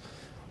bills.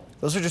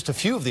 Those are just a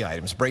few of the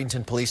items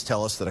Bradenton police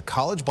tell us that a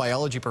college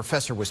biology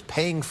professor was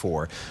paying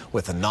for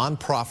with a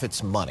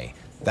nonprofit's money.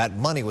 That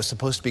money was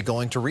supposed to be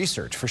going to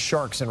research for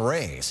sharks and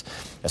rays.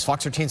 As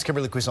Fox 13's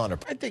Kimberly Quizano.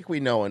 I think we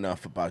know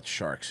enough about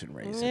sharks and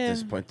rays Yeah, at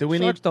this point.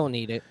 don't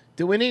need it.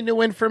 Do we need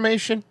new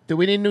information? Do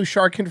we need new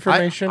shark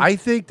information? I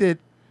think that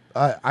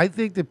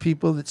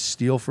people that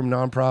steal from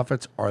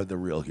nonprofits are the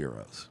real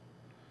heroes.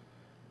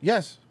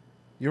 Yes,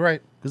 you're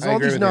right. Because I all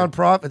agree these with you.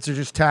 nonprofits are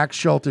just tax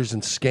shelters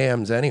and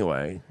scams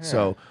anyway. Yeah.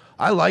 So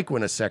I like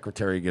when a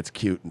secretary gets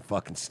cute and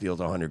fucking steals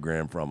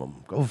 $100,000 from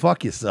them. Go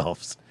fuck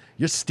yourselves.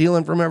 You're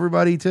stealing from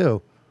everybody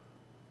too.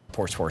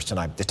 Reports for us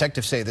tonight.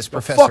 Detectives say this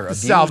Well, professor fuck the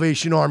abused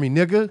Salvation Army,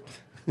 nigga.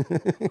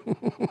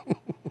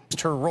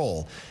 her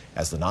role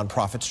as the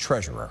nonprofit's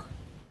treasurer.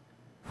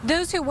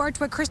 Those who worked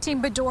with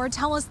Christine Bedore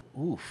tell us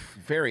Oof,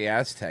 very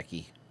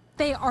Aztec-y.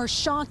 they are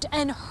shocked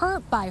and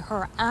hurt by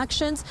her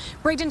actions.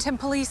 Bradenton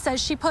Police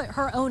says she put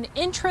her own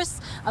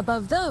interests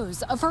above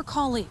those of her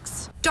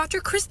colleagues.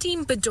 Dr.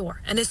 Christine Bedore,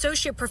 an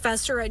associate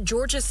professor at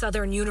Georgia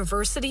Southern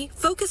University,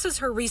 focuses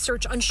her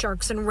research on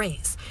sharks and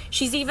rays.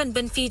 She's even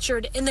been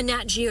featured in the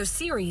Nat Geo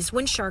series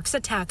When Sharks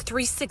Attack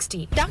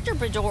 360. Dr.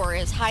 Bedore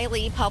is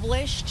highly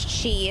published.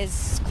 She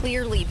is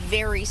clearly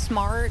very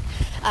smart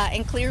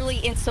and clearly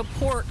in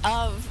support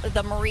of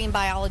the marine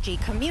biology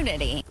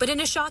community. But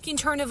in a shocking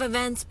turn of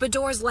events,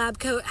 Bedore's lab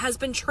coat has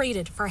been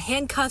traded for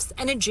handcuffs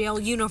and a jail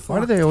uniform.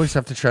 Why do they always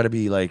have to try to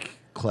be like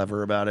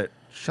clever about it?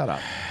 Shut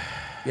up.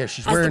 Yeah,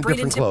 she's wearing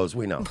different clothes.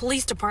 We know.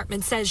 Police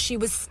department says she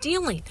was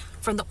stealing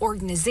from the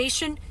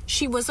organization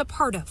she was a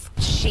part of.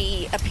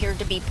 She appeared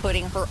to be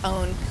putting her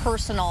own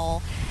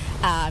personal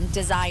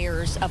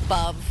desires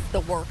above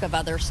the work of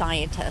other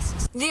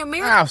scientists.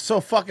 Wow,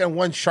 so fucking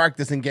one shark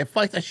doesn't get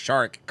fight a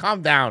shark.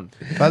 Calm down.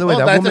 By the way,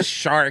 that's that woman, a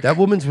shark. That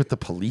woman's with the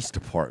police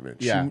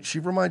department. Yeah. She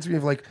reminds me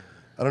of like,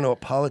 I don't know, a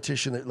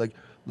politician that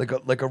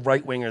like a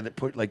right winger that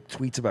put like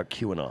tweets about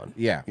QAnon.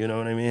 Yeah. You know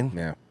what I mean?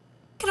 Yeah.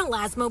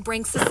 Elasmo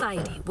Branch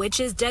Society, which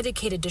is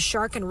dedicated to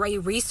shark and ray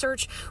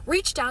research,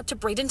 reached out to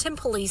Bradenton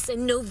Police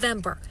in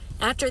November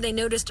after they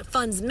noticed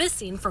funds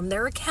missing from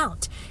their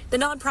account. The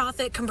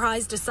nonprofit,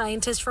 comprised of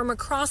scientists from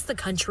across the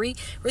country,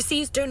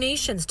 receives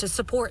donations to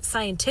support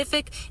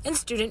scientific and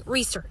student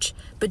research.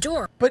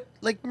 Bedore. But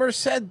like Mer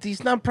said, these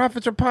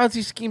nonprofits are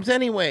Ponzi schemes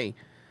anyway.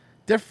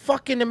 They're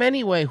fucking them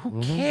anyway.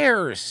 Who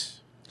cares?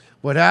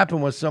 What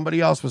happened was somebody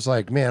else was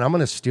like, man, I'm going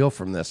to steal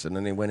from this. And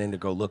then they went in to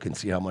go look and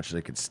see how much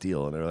they could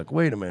steal. And they're like,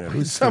 wait a minute.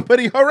 Who's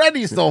Somebody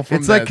already stole from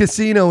It's like this.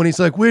 Casino. And he's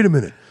like, wait a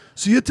minute.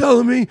 So you're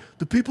telling me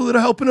the people that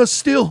are helping us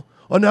steal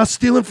are now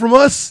stealing from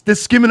us? They're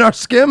skimming our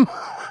skim?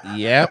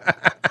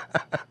 Yep.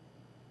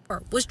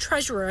 Was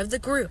treasurer of the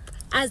group.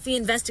 As the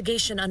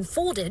investigation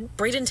unfolded,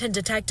 Bradenton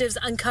detectives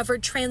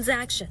uncovered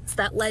transactions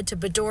that led to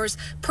Bedore's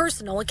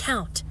personal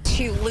account.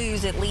 To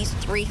lose at least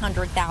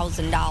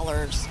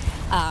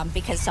 $300,000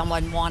 because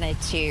someone wanted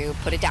to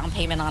put a down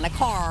payment on a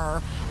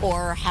car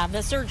or have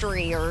a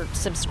surgery or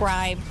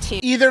subscribe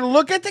to Either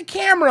look at the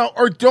camera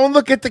or don't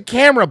look at the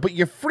camera, but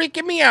you're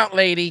freaking me out,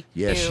 lady.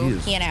 Yeah, she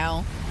is. you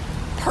know,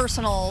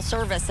 personal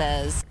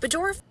services.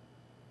 Bedore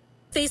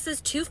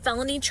faces 2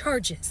 felony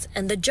charges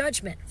and the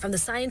judgment from the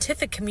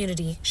scientific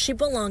community she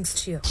belongs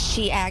to.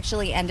 She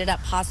actually ended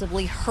up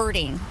possibly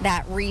hurting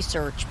that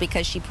research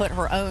because she put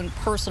her own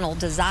personal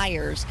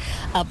desires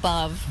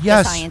above the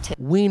Yes, scientific.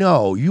 we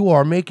know. You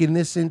are making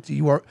this into,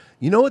 you are,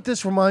 you know what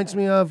this reminds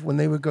me of? When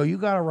they would go, you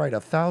got to write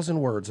 1,000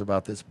 words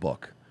about this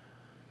book.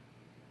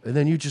 And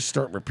then you just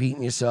start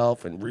repeating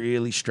yourself and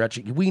really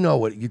stretching. We know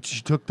what,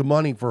 she took the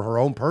money for her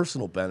own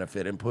personal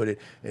benefit and put it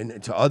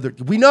into other,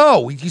 we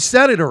know, you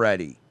said it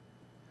already.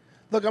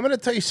 Look, I'm going to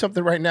tell you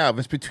something right now. If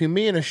it's between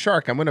me and a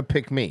shark, I'm going to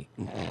pick me.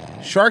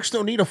 Sharks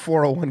don't need a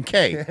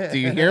 401k. Do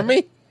you hear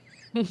me?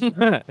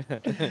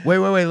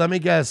 Wait. Let me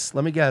guess.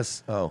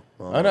 Oh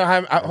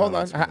no. Hold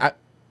on.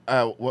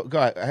 Well, go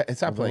ahead.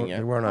 It's not playing yet.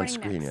 They weren't on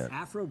screen yet.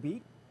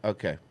 Afrobeat.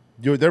 Okay.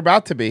 They're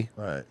about to be.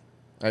 All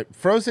right.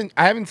 Frozen.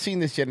 I haven't seen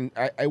this yet. And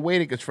I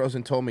waited because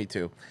Frozen told me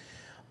to.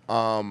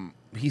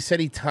 He said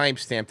he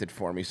time-stamped it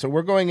for me. So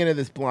we're going into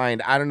this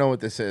blind. I don't know what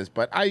this is,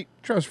 but I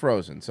trust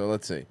Frozen. So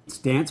let's see.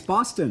 Dance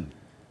Boston.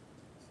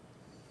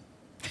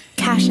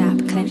 Cash App,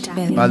 Clint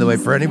Bill. By the way,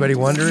 for anybody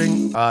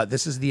wondering,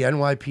 this is the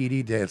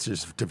NYPD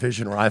Dancers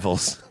Division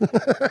Rivals.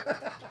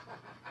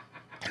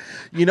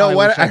 You know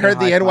what? I heard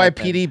the high five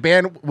NYPD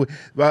band,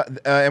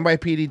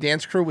 NYPD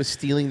dance crew was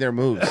stealing their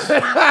moves.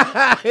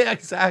 Yeah,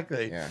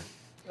 exactly. Yeah.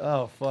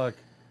 Oh, fuck.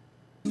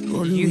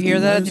 Did you hear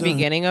that at the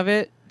beginning of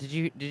it? Did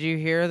you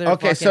hear their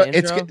Okay, so fucking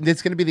intro?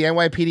 it's going to be the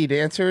NYPD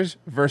dancers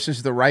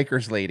versus the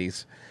Rikers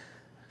ladies.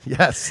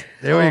 Yes,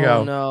 there we go.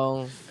 Oh,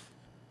 no.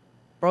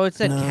 Bro, it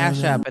said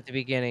Cash App at the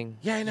beginning.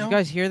 Yeah, I know. Did you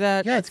guys hear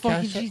that? Yeah, it's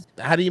fucking Cash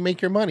App. How do you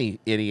make your money,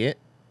 idiot?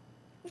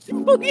 It's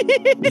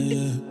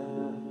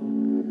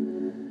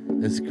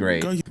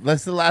great.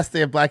 That's the last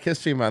day of Black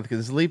History Month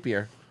because it's leap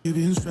year. You've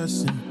been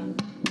stressing.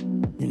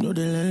 You know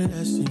the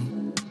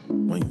lesson.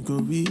 When you go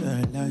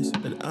realize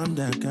that I'm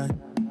that guy.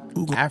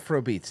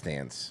 Afrobeat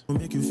stance.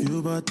 Make you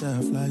feel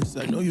butterflies.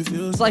 I know you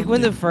feel. It's like when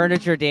the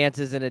furniture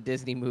dances in a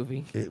Disney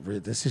movie.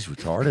 This is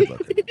retarded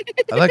looking.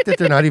 I like that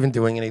they're not even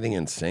doing anything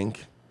in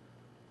sync.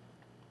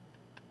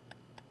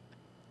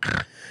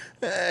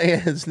 Yeah,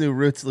 his new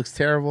Roots looks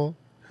terrible.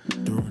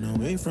 Don't run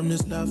away from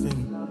this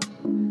loving.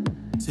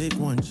 Take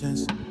one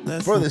chance.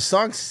 Bro, this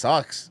song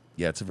sucks.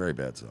 Yeah, it's a very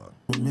bad song.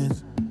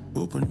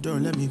 Open door,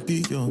 let me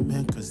be your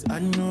man, cause I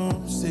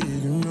know, say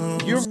you know.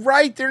 You're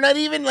right. They're not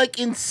even like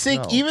in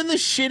sync. No. Even the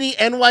shitty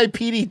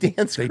NYPD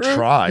dance They crew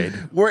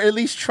tried. were at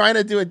least trying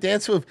to do a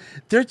dance move.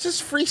 They're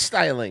just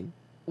freestyling.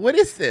 What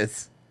is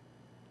this?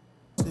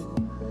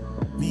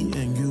 Me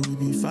and you will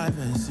be 5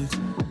 and 6.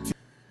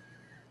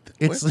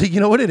 It's like, you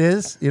know what it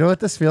is? You know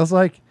what this feels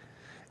like?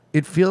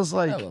 It feels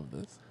like I love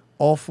this.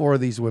 all 4 of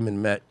these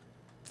women met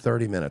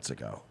 30 minutes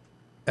ago.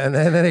 And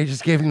then they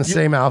just gave them the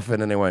same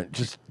outfit and they went,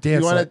 just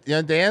dance. You want like-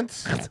 to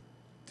dance? Do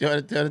you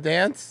want to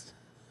dance?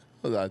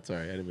 Hold on,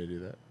 sorry, I didn't mean to do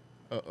that.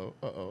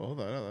 Hold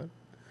on.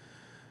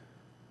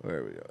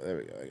 There we go.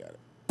 I got it.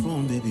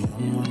 Phone, baby,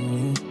 I'm on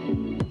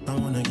wing. I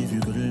wanna give you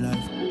good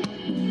life.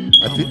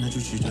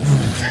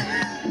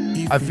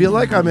 I feel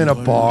like I'm in a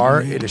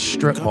bar in a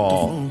strip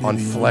mall on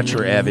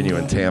Fletcher Avenue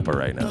in Tampa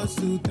right now.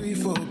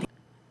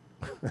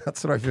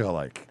 That's what I feel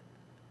like.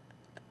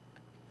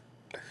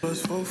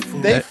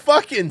 They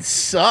fucking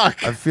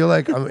suck. I feel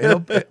like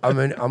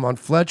I'm on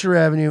Fletcher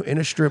Avenue in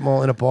a strip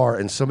mall in a bar,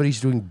 and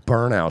somebody's doing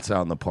burnouts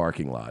out in the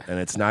parking lot, and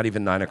it's not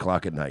even 9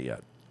 o'clock at night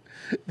yet.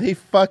 They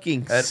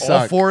fucking And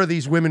suck. all 4 of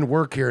these women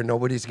work here, and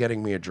nobody's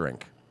getting me a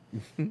drink.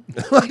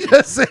 Like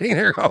just sitting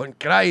there going,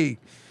 "Can I eat?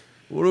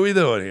 What are we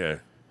doing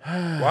here?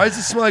 Why does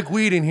it smell like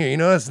weed in here? You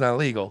know that's not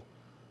legal."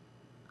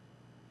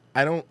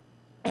 I don't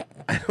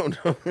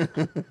know.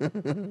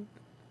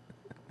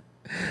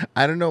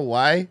 I don't know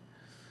why,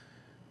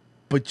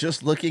 but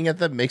just looking at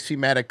them makes me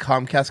mad at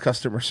Comcast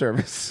customer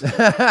service.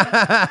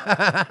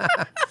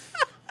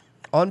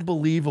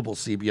 Unbelievable,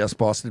 CBS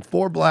Boston.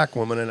 4 black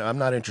women, and I'm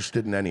not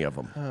interested in any of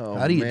them. Oh,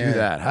 How do you man. do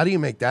that? How do you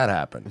make that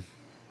happen?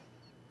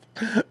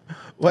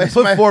 Why You is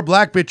put my- 4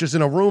 black bitches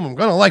in a room, I'm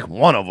going to like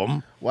one of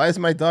them. Why is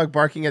my dog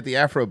barking at the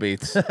Afro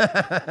beats?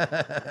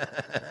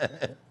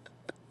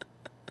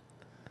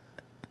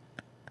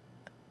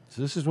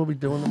 So this is what we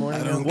do in the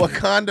morning? now?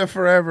 Wakanda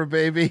forever,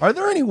 baby. Are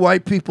there any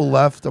white people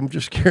left? I'm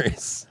just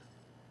curious.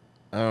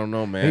 I don't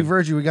know, man. Hey,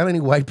 Virgie, we got any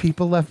white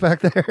people left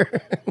back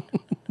there?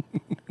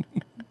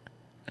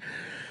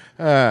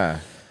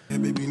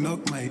 Baby,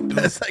 knock my door.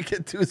 Best I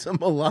can do is a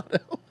mulatto.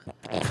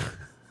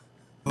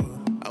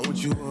 I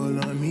want you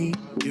all on me.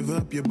 Give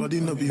up your body,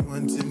 no be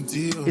wanting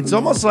to. It's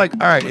almost like,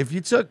 all right, if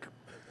you took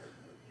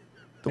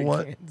the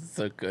one, It's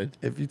so good.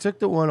 if you took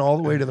the one all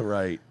the way to the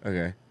right,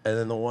 Okay. and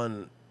then the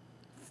one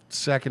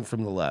second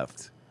from the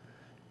left,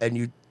 and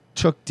you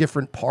took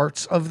different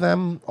parts of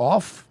them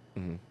off,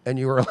 and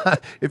you were allowed,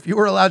 if you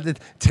were allowed to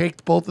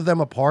take both of them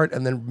apart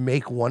and then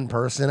make one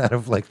person out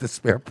of like the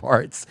spare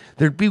parts,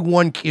 there'd be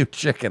one cute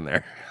chick in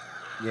there.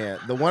 Yeah,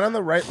 the one on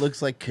the right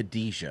looks like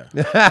Khadijah.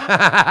 You know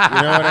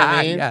what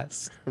I mean?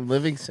 Yes. From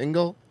Living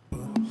Single.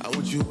 I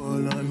want you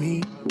all on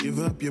me. Give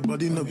up your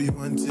body, no be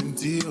wanting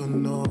to. Oh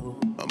no.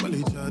 I'm a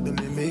little child and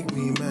they make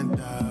me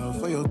mental.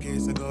 For your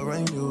case, I go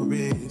run your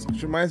race.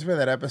 Which reminds me of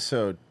that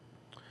episode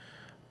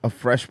of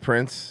Fresh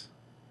Prince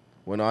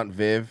when Aunt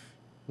Viv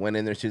went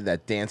in there to do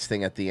that dance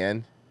thing at the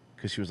end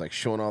because she was like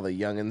showing all the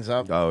youngins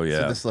up. Oh,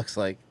 yeah. So this looks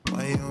like.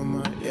 By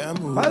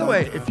the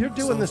way, if you're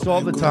doing this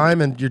all the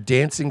time and your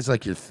dancing's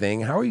like your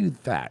thing, how are you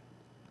fat?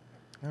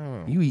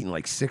 Oh. You eating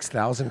like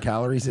 6,000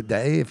 calories a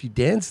day? If you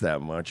dance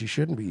that much, you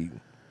shouldn't be.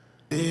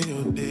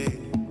 Day,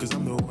 cause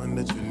I'm the one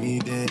that you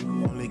needed.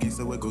 Only case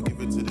I go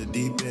give it to the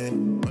deep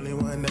end. Only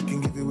one that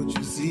can give you what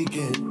you're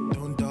seeking.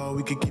 Don't doubt,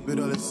 we can keep it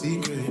all a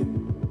secret.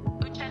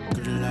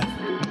 Good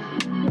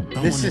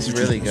life. This is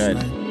really good.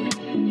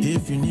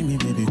 If you need me,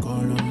 baby, call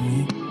on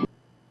me.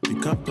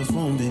 Pick up the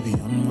phone, baby,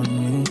 I'm on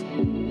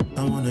ring.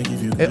 I wanna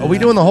give you. Hey, are we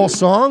doing the whole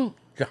song?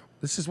 Yeah.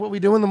 This is what we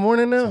do in the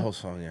morning now? The whole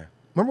song, yeah.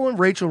 Remember when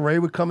Rachel Ray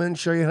would come in and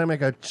show you how to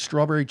make a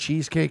strawberry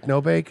cheesecake no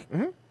bake?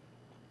 I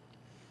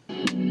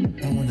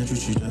wanna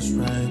treat you just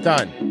right.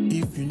 Done.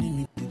 If you need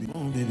me, baby,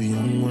 oh, baby,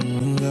 I'm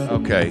on ring.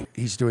 Okay,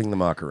 he's doing the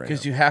Macarena.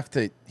 Because you have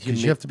to.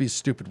 Because you have to be a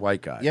stupid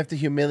white guy. You have to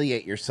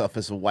humiliate yourself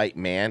as a white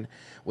man.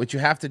 What you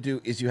have to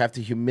do is you have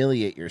to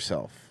humiliate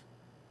yourself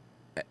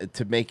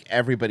to make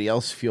everybody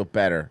else feel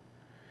better.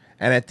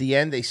 And at the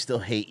end, they still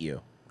hate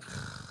you.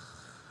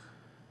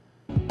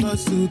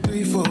 Plus 2,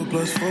 3, 4,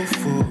 plus 4,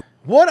 4.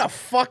 What a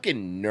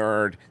fucking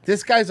nerd.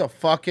 This guy's a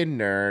fucking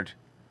nerd.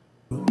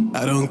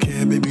 I don't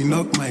care, baby,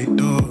 knock my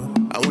door.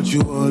 I want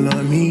you all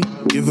on me.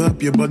 Give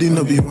up your body,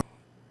 no be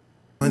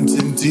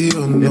wanting to.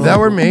 Oh, no. If that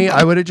were me,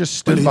 I would have just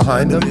stood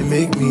behind them.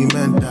 Make me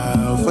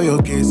mental. For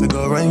your case, I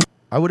go right.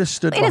 I would have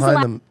stood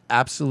behind them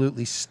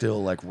absolutely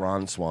still like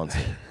Ron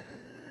Swanson.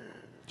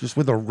 Just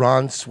with a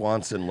Ron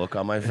Swanson look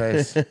on my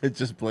face.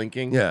 Just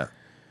blinking? Yeah.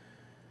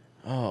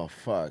 Oh,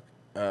 fuck.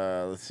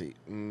 Let's see.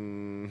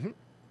 Mm-hmm.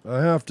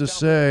 I have to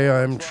say,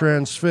 I'm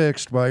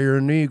transfixed by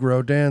your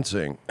Negro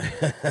dancing.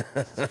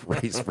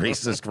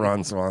 Racist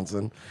Ron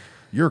Swanson.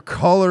 Your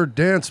colored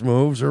dance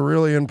moves are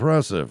really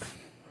impressive.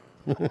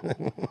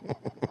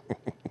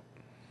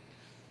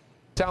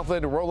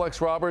 Southland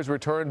Rolex robbers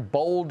return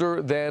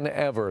bolder than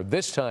ever,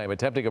 this time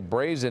attempting a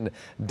brazen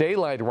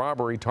daylight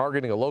robbery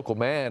targeting a local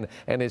man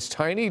and his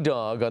tiny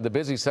dog on the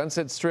busy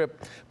Sunset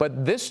Strip.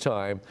 But this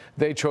time,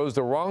 they chose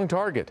the wrong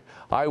target.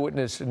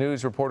 Eyewitness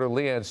News reporter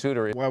Leanne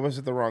Suter. Why was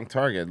it the wrong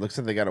target? Looks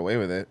like they got away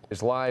with it.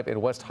 Is live in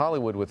West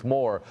Hollywood with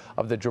more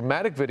of the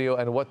dramatic video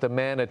and what the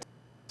man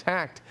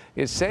attacked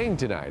is saying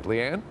tonight.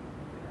 Leanne?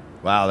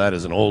 Wow, that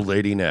is an old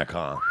lady neck,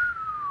 huh?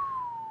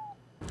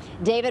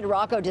 David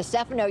Rocco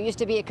DiStefano used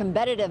to be a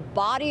competitive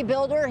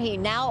bodybuilder. He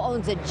now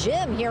owns a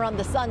gym here on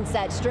the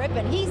Sunset Strip,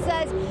 and he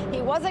says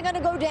he wasn't going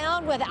to go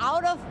down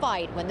without a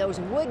fight when those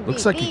would-be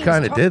Looks like he thieves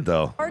kind of did,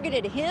 though.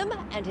 targeted him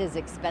and his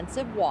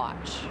expensive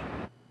watch.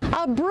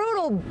 A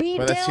brutal let's see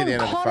the beatdown end of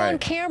the caught on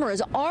fight.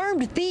 cameras.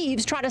 Armed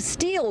thieves try to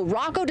steal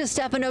Rocco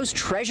DiStefano's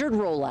treasured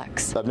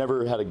Rolex. I've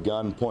never had a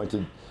gun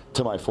pointed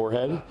to my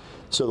forehead,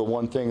 so the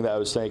one thing that I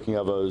was thinking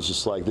of, I was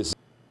just like, this.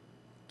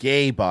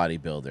 Gay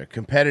bodybuilder,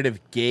 competitive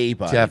gay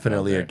bodybuilder.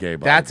 Definitely a gay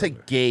That's a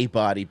gay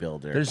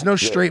bodybuilder. There's no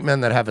straight men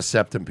that have a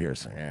septum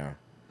piercing. Yeah.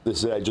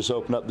 I just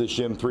opened up this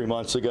gym 3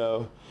 months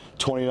ago,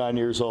 29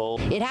 years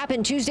old. It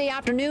happened Tuesday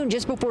afternoon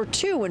just before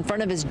 2 in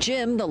front of his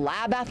gym, the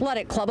Lab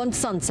Athletic Club on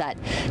Sunset.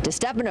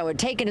 DiStefano had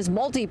taken his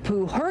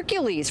multi-poo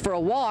Hercules for a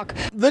walk.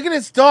 Look at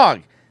his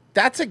dog.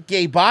 That's a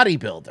gay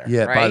bodybuilder.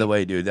 Yeah, right? by the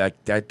way, dude,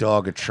 that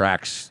dog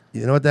attracts.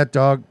 You know what that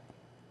dog?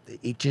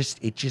 It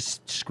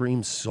just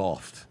screams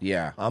soft.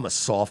 Yeah. I'm a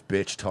soft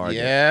bitch target.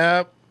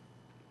 Yep.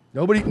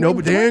 Nobody,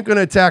 they ain't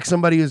gonna attack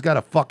somebody who's got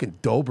a fucking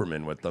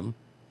Doberman with them.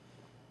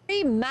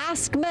 3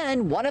 masked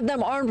men, one of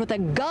them armed with a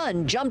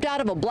gun, jumped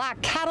out of a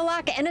black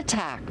Cadillac and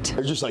attacked.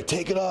 They're just like,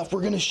 take it off,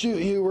 we're gonna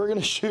shoot you, we're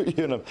gonna shoot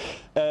you. And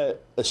at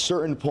a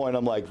certain point,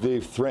 I'm like,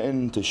 they've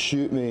threatened to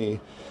shoot me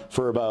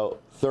for about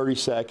 30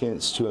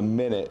 seconds to a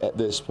minute at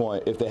this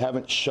point. If they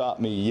haven't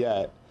shot me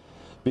yet,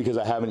 because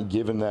I haven't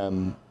given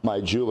them my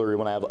jewelry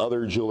when I have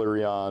other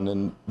jewelry on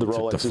and the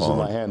Rolex is in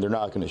my hand, they're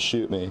not going to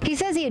shoot me. He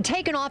says he had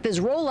taken off his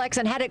Rolex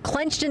and had it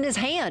clenched in his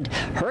hand.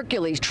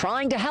 Hercules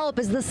trying to help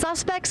as the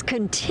suspects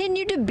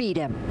continued to beat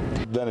him.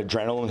 Then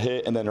adrenaline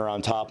hit, and then they're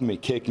on top of me,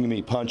 kicking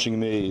me, punching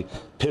me,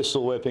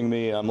 pistol whipping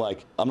me, and I'm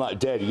like, I'm not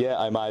dead yet,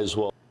 I might as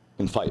well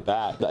and fight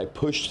back. I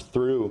pushed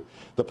through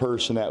the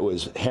person that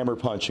was hammer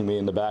punching me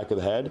in the back of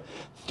the head,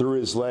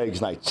 through his legs,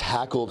 and I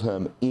tackled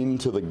him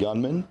into the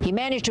gunman. He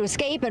managed to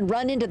escape and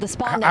run into the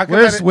spot.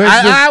 Where's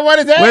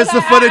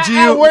the footage of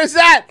you? Where's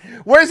that?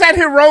 Where's that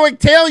heroic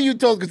tale you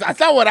told? Because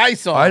that's not what I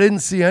saw. I didn't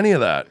see any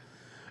of that.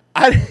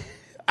 I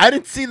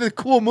didn't see the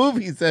cool move.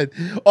 He said,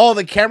 "Oh,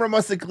 the camera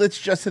must have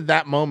glitched just at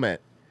that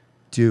moment."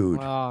 Dude,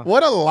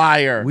 what a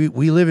liar!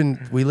 We live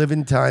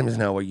in times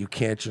now where you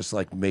can't just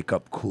like make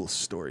up cool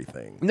story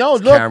things. No,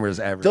 There's look, cameras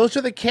everywhere. those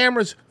are the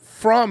cameras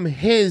from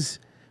his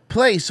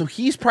place. So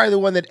he's probably the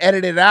one that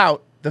edited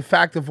out the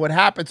fact of what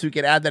happened, so we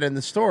could add that in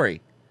the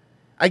story.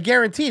 I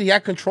guaranteed he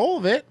had control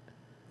of it.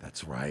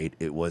 That's right.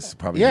 It was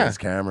probably Yeah. his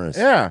cameras.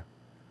 Yeah.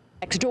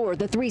 Next door,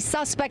 the 3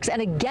 suspects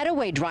and a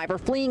getaway driver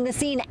fleeing the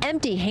scene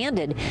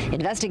empty-handed.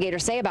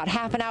 Investigators say about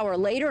half an hour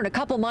later and a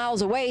couple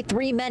miles away,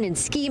 3 men in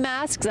ski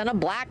masks and a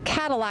black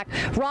Cadillac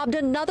robbed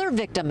another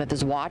victim of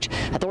his watch.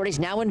 Authorities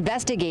now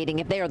investigating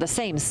if they are the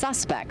same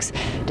suspects.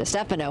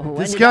 DiStefano, who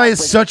This ended guy up is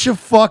with such a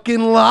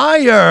fucking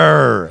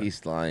liar.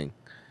 He's lying.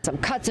 some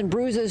cuts and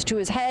bruises to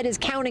his head, is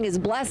counting his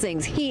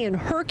blessings. He and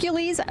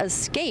Hercules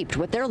escaped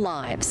with their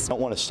lives. I don't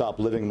want to stop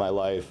living my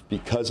life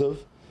because of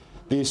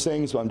these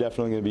things, but I'm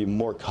definitely going to be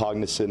more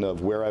cognizant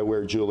of where I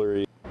wear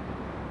jewelry.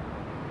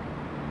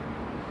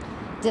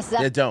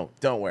 Yeah,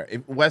 don't wear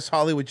it. West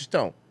Hollywood, just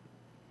don't.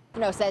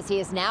 DiStefano says he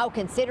is now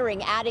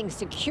considering adding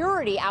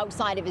security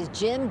outside of his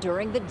gym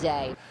during the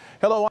day.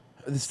 Hello.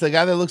 It's the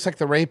guy that looks like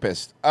the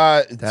rapist.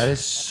 That is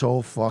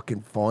so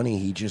fucking funny.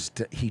 He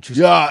just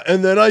Yeah,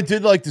 and then I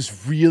did like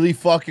this really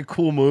fucking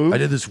cool move. I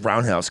did this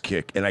roundhouse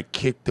kick and I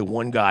kicked the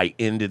one guy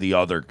into the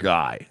other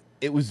guy.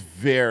 It was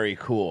very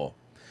cool.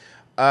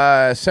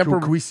 Semper,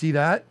 Can we see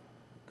that?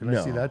 Can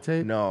I see that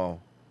tape?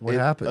 No. What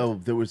happened? Oh,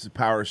 there was a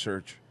power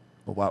surge.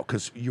 Oh, wow,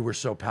 because you were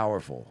so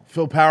powerful.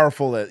 So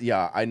powerful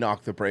that I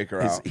knocked the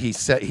breaker out.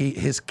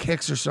 His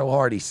kicks are so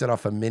hard. He set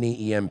off a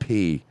mini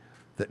EMP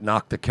that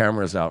knocked the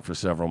cameras out for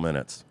several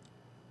minutes.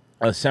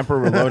 Semper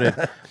Reloaded.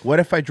 What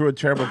if I drew a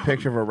terrible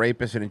picture of a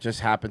rapist and it just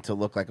happened to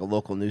look like a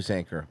local news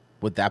anchor?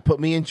 Would that put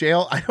me in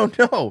jail? I don't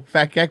know.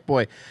 Fat Keck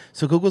Boy.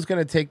 So Google's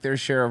going to take their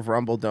share of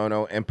Rumble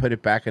Dono and put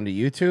it back into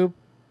YouTube?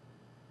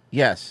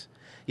 Yes.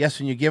 Yes,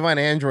 when you give on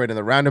Android in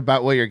the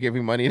roundabout way, you're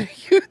giving money to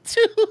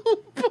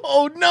YouTube.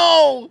 Oh,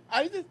 no.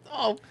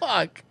 Oh,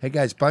 fuck. Hey,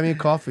 guys, buy me a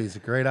coffee. It's a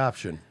great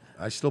option.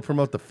 I still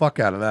promote the fuck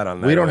out of that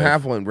on that. We don't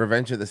have one.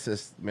 Revenge of the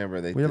Sith.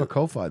 Remember, We have a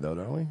Ko-Fi, though,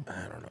 don't we?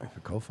 I don't know. A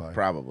Ko-Fi.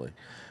 Probably.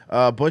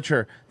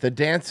 Butcher, the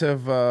dance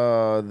of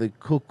the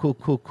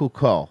cool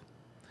call.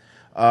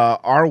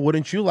 Our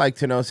Wouldn't You Like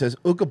to Know says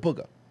Ooga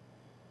Booga.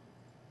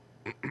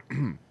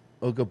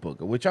 Ooga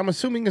Booga, which I'm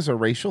assuming is a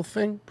racial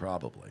thing.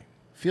 Probably.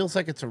 Feels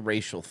like it's a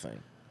racial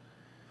thing.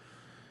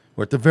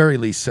 Or at the very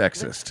least,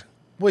 sexist.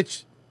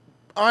 Which,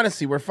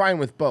 honestly, we're fine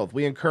with both.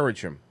 We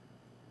encourage him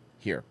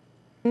here.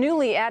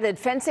 Newly added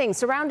fencing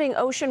surrounding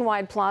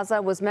Oceanwide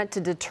Plaza was meant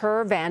to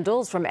deter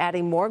vandals from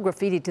adding more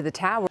graffiti to the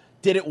tower.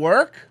 Did it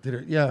work?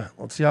 Yeah,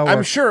 let's see how it I'm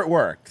works. sure it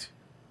worked.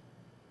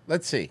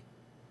 Let's see.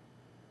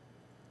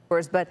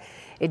 But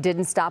it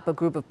didn't stop a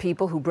group of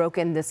people who broke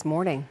in this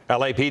morning.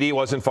 LAPD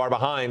wasn't far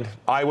behind.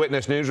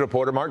 Eyewitness News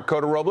reporter Mark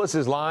Cota-Robles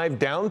is live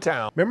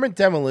downtown. Remember in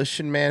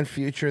Demolition Man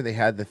Future, they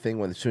had the thing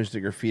when as soon as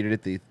they graffitied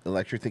it, the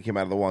electric thing came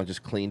out of the wall and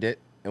just cleaned it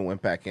and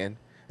went back in?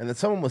 And then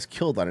someone was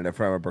killed on it, if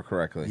I remember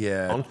correctly.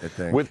 Yeah, I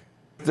think. With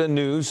the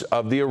news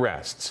of the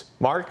arrests.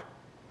 Mark?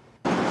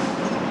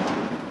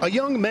 A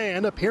young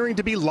man appearing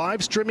to be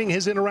live streaming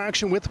his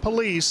interaction with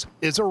police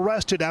is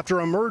arrested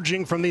after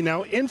emerging from the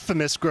now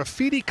infamous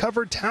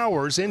graffiti-covered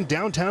towers in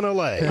downtown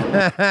LA.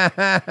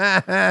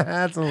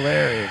 That's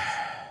hilarious.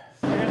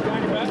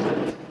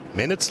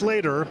 Minutes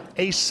later,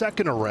 a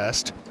second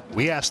arrest.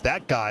 We asked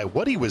that guy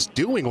what he was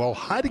doing while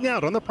hiding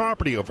out on the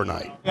property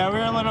overnight. Yeah, we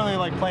were literally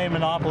like playing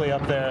Monopoly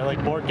up there,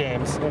 like board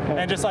games,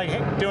 and just like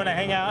doing a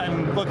hangout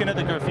and looking at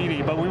the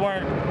graffiti, but we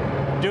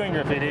weren't doing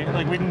graffiti.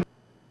 Like we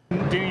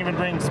didn't even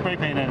bring spray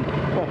paint in.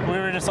 We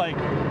were just like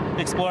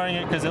exploring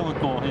it because it looked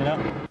cool, you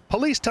know?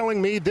 Police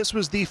telling me this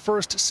was the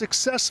first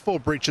successful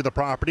breach of the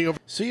property.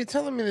 So you're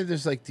telling me that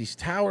there's like these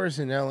towers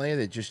in LA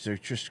that are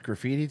just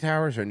graffiti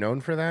towers are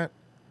known for that?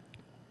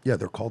 Yeah,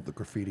 they're called the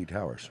graffiti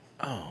towers.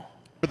 Oh.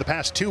 For the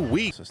past 2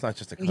 weeks. So it's not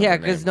just a Yeah,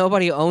 because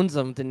nobody owns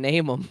them to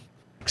name them.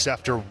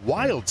 After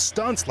wild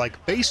stunts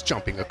like base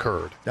jumping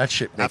occurred. That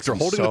shit makes After me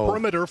holding so... the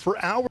perimeter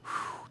for hours.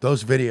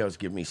 Those videos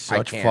give me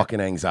such can't. fucking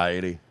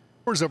anxiety.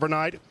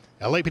 Overnight,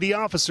 LAPD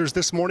officers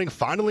this morning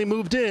finally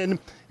moved in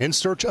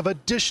search of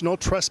additional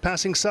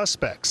trespassing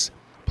suspects.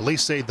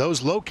 Police say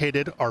those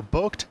located are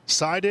booked,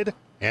 cited,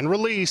 and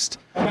released.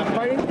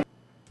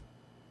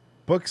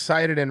 Booked,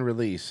 cited, and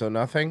released. So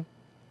nothing?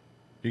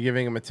 You're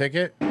giving him a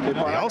ticket?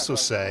 They also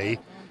say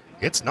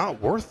it's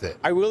not worth it.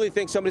 I really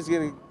think somebody's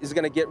is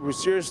gonna get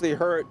seriously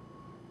hurt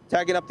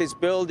tagging up this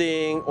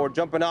building or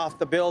jumping off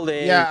the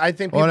building. Yeah, I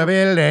think On a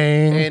building.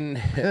 And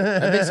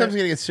I think someone's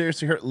gonna get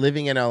seriously hurt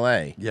living in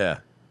LA. Yeah.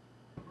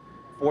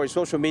 For a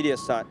social media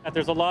stunt.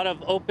 There's a lot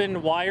of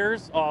open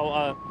wires,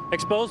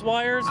 exposed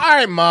wires, All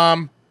right,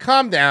 Mom,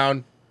 calm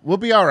down. We'll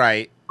be all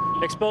right.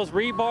 exposed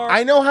rebar.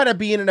 I know how to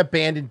be in an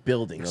abandoned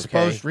building, okay?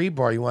 Exposed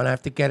rebar. You want to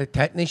have to get a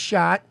tetanus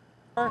shot?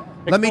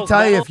 Let me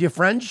tell you, if your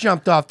friends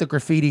jumped off the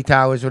graffiti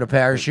towers with a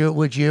parachute,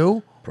 would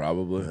you?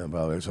 Probably. Yeah,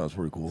 probably. That sounds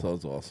pretty cool.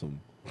 Sounds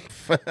awesome.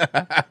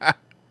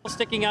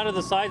 Sticking out of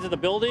the sides of the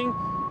building.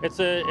 It's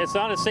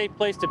not a safe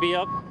place to be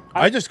up.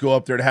 I just go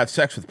up there to have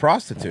sex with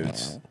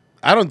prostitutes.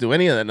 I don't do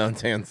any of that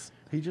nonsense.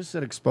 He just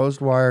said exposed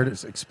wire,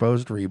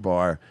 exposed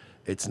rebar.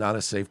 It's not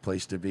a safe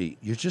place to be.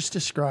 You just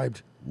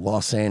described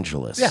Los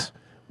Angeles. Yeah.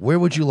 Where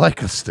would you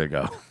like us to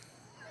go?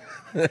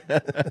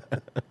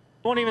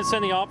 Won't even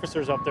send the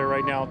officers up there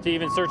right now to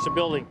even search the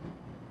building.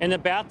 In the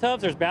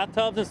bathtubs, there's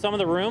bathtubs in some of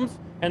the rooms,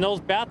 and those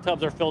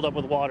bathtubs are filled up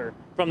with water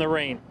from the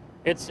rain.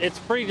 It's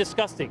pretty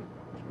disgusting,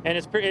 and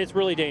it's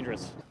really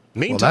dangerous.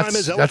 Meantime,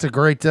 that's a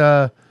great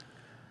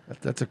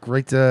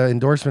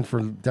endorsement for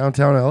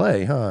downtown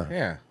LA, huh?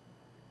 Yeah.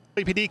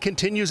 LAPD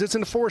continues its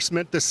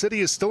enforcement. The city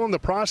is still in the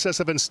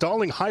process of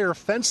installing higher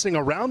fencing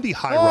around the Oh,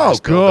 high-rise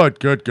building.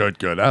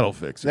 good. That'll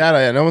fix it.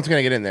 No one's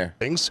gonna get in there.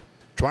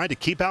 Trying to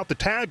keep out the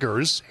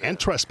taggers and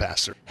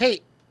trespassers.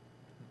 Hey,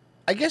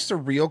 I guess the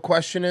real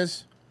question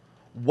is,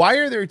 why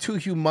are there two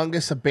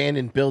humongous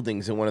abandoned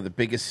buildings in one of the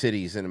biggest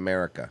cities in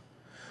America?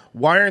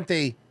 Why aren't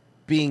they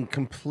being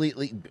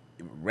completely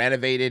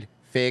renovated,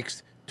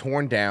 fixed,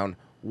 torn down?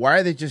 Why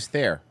are they just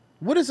there?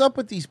 What is up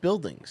with these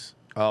buildings?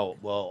 Oh,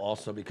 well,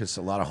 also because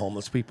a lot of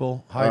homeless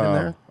people hide in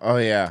there. Oh,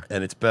 yeah.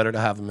 And it's better to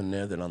have them in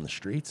there than on the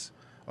streets.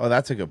 Oh,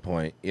 that's a good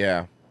point.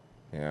 Yeah.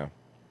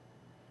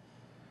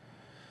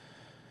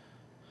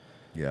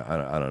 Yeah,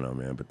 I don't know,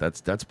 man, but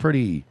that's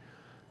pretty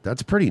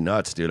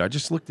nuts, dude. I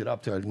just looked it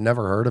up too. I've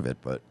never heard of it,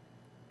 but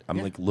I'm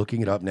like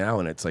looking it up now,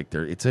 and it's like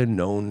it's a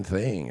known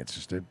thing. It's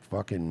just a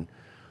fucking.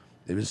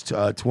 It was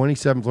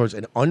 27 floors,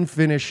 an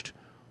unfinished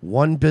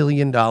 $1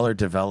 billion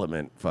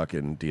development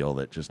fucking deal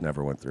that just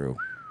never went through.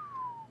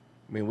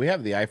 I mean, we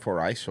have the I-4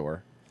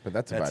 eyesore, but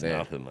that's about it.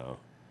 Nothing though.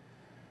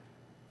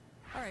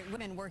 All right,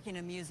 women working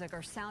in music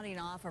are sounding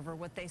off over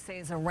what they say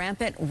is a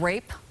rampant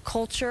rape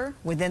culture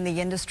within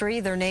the industry.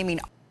 They're naming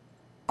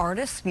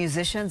artists,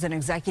 musicians, and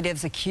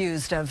executives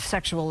accused of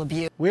sexual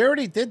abuse. We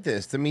already did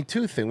this, the Me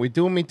Too thing. We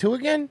doing Me Too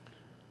again?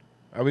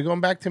 Are we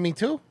going back to Me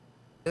Too?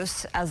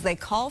 As they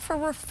call for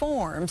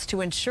reforms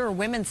to ensure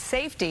women's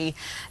safety,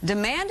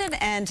 demand an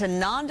end to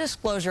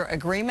non-disclosure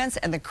agreements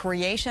and the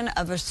creation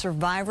of a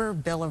survivor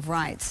bill of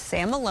rights.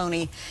 Sam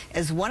Maloney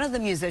is one of the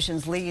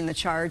musicians leading the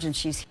charge, and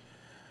she's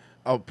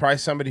Oh, probably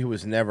somebody who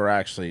was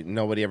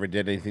nobody ever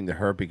did anything to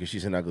her because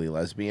she's an ugly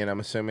lesbian, I'm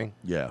assuming?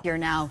 Yeah. here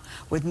now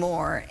with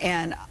more.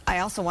 And I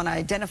also want to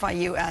identify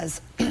you as,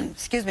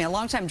 excuse me, a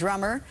longtime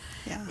drummer.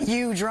 Yeah.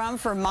 You drum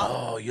for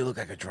Oh, you look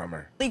like a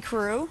drummer. Motley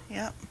Crue.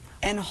 Yep.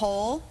 And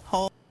Hole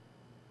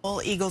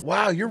Eagles.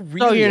 Wow, you're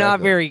really So you're not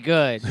ugly. very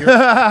good.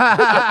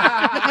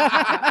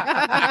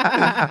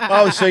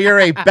 Oh, so you're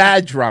a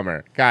bad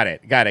drummer. Got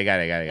it.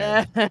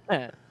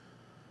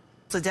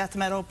 So death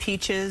metal,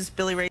 Peaches,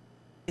 Billy Ray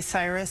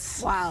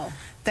Cyrus. Wow.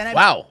 Then I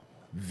Wow.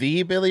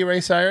 The Billy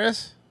Ray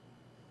Cyrus?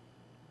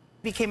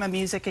 became a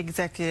music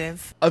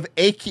executive, Of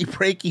Achy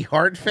Breaky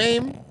Heart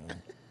fame?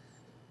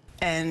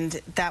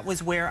 and that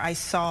was where I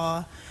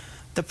saw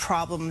the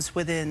problems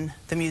within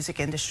the music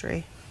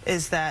industry.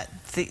 Is that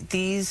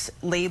these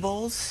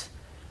labels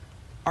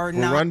are We're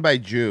not run by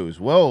Jews.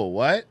 Whoa,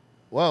 what?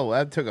 Whoa,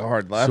 that took a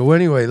hard left. So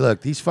anyway,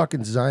 look, these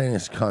fucking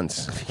Zionist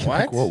cunts.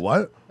 What? Whoa,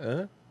 what?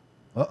 Uh?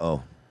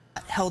 Uh-oh.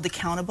 held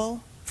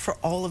accountable for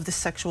all of the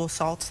sexual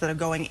assaults that are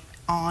going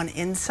on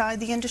inside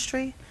the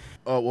industry.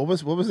 Oh, what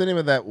was the name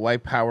of that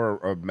white power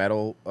or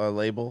metal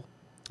label?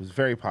 It was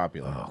very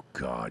popular. Oh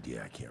God, yeah,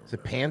 I can't remember. Is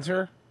it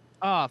Panzer?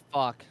 Oh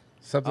fuck.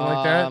 Something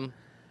like that.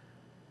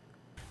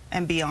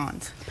 And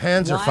beyond.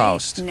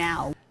 Panzerfaust.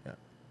 Now.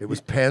 It was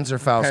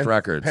Panzerfaust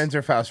Records.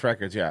 Panzerfaust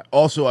Records, yeah.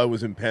 Also, I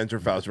was in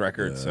Panzerfaust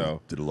Records,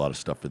 so did a lot of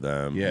stuff for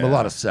them. Yeah. A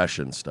lot of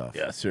session stuff.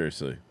 Yeah,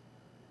 seriously.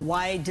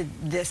 Why did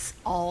this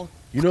all?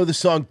 You know the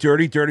song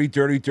 "Dirty, Dirty,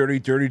 Dirty, Dirty,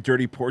 Dirty,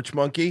 Dirty Porch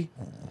Monkey"?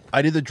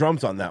 I did the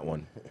drums on that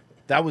one.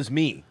 That was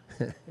me.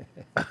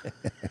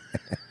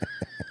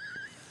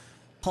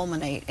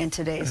 Culminate in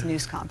today's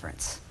news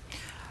conference.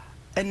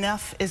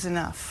 Enough is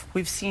enough.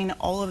 We've seen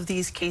all of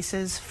these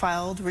cases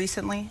filed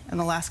recently in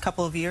the last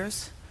couple of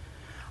years.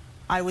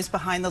 I was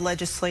behind the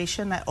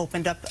legislation that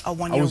opened up a I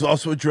one-year was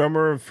also a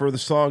drummer for the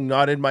song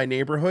 "Not in My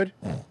Neighborhood."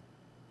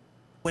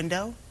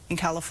 window in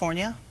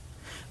California.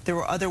 There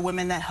were other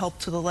women that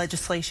helped to the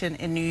legislation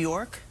in New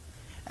York,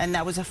 and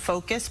that was a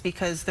focus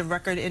because the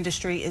record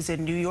industry is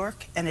in New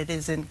York and it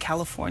is in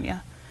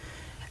California.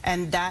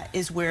 And that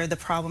is where the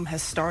problem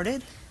has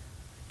started,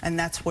 and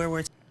that's where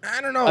we're...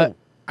 I don't know.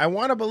 I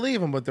want to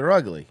believe them, but they're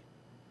ugly.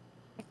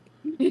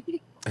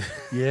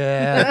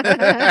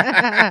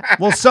 Yeah.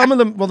 Well, some of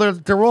them. Well,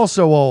 they're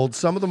also old.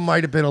 Some of them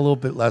might have been a little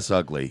bit less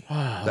ugly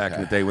back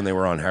in the day when they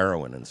were on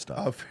heroin and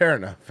stuff. Oh, fair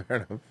enough.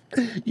 Fair enough.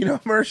 You know,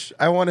 Mersh,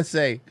 I want to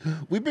say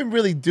we've been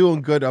really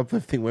doing good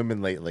uplifting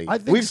women lately. I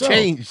think we've so.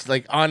 changed,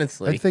 like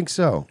honestly. I think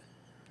so.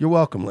 You're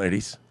welcome,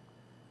 ladies.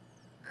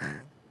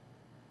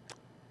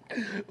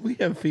 We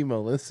have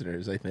female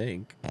listeners, I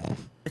think.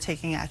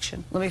 taking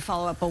action. Let me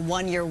follow up a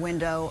one-year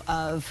window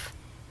of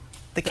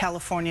the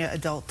California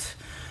Adult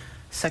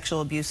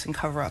Sexual Abuse and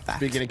Cover-Up Act.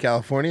 Speaking of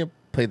California,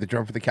 played the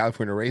drum for the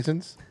California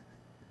Raisins.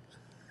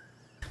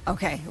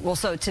 Okay, well,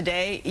 so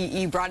today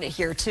you brought it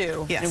here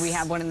too. Yes. And we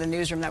have one in the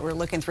newsroom that we're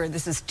looking through.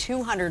 This is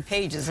 200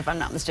 pages, if I'm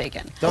not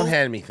mistaken. Don't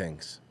hand me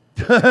things.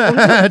 Do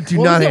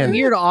not hand me.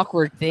 Weird,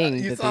 awkward thing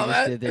You that saw they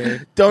just that? did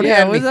there. Don't Yeah,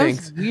 hand me that was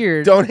things.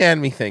 Weird. Don't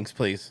hand me things,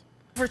 please.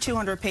 Over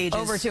 200 pages.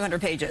 Over 200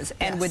 pages.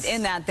 And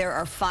within that, there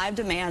are 5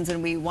 demands,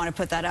 and we want to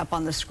put that up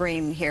on the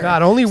screen here.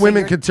 God, only So women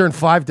you're- could turn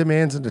 5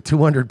 demands into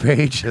 200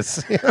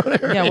 pages. You know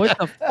what I Yeah, mean? what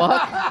the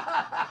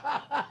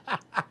fuck?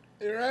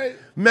 You're right.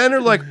 Men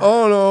are like,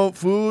 oh no,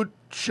 food,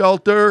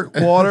 shelter,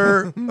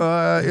 water,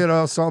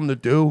 something to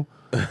do.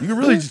 You can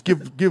really just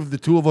give the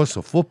two of us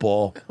a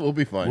football. We'll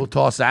be fine. We'll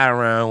toss that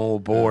around when we're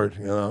bored,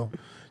 you know.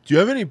 Do you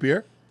have any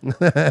beer?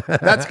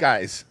 That's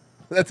guys.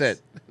 That's it.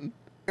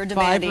 You're 5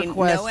 demanding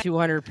requests, no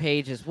 200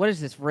 pages. What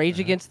is this, Rage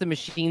Against the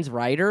Machine's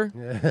writer?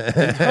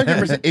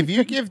 100%. If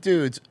you give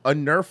dudes a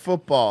Nerf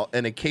football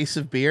and a case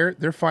of beer,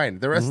 they're fine.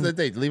 The rest of the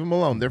day, leave them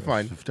alone. They're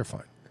fine. They're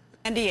fine.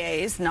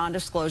 NDAs,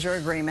 non-disclosure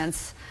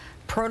agreements,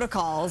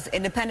 protocols,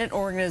 independent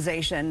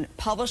organization,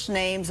 published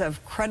names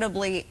of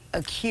credibly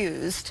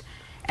accused,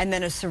 and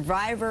then a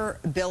survivor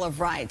bill of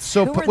rights.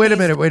 So Who are wait a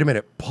these-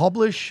 minute.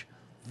 Publish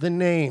the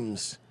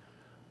names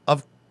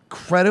of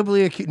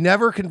credibly accused,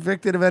 never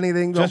convicted of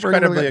anything. Just bring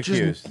them credibly up. Just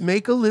accused.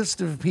 make a list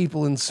of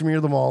people and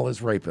smear them all as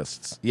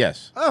rapists.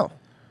 Yes. Oh.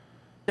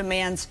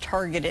 demands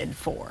targeted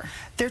for?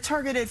 They're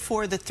targeted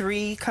for the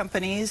 3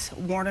 companies,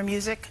 Warner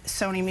Music,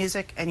 Sony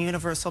Music, and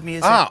Universal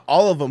Music.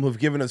 All of them who've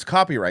given us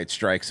copyright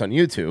strikes on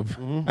YouTube.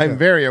 I'm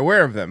very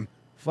aware of them.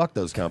 Fuck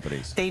those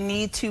companies. They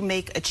need to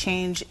make a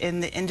change in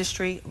the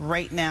industry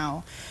right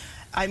now.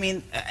 I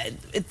mean,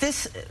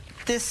 this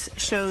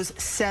shows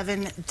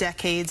 7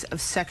 decades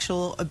of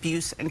sexual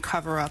abuse and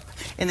cover-up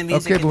in the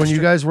music Okay, but when industry.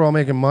 you guys were all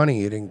making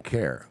money, you didn't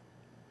care.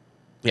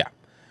 Yeah.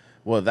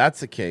 Well, if that's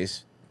the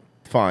case,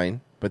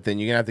 fine. But then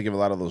you're going to have to give a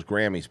lot of those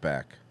Grammys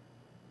back.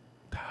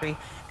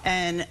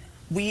 And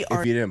we If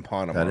are... you didn't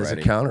pawn them That already.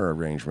 is a counter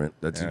arrangement.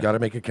 You got to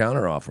make a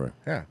counter offer.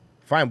 Yeah.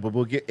 Fine, but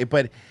we'll get it.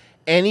 But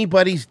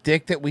anybody's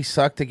dick that we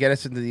suck to get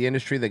us into the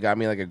industry that got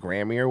me like a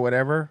Grammy or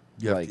whatever,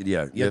 you have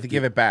to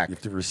give it back. You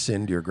have to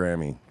rescind your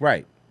Grammy.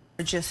 Right.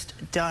 We're just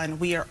done.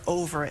 We are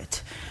over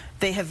it.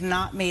 They have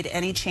not made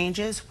any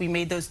changes. We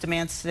made those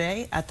demands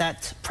today at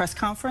that press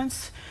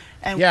conference.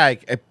 And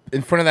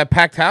in front of that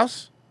packed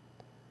house.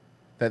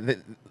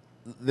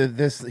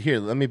 Here,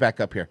 let me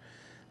back up here.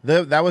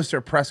 That was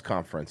their press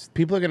conference.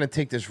 People are going to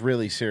take this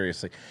really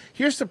seriously.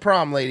 Here's the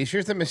problem, ladies.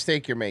 Here's the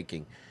mistake you're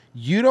making.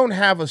 You don't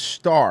have a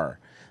star.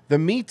 The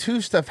Me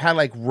Too stuff had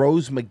like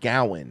Rose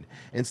McGowan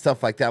and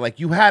stuff like that. Like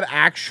you had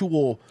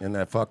actual... And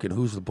that fucking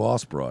Who's the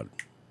Boss broad?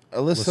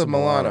 Alyssa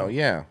Milano,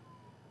 yeah.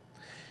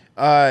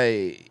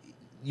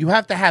 You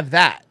have to have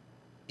that.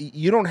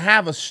 You don't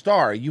have a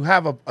star. You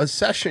have a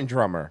session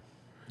drummer.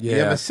 Yeah, You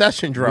have a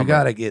session drummer. You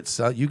gotta get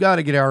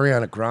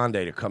Ariana Grande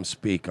to come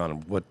speak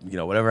on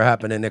whatever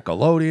happened in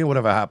Nickelodeon,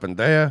 whatever happened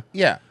there.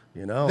 Yeah.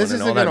 You know, This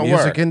and then isn't all that gonna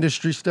music work.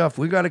 industry stuff.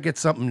 We got to get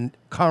something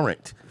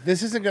current.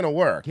 This isn't going to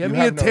work. Give You me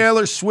a have no-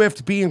 Taylor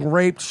Swift being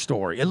raped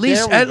story. At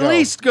least There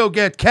we go. go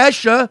get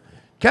Kesha.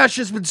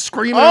 Kesha's been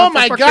screaming Oh her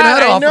my fucking God,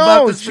 head I off know.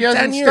 about this She for 10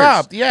 hasn't years.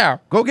 stopped, yeah.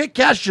 Go get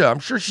Kesha. I'm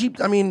sure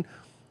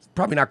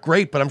probably not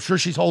great, but I'm sure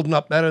she's holding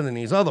up better than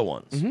these other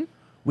ones.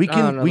 We No,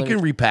 can no, we let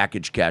can me-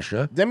 repackage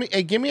Kesha.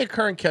 Give me a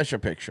current Kesha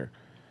picture.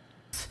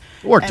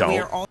 Or And we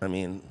are don't. all- I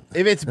mean,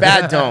 If it's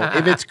bad, don't.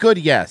 If it's good,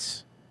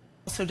 yes.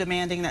 Also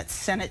demanding that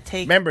Senate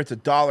take Remember, it's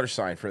a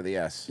 $sign for the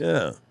S.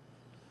 Yeah.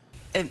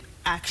 an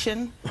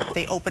action.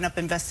 They open up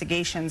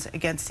investigations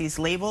against these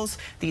labels,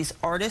 these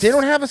artists. They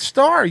don't have a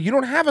star. You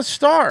don't have a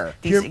star.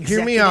 These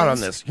Hear me out on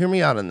executives. this. Hear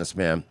me out on this,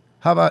 man.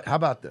 How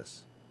about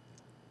this?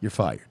 You're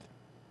fired.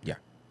 Yeah.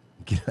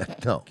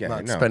 No, Yeah,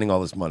 not no. spending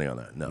all this money on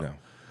that. No.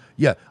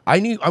 Yeah,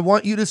 I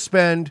want you to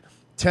spend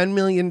 $10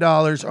 million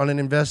on an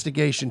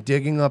investigation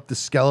digging up the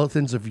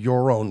skeletons of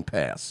your own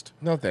past.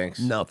 No thanks.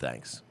 No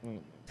thanks.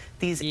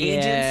 These Yeah,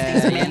 agents,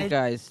 these you managers.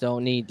 guys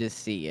don't need to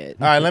see it.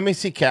 All right, let me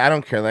see Kat. I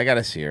don't care. I got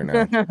to see her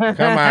now.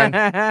 Come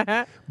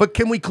on. But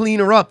can we clean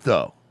her up,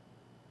 though?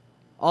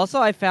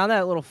 Also, I found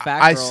that little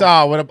fat I girl.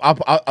 saw. What?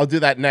 I'll do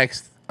that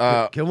next.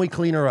 Can we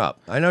clean her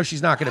up? I know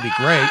she's not going to be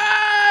great.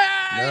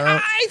 No.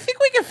 I think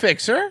we can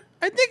fix her.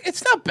 I think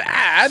it's not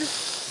bad.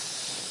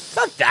 It's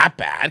not that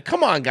bad.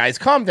 Come on, guys.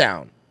 Calm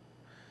down.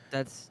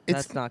 That's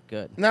not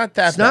good. Not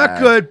that It's bad. not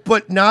good,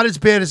 but not as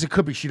bad as it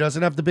could be. She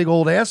doesn't have the big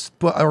old ass,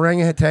 but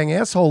orangutan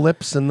asshole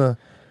lips and the.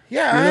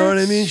 Yeah, you know what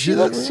I mean. she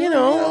looks,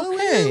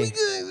 okay.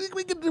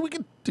 We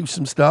could do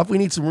some stuff. We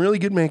need some really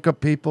good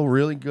makeup people.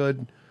 Really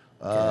good.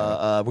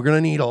 We're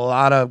gonna need a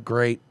lot of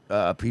great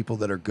people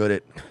that are good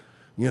at,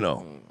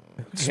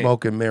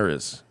 smoke and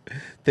mirrors.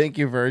 Thank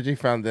you, Virgie.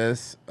 Found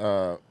this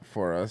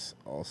for us.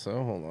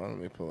 Also, hold on. Let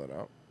me pull it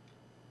up.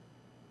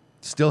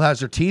 Still has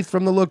her teeth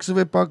from the looks of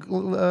it.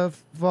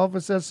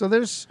 Volva says so.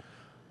 There's,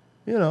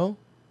 I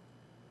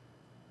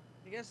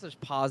guess there's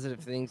positive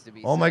things to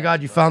be Oh my said,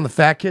 God! You but- found the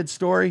fat kid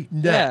story?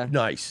 Yeah.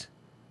 Nice.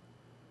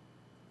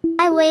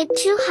 I weighed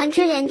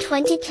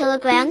 220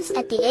 kilograms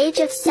at the age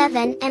of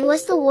 7 and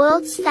was the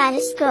world's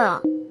fattest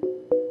girl.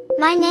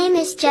 My name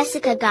is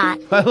Jessica Gott,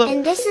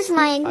 and this is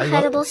my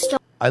incredible story.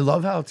 I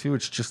love how too.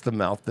 It's just the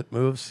mouth that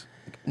moves.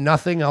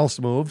 Nothing else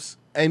moves.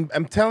 I'm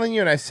telling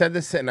you, and I said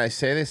this, and I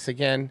say this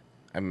again.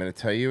 I'm going to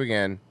tell you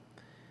again.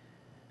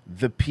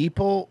 The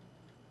people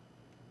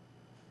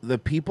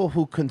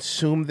who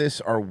consume this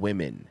are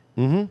women.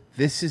 Mm-hmm.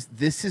 This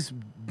is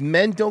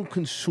men don't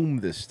consume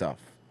this stuff.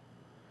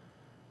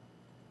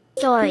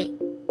 Story.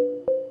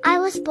 I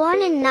was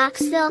born in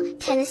Knoxville,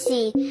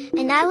 Tennessee,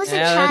 and I was Yeah,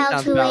 a that child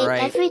sounds who about ate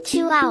right. every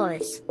 2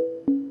 hours.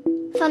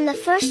 From the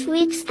first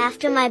weeks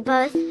after my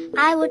birth,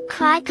 I would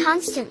cry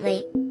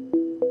constantly.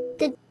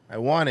 I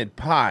wanted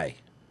pie.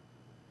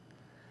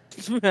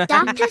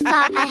 Doctor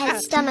thought I had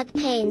stomach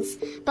pains,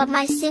 but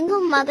my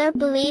single mother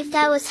believed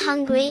I was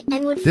hungry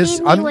and would This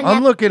feed me I'm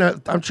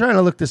whenever. I'm trying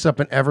to look this up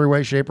in every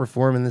way, shape, or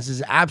form, and this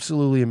is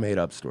absolutely a made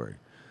up story.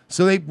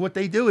 So what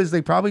they do is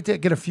they probably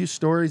get a few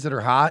stories that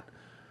are hot,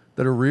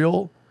 that are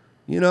real,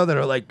 that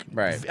are like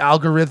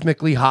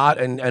algorithmically hot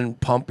and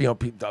pump.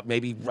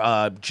 Maybe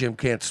Jim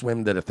Can't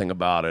Swim did a thing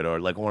about it, or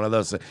like one of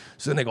those. So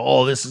then they go,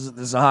 oh, this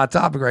is a hot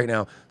topic right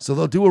now. So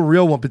they'll do a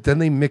real one, but then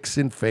they mix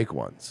in fake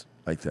ones.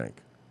 I think.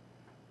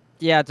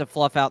 Yeah, to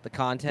fluff out the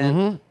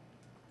content.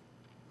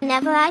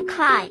 Whenever I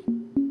cried.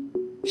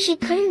 She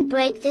couldn't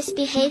break this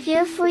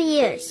behavior for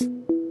years.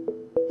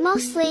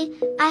 Mostly,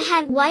 I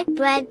had white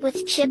bread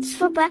with chips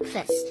for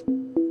breakfast.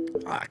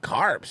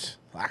 Carbs.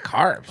 A lot of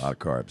carbs. A lot of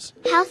carbs.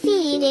 Healthy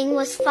eating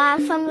was far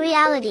from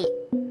reality.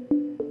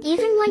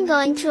 Even when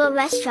going to a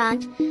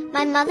restaurant,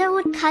 my mother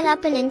would cut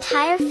up an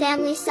entire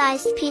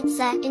family-sized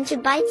pizza into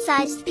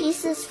bite-sized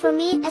pieces for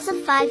me as a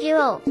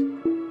 5-year-old.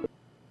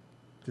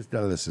 Just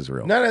none of this is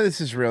real. None of this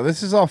is real.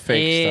 This is all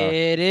fake stuff.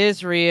 It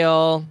is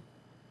real.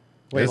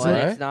 Wait, but what?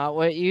 it's not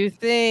what you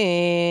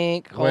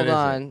think. What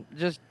Hold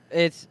is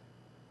on.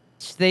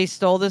 They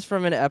stole this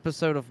from an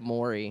episode of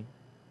Maury.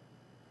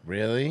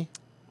 Really?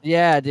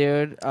 Yeah,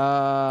 dude.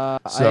 So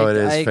it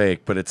is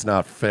fake, but it's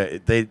not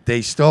fake.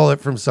 They stole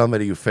it from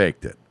somebody who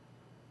faked it.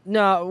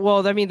 No,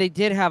 well, I mean, they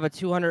did have a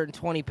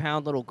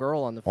 220-pound little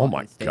girl on the Oh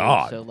my stage,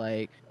 God. So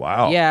like,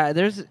 Wow. Yeah,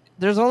 there's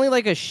only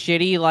like a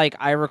shitty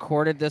I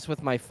recorded this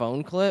with my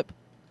phone clip.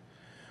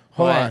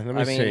 Hold but, on. Let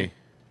me I mean, see.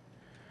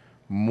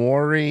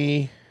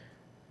 Maury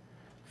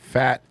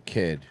fat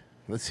kid.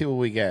 Let's see what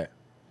we get.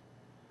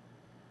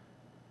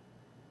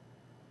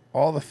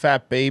 All the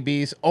fat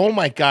babies. Oh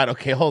my God.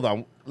 Okay, hold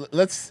on.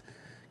 Let's.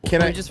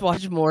 Can I just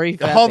watch Maury?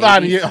 Fat Hold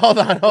on. Babies? Hold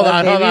on.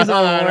 Fat babies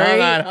on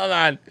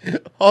Maury?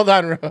 Hold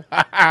on.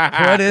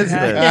 What is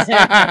this?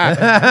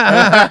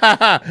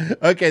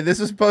 Okay, this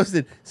was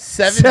posted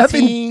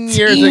 17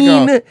 years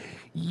ago.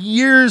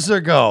 Years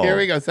ago. Here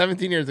we go.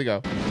 17 years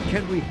ago.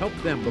 Can we help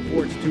them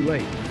before it's too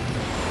late?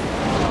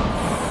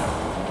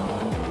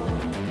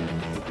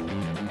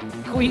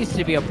 We used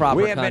to be a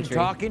proper We have country. been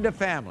talking to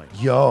families.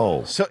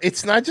 Yo. So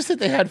it's not just that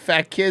they had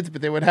fat kids,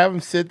 but they would have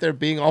them sit there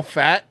being all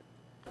fat.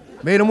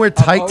 Made them wear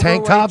tight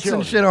tank overweight tops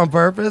children. and shit on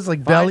purpose,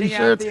 like belly Finding out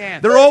shirts. the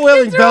answer. They're all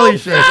wearing They're belly all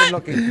shirts. fat.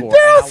 Looking for.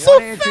 They're all And I so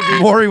wanna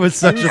introduce Maury was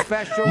such two a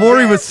special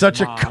Maury was guests,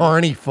 such a Mom.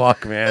 carny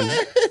fuck, man.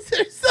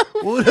 They're so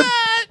What a-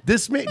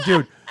 this man,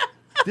 dude.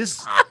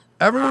 This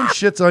everyone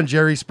shits on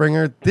Jerry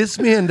Springer. This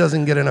man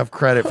doesn't get enough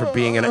credit for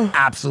being an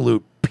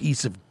absolute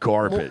piece of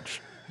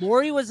garbage.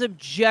 Maury was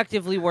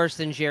objectively worse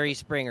than Jerry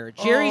Springer.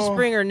 Jerry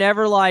Springer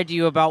never lied to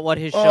you about what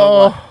his show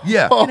was.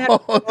 Yeah. He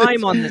had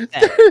time on the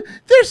set.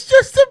 There's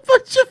just a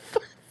bunch of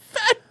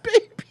fat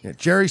babies. Yeah,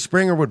 Jerry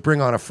Springer would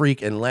bring on a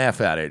freak and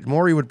laugh at it.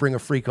 Maury would bring a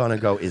freak on and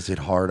go, "Is it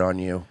hard on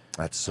you?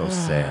 That's so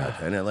sad."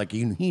 And then, like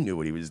he knew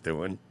what he was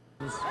doing.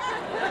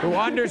 Who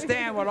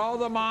understand what all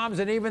the moms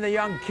and even the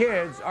young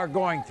kids are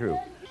going through.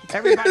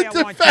 Everybody, I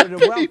want you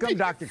to welcome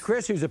Dr.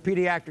 Chris, who's a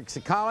pediatric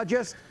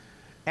psychologist,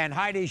 and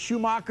Heidi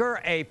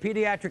Schumacher, a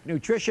pediatric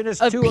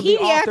nutritionist. A two of the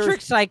authors.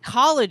 pediatric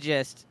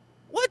psychologist?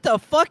 What the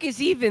fuck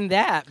is even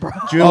that, bro?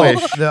 Jewish.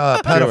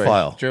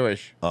 Pedophile.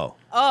 Jewish. Oh.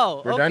 Oh,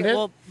 okay. Redundant?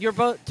 Well, you're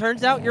both.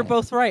 Turns out you're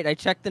both right. I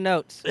checked the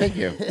notes. Thank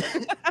you.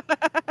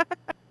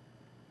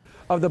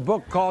 Of the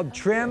book called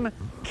Trim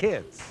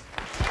Kids.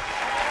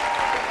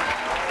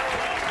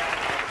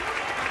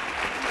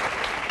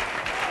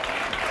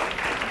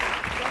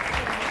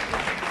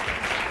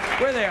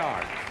 Where they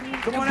are.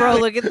 Come on Bro,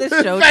 out. look at this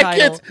show Fat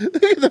title. kids.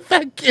 Look at the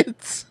fat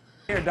kids.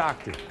 Here,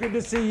 doctor. Good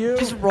to see you.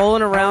 Just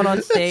rolling around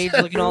on stage,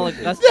 looking all like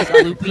Augustus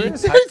Gloopy.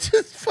 They're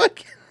just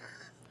fucking.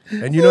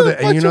 And you know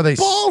that, and you know Bunch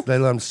of balls. they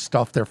let them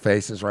stuff their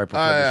faces right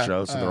before Oh, the yeah.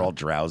 show, so Oh, they're yeah. all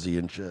drowsy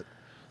and shit.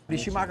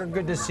 Heidi Schumacher,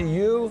 good to see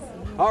you.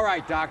 All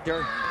right,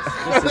 doctor.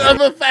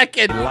 I'm a fat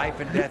kid. Life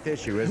and death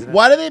issue, isn't it?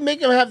 Why do they make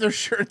them have their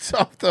shirts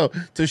off though?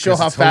 To show 'Cause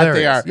how it's fat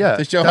hilarious. they are. Yeah,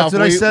 To show that's how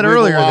what I said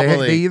earlier.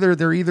 wobbly.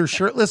 They're either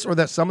shirtless or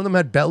that some of them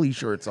had belly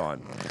shirts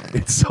on.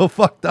 It's so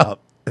fucked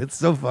up. It's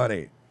so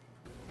funny.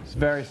 It's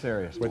very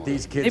serious. What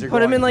these kids They are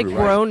put him going in like through,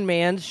 right? grown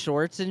man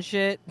shorts and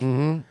shit.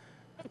 Mm-hmm.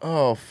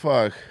 Oh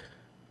fuck.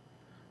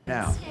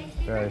 Now,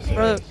 very Bro,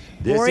 serious.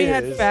 This Maury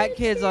had is- fat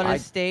kids on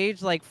his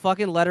stage like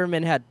fucking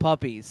Letterman had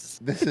puppies.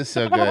 This is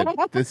so good.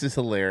 This is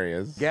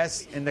hilarious.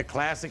 Guess in the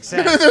classic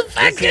sense. The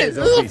fat this kid, is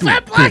the little obesity.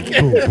 fat black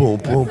kid. Boom, boom,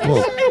 boom,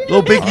 boom.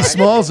 Little Biggie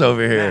Smalls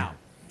over here. Now,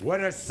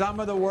 what are some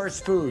of the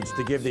worst foods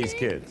to give these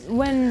kids?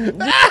 When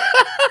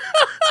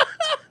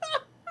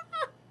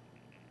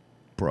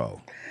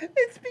Bro.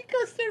 It's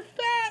because they're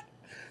fat.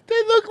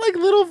 They look like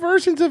little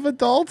versions of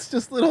adults,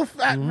 just little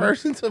fat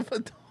versions of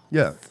adults.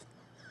 Yeah.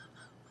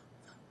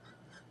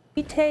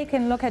 We take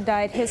and look at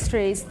diet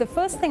histories. The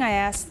first thing I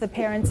ask the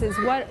parents is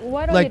what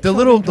are Like your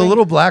the children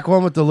little black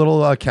one with the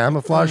little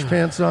camouflage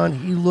pants on.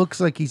 He looks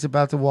like he's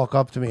about to walk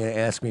up to me and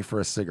ask me for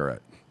a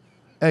cigarette.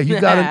 Hey, you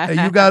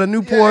got a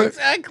Newport? Yeah,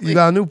 exactly. You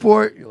got a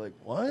Newport? You're like,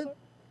 what?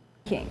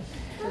 drinking?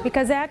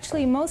 Because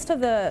actually most of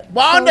the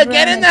Wanda, children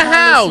get in and the toddlers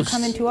house. who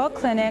come into our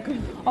clinic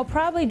are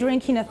probably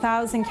drinking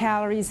 1,000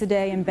 calories a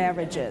day in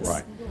beverages.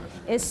 Right.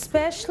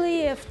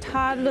 Especially if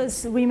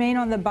toddlers remain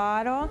on the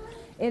bottle,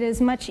 it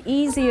is much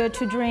easier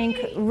to drink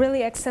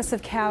really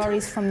excessive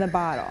calories from the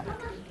bottle.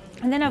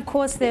 And then of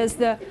course there's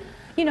the,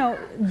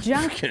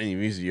 junk Can't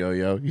even use a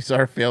yo-yo. You saw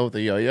her fail with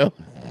the yo-yo.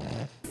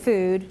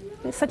 food,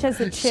 such as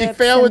the chips She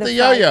failed and with the the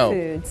fried yo-yo.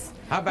 foods.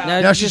 How about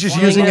Now she's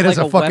just using it as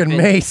a fucking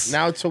mace.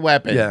 Now it's a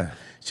weapon. Yeah.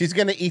 She's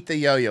gonna eat the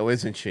yo-yo,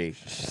 isn't she?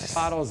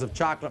 bottles of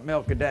chocolate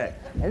milk a day?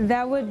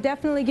 That would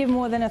definitely give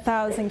more than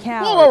 1,000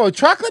 calories. Whoa.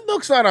 Chocolate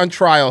milk's not on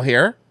trial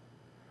here.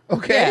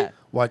 Okay.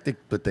 Well, I think,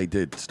 but they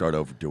did start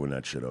over doing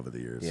that shit over the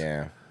years.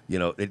 Yeah.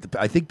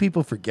 I think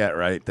people forget,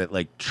 right, that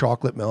like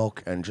chocolate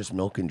milk and just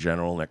milk in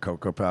general and that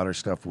cocoa powder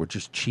stuff were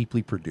just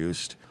cheaply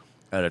produced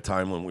at a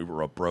time when we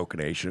were a broke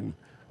nation.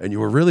 And you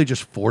were really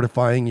just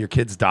fortifying your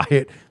kid's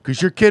diet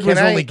because your kid was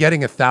only getting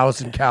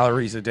 1,000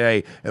 calories a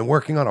day and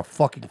working on a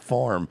fucking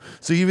farm.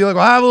 So you'd be like,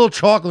 well, have a little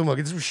chocolate milk.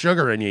 Get some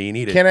sugar in you. You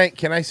need it.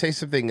 Can I say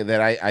something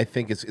that I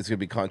think is going to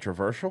be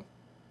controversial?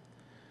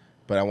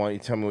 But I want you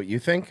to tell me what you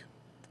think.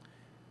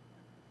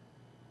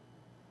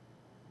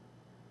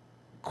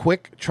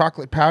 Quick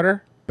chocolate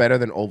powder better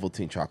than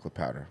Ovaltine chocolate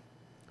powder.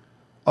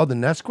 Oh, the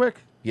Nesquik?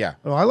 Yeah.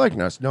 Oh, I like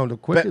Nest. No, the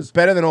Quick is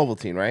better than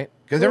Ovaltine, right?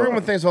 Because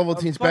everyone thinks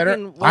Ovaltine's better.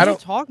 What are you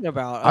talking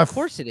about? Of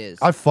course it is.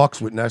 I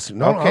fucks with Nest.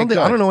 No, I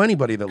don't know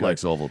anybody that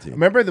likes Ovaltine.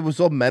 Remember there was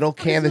a little metal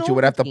can that you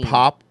would have to Ovaltine?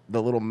 pop,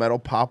 the little metal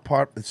pop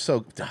part? It's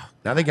so...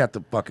 Now they got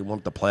the fucking one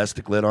with the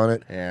plastic lid on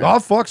it. Yeah. I'll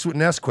fucks with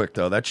Nesquik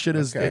though. That shit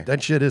is Okay.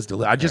 delicious.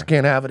 I just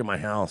can't have it in my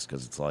house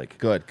because it's like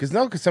Good.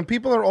 Because some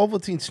people are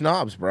Ovaltine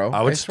snobs, bro.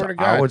 I would swear to st-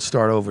 God. I would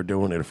start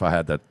overdoing it if I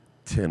had that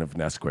tin of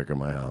Nesquik in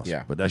my house.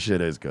 Yeah. but that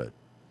shit is good.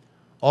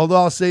 Although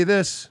I'll say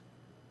this,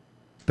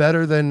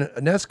 better than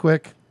a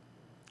Nesquik,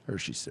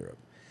 Hershey syrup.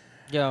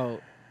 Yo,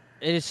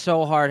 it is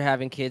so hard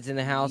having kids in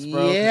the house,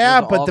 bro. 'cause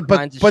Yeah, there's all but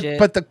kinds of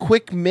shit. the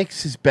quick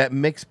mix is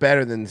mixed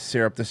better than the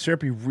syrup. The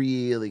syrup you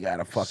really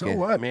gotta fucking. So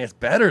what, man? It's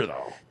better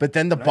though. But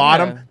then the Yeah.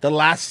 bottom, the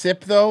last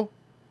sip though,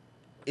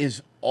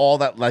 is all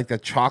that like the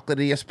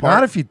chocolatiest part.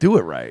 Not if you do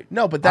it right.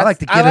 No, but I that's, like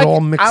to get it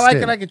all mixed I like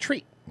in. it like a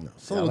treat.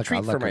 It's a little treat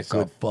I for like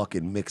myself. a good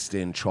fucking mixed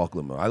in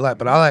chocolate milk. I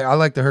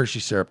like the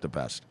Hershey syrup the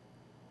best.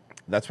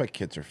 That's why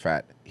kids are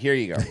fat. Here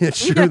you go.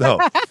 It's true though.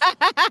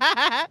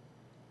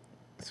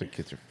 That's why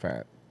kids are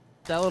fat.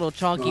 That little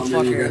chunky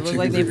fucker. It looks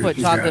like they put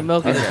chocolate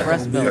milk in his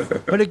breast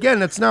milk. But again,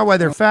 that's not why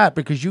they're fat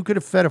because you could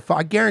have fed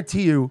I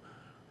guarantee you,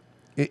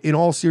 in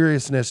all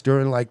seriousness,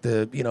 during like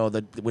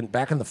when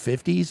back in the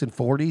 50s and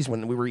 40s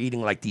when we were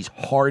eating like these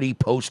hearty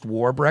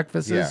post-war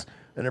breakfasts Yeah.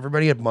 and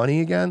everybody had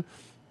money again,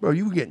 Bro,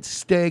 you were getting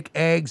steak,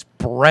 eggs,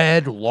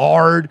 bread,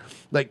 lard.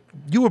 Like,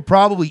 you were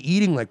probably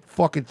eating like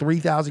fucking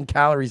 3,000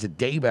 calories a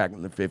day back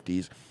in the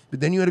 50s. But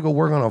then you had to go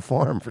work on a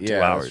farm for 2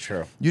 Yeah, hours. that's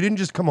true. You didn't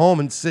just come home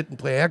and sit and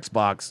play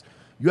Xbox.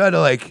 You had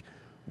to like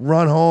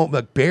run home.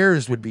 Like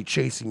bears would be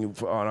chasing you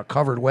on a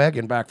covered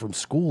wagon back from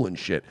school and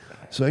shit.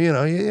 So, you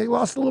know, you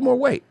lost a little more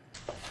weight.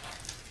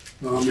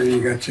 Oh man,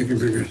 you got chicken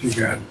fingers. You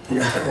got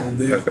the whole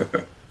deal.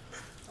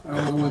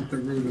 I want the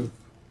root of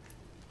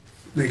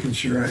making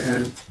sure I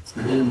had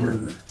the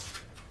hamburger.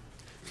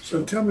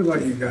 So tell me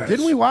about you guys.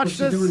 Didn't we watch What's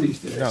you this? doing these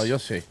days? No, you'll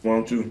see. Why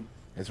don't you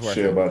It's worth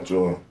share it. about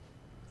your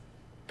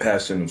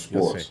passion of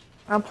You'll sports? see.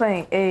 I'm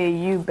playing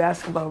AAU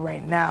basketball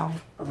right now.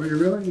 Are you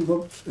really?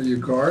 Are you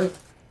guard?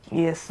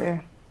 Yes,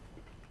 sir.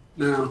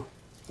 Now,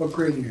 what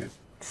grade are you in?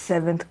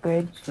 7th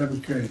grade.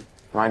 7th grade.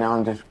 Right now,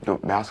 I'm just doing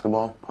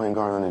basketball, playing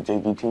guard on the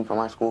JV team for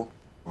my school.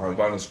 How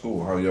about in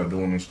school? How y'all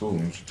doing in school?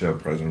 What you tell the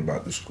president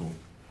about the school?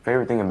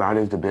 Favorite thing about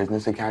it is the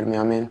business academy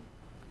I'm in.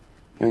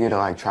 You get to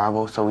like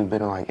travel, so we've been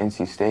to like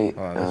NC State,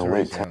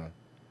 Wake Tech.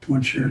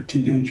 Once you're a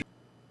teenager,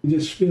 you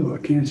just feel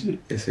it, can't you?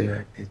 Yes,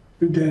 sir.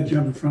 Your dad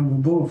jumped in front of a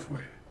bullet for you.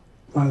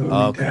 By the way,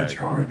 Okay. dads are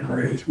hard to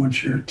raise.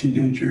 Once you're a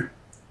teenager,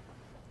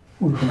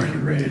 we're hard to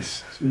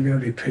raise. So you gotta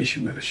be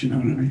patient with us, you know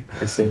what I mean?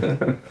 Yes,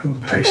 sir. Go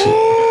patient.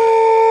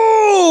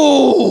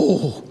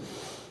 Oh!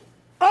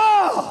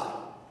 Ah!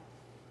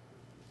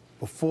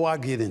 Before I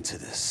get into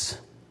this,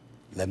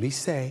 let me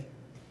say,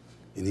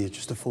 in the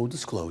interest of full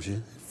disclosure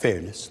and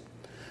fairness,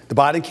 the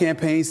Biden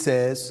campaign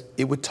says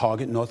it would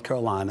target North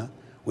Carolina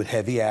with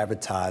heavy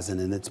advertising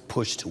in its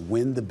push to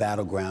win the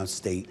battleground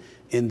state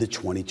in the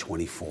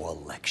 2024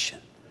 election.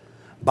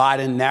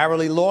 Biden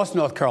narrowly lost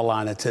North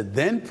Carolina to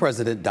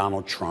then-President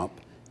Donald Trump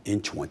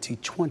in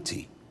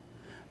 2020.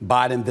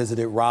 Biden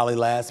visited Raleigh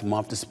last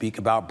month to speak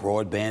about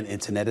broadband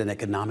internet and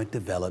economic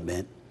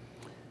development.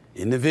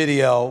 In the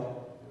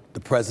video, the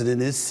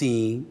president is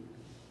seen,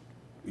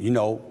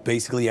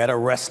 basically at a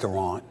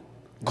restaurant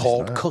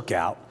called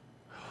Cookout,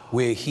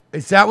 where he...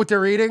 Is that what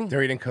they're eating?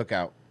 They're eating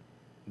Cookout.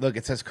 Look,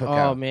 it says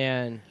Cookout. Oh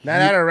man.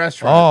 Not at a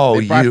restaurant.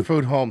 Oh, they brought you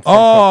food home. from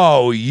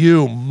Oh,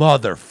 you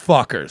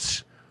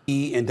motherfuckers.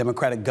 He and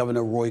Democratic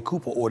Governor Roy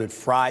Cooper ordered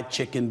fried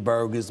chicken,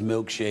 burgers,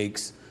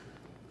 milkshakes,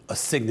 a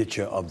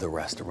signature of the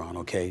restaurant,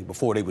 okay,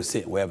 before they were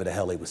sitting, wherever the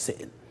hell they were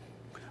sitting.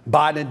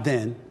 Biden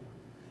then,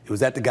 it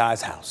was at the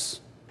guy's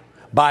house.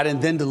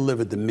 Biden then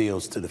delivered the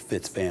meals to the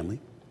Fitz family,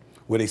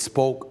 where they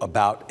spoke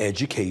about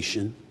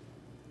education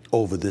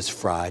over this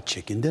fried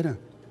chicken dinner.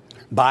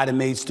 Biden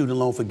made student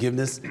loan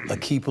forgiveness a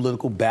key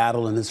political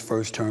battle in his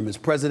first term as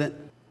president.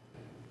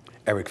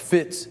 Eric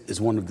Fitz is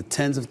one of the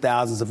tens of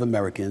thousands of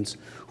Americans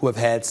who have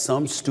had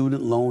some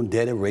student loan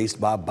debt erased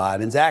by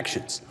Biden's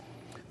actions.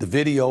 The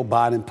video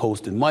Biden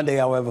posted Monday,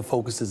 however,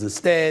 focuses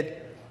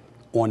instead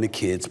on the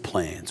kids'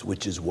 plans,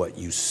 which is what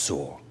you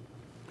saw.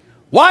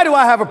 Why do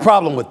I have a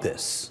problem with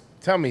this?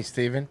 Tell me,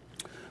 Stephen.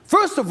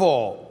 First of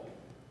all,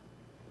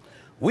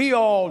 we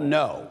all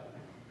know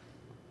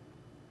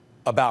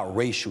about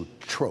racial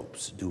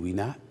tropes, do we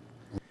not?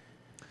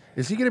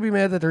 Is he going to be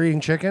mad that they're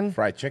eating chicken?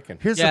 Fried chicken.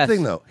 Here's the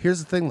thing,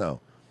 though.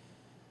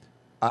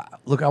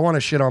 Look, I want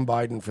to shit on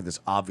Biden for this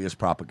obvious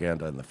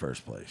propaganda in the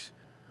first place.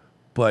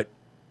 But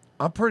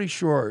I'm pretty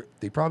sure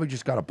they probably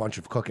just got a bunch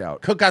of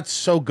Cookout. Cookout's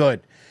so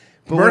good.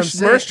 But what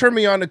I'm Merce turned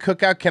me on to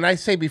Cookout. Can I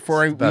say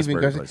before I best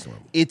even burger go, place in the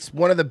world. it's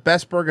one of the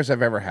best burgers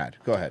I've ever had.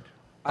 Go ahead.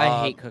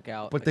 I hate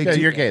Cookout. But they Yeah,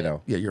 do- you're gay,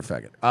 though. Yeah, you're a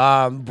faggot.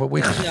 But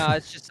we. No,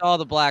 it's just all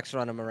the blacks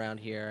run them around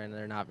here, and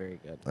they're not very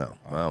good. Oh,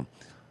 well.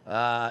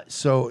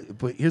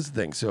 But here's the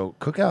thing. So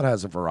Cookout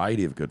has a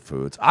variety of good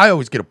foods. I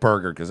always get a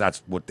burger because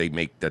that's what they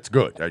make. That's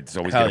good. I just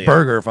always Hell get a yeah.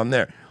 burger if I'm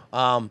there.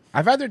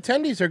 I've had their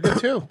tendies. They're good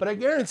too. But I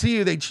guarantee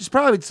you,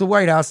 it's the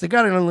White House. They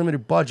got an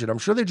unlimited budget. I'm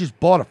sure they just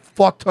bought a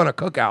fuck ton of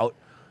Cookout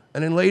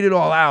and then laid it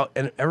all out.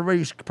 And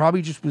everybody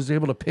probably just was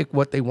able to pick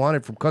what they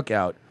wanted from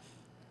Cookout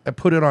and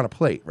put it on a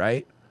plate,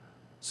 right?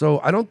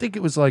 So I don't think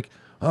it was like,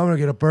 I'm going to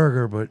get a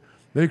burger, but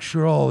make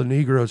sure all the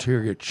Negroes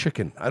here get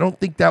chicken. I don't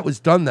think that was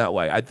done that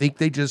way. I think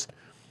they just,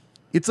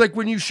 it's like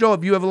when you show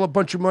up, you have a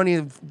bunch of money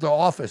in the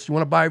office, you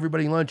want to buy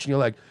everybody lunch, and you're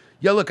like,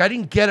 yeah, look, I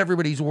didn't get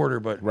everybody's order,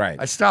 but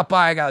I stopped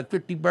by, I got like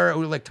 50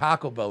 burgers, like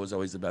Taco Bell was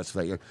always the best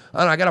thing. I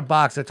don't know, I got a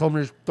box, I told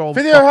them to just throw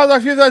 50 hot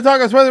dogs, 50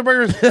 tacos, weather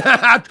burgers.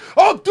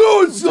 I'm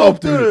doing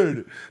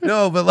something.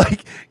 No, but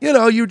like,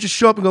 you just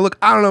show up and go, look,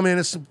 I don't know, man,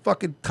 there's some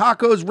fucking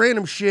tacos,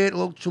 random shit,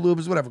 little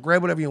chalupas, whatever.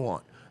 Grab whatever you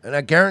want. And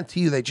I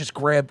guarantee you they just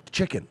grabbed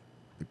chicken.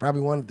 They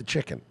probably wanted the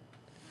chicken.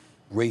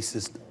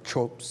 Racist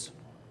tropes.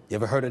 You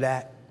ever heard of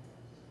that?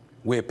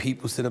 Where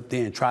people sit up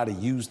there and try to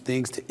use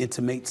things to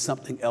intimate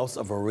something else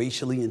of a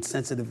racially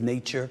insensitive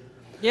nature.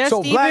 Yeah, so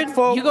Steven, black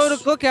folks, you go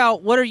to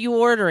Cookout. What are you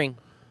ordering?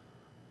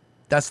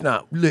 That's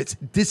not,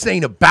 this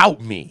ain't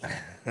about me.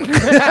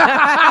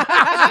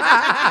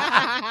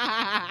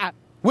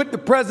 with the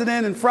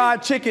president and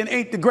fried chicken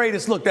ain't the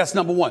greatest look. That's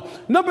number one.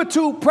 Number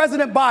two,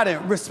 President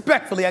Biden,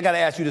 respectfully, I got to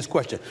ask you this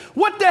question.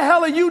 What the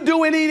hell are you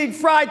doing eating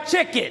fried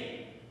chicken?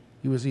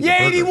 He was eating You're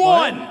burgers.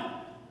 81.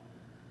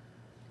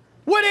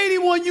 What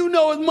 81 you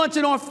know is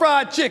munching on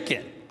fried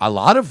chicken? A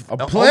lot of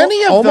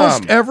plenty of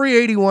almost them. every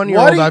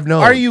 81-year-old I've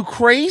known. Are you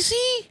crazy?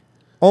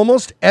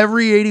 Almost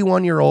every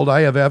 81-year-old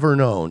I have ever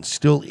known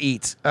still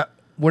eats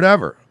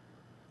whatever.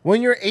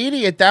 When you're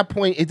 80, at that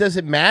point, it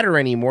doesn't matter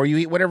anymore. You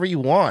eat whatever you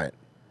want.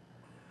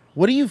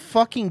 What are you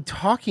fucking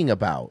talking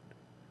about?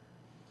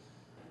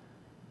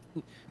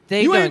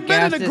 They You don't ain't been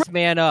gas in the this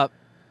man up.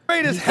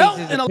 greatest He thinks health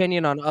his in a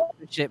opinion on other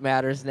shit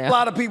matters now.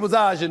 lot of people's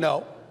eyes, you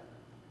know.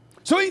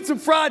 So eating some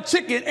fried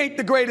chicken ain't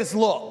the greatest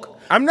look.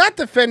 I'm not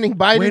defending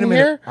Biden Wait a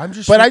minute.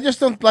 here, but I just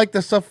don't like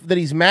the stuff that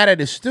he's mad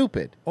at is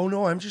stupid. Oh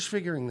no, I'm just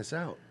figuring this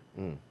out.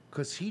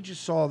 Because he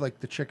just saw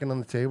like the chicken on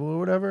the table or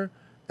whatever,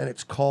 and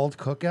it's called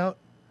Cookout.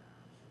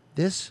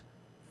 This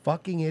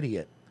fucking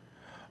idiot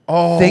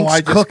thinks I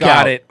just Cookout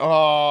got it.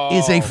 Oh.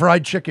 is a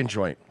fried chicken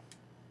joint.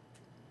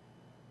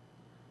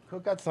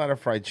 Cookout's not a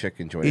fried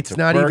chicken joint. It's a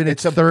not even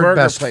its a third burger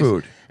best place.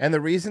 food. And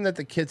the reason that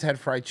the kids had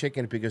fried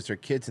chicken is because they're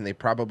kids and they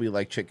probably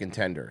like chicken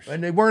tenders.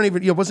 And they weren't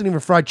even. It wasn't even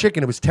fried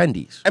chicken. It was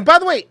tendies. And by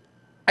the way,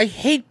 I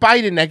hate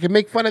Biden. I can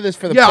make fun of this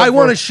for the. Yeah, I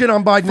want to shit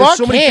on Biden. There's Fuck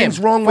so many him. things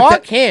wrong with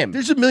Fuck that. him.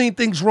 There's a million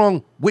things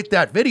wrong with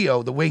that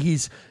video. The way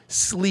he's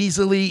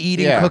sleazily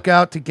eating Yeah.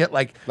 Cookout to get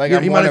like Like you know,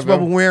 I'm he one might as of well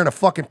them. be wearing a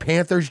fucking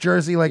Panthers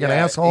jersey like an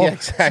Yeah, asshole. yeah,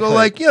 exactly. So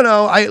like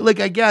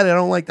I get it. I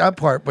don't like that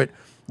part, but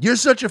you're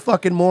such a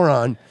fucking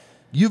moron.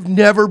 You've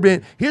never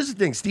been. Here's the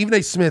thing: Stephen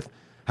A. Smith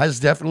has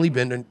definitely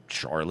been to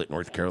Charlotte,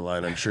 North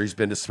Carolina. I'm sure he's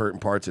been to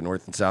certain parts of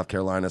North and South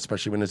Carolina,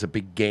 especially when there's a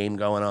big game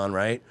going on,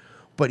 right?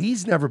 But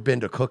he's never been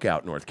to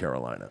Cookout, North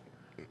Carolina.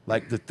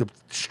 Like the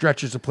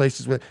stretches of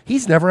places where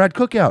he's never had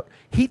Cookout.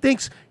 He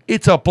thinks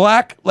it's a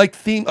black like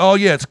theme. Oh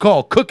yeah, it's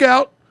called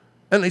Cookout,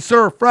 and they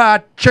serve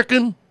fried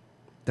chicken.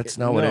 That's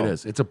not what it No.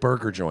 is. It's a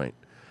burger joint,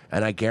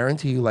 and I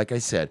guarantee you, like I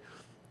said,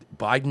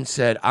 Biden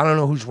said, I don't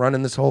know who's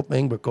running this whole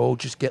thing, but go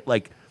just get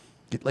like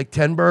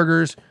 10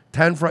 burgers,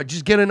 10 fried.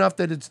 Just get enough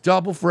that it's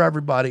double for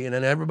everybody, and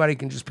then everybody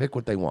can just pick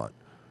what they want,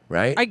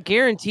 right? I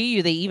guarantee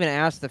you they even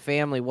asked the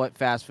family what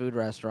fast food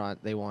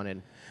restaurant they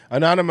wanted.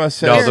 Anonymous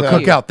says No, the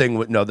Cookout thing.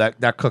 That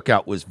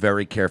Cookout was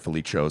very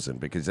carefully chosen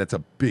because that's a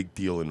big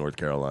deal in North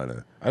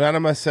Carolina.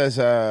 Anonymous says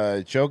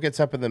Joe gets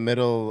up in the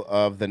middle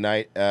of the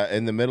night,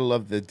 in the middle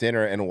of the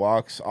dinner, and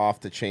walks off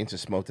to change the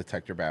smoke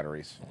detector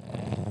batteries.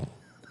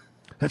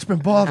 That's been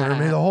bothering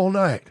me the whole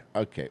night.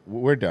 Okay,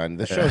 we're done.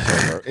 The show's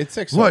over. It's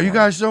 6:01. What, you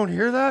guys don't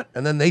hear that?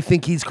 And then they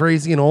think he's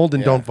crazy and old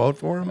and don't vote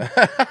for him? Yo,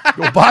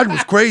 Biden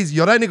was crazy.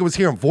 Yo, that nigga was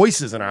hearing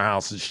voices in our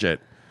house and shit.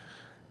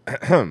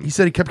 He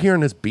said he kept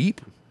hearing this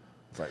beep.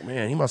 It's like,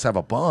 man, he must have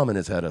a bomb in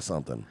his head or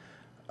something.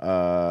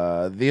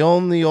 The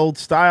only old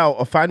style.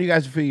 I found you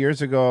guys a few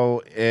years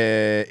ago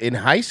in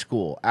high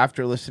school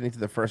after listening to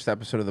the first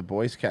episode of the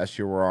Boys Cast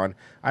you were on.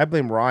 I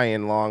blame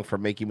Ryan Long for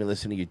making me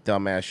listen to your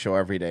dumbass show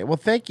every day. Well,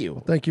 thank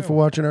you. Thank you for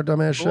watching our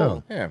dumbass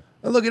show. Yeah.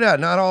 And look at that.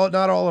 Not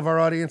all of our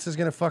audience is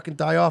going to fucking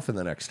die off in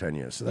the next 10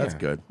 years. So that's Yeah.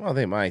 good. Well,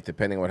 they might,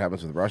 depending on what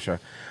happens with Russia.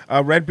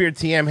 Redbeard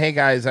TM, hey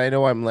guys, I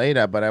know I'm late,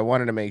 but I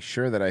wanted to make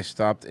sure that I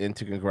stopped in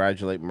to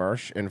congratulate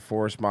Mersh and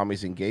Forrest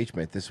Mommy's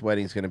engagement. This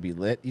wedding's going to be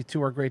lit. You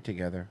two are great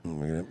together.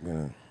 Where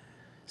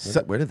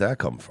did that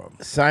come from?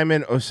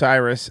 Simon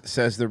Osiris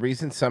says the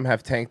reason some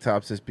have tank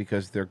tops is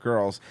because they're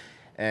girls,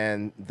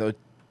 and the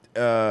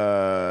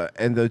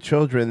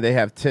children they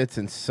have tits,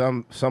 and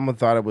someone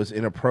thought it was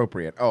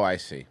inappropriate. Oh, I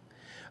see.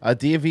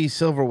 DV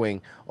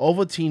Silverwing,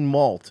 Ovaltine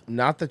malt,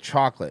 not the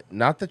chocolate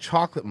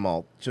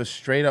malt, just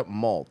straight up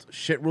malt.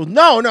 Shit rules.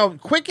 No,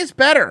 quick is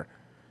better.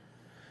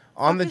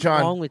 On the John,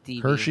 wrong with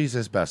DV? Hershey's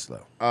is best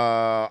though.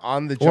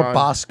 On the Or John,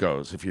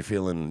 Bosco's if you're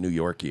feeling New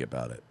Yorkie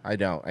about it. I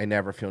don't. I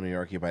never feel New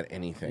Yorkie about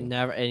anything.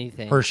 Never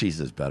anything. Hershey's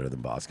is better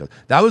than Bosco's.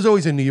 That was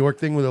always a New York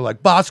thing where they're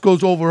like,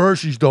 Bosco's over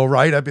Hershey's though,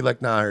 right? I'd be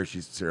like, nah,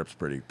 Hershey's syrup's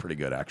pretty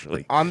good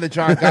actually. On the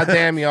John,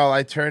 goddamn y'all,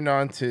 I turned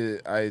on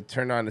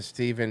to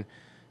Steven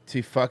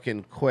to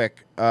fucking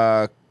quick.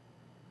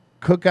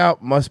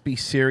 Cookout must be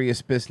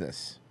serious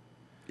business.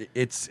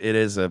 It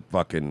is a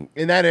fucking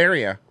in that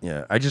area.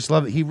 Yeah, I just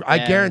love it. I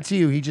guarantee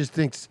you, he just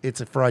thinks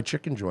it's a fried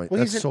chicken joint. Well,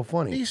 That's so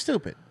funny. He's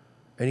stupid,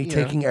 and he's You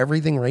know. taking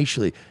everything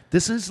racially.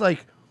 This is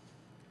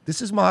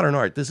modern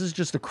art. This is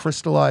just a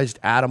crystallized,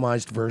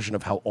 atomized version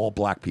of how all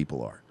black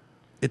people are.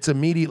 It's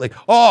immediately,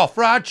 oh,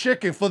 fried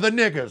chicken for the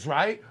niggas,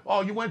 right?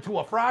 Oh, you went to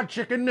a fried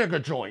chicken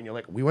nigga joint. You're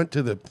like, we went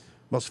to the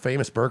most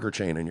famous burger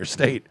chain in your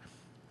state.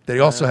 They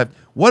also have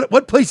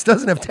what place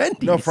doesn't have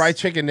tendies? No, fried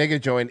chicken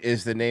nigga joint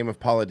is the name of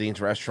Paula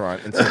Dean's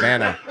restaurant in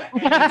Savannah.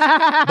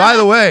 By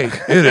the way,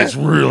 it is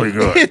really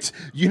good. It's,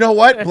 you know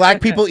what? Black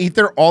people eat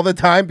there all the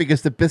time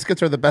because the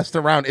biscuits are the best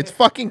around. It's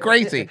fucking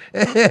crazy.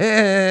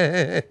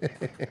 Yeah,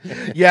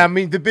 I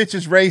mean the bitch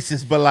is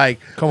racist, but like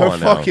Come her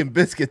on now. fucking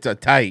biscuits are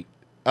tight.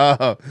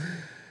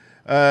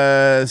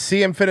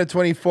 CM Finna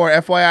 24.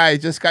 FYI, I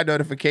just got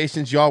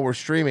notifications y'all were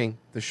streaming.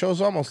 The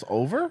show's almost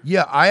over?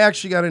 Yeah, I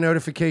actually got a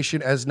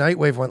notification as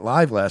Nightwave went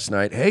live last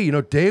night. Hey,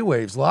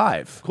 Daywave's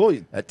live. Cool.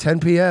 At 10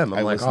 p.m. I'm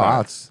I like, was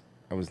not. it's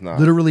I was not.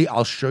 literally,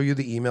 I'll show you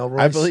the email,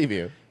 Royce. I believe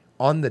you.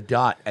 On the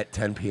dot at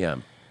 10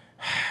 p.m.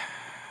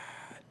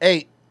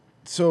 Hey,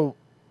 so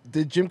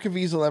did Jim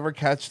Caviezel ever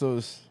catch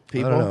those?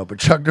 people. I don't know, but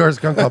Chuck Norris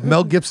Gun Club.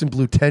 Mel Gibson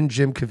blew 10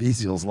 Jim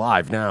Caviezel's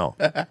live now.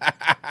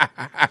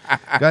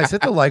 Guys,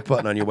 hit the like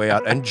button on your way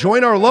out and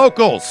join our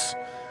locals.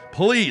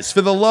 Please,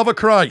 for the love of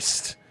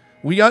Christ.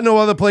 We got no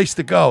other place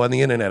to go on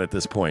the internet at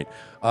this point.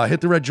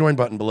 Hit the red join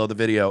button below the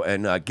video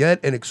and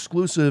get an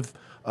exclusive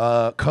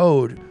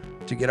code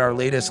to get our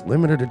latest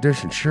limited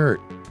edition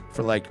shirt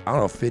for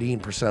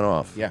 15%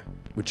 off. Yeah.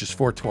 Which is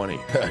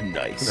 $420.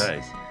 Nice.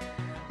 Nice.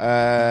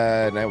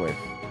 Nightwave.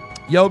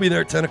 Yeah, I'll be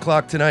there at 10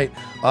 o'clock tonight.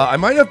 I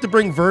might have to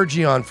bring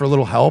Virgie on for a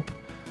little help.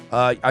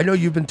 I know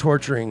you've been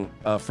torturing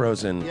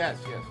Frozen. Yes.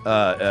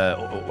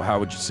 How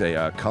would you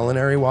say,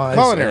 culinary-wise?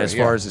 Culinary, as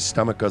far as his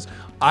stomach goes.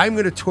 I'm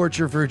going to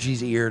torture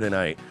Virgie's ear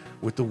tonight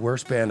with the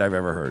worst band I've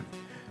ever heard.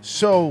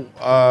 So,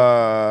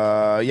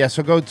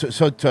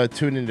 so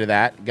tune into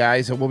that,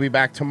 guys. And we'll be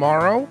back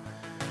tomorrow.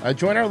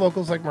 Join our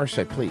locals, like Merch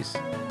said, please.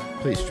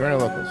 Please, join our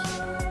locals.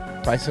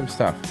 Buy some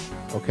stuff,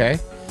 okay?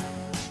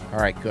 All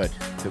right, good.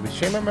 Did we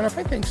shame him enough?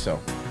 I think so.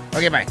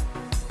 Okay, bye.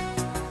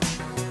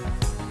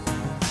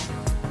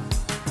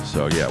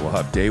 So, yeah, we'll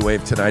have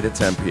Daywave tonight at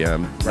 10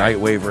 p.m.,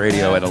 Nightwave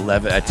Radio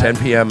at 10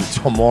 p.m.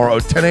 tomorrow,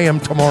 10 a.m.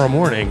 tomorrow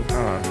morning,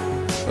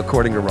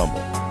 according to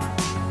Rumble.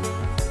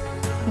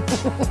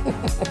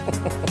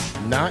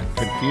 Not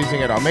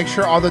confusing at all. Make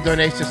sure all the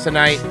donations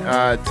tonight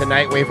to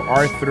Nightwave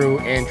are through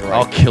Android.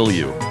 I'll kill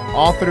you.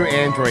 All through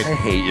Android. I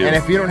hate you. And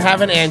if you don't have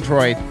an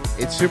Android,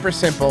 it's super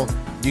simple.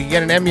 You can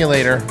get an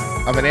emulator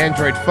of an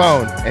Android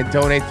phone and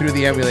donate through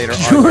the emulator.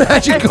 Could you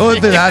imagine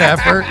going through that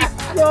effort?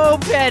 So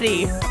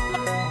petty.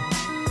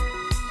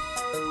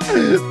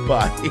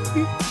 Bye.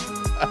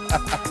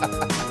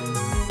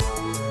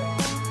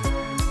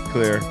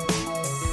 Clear.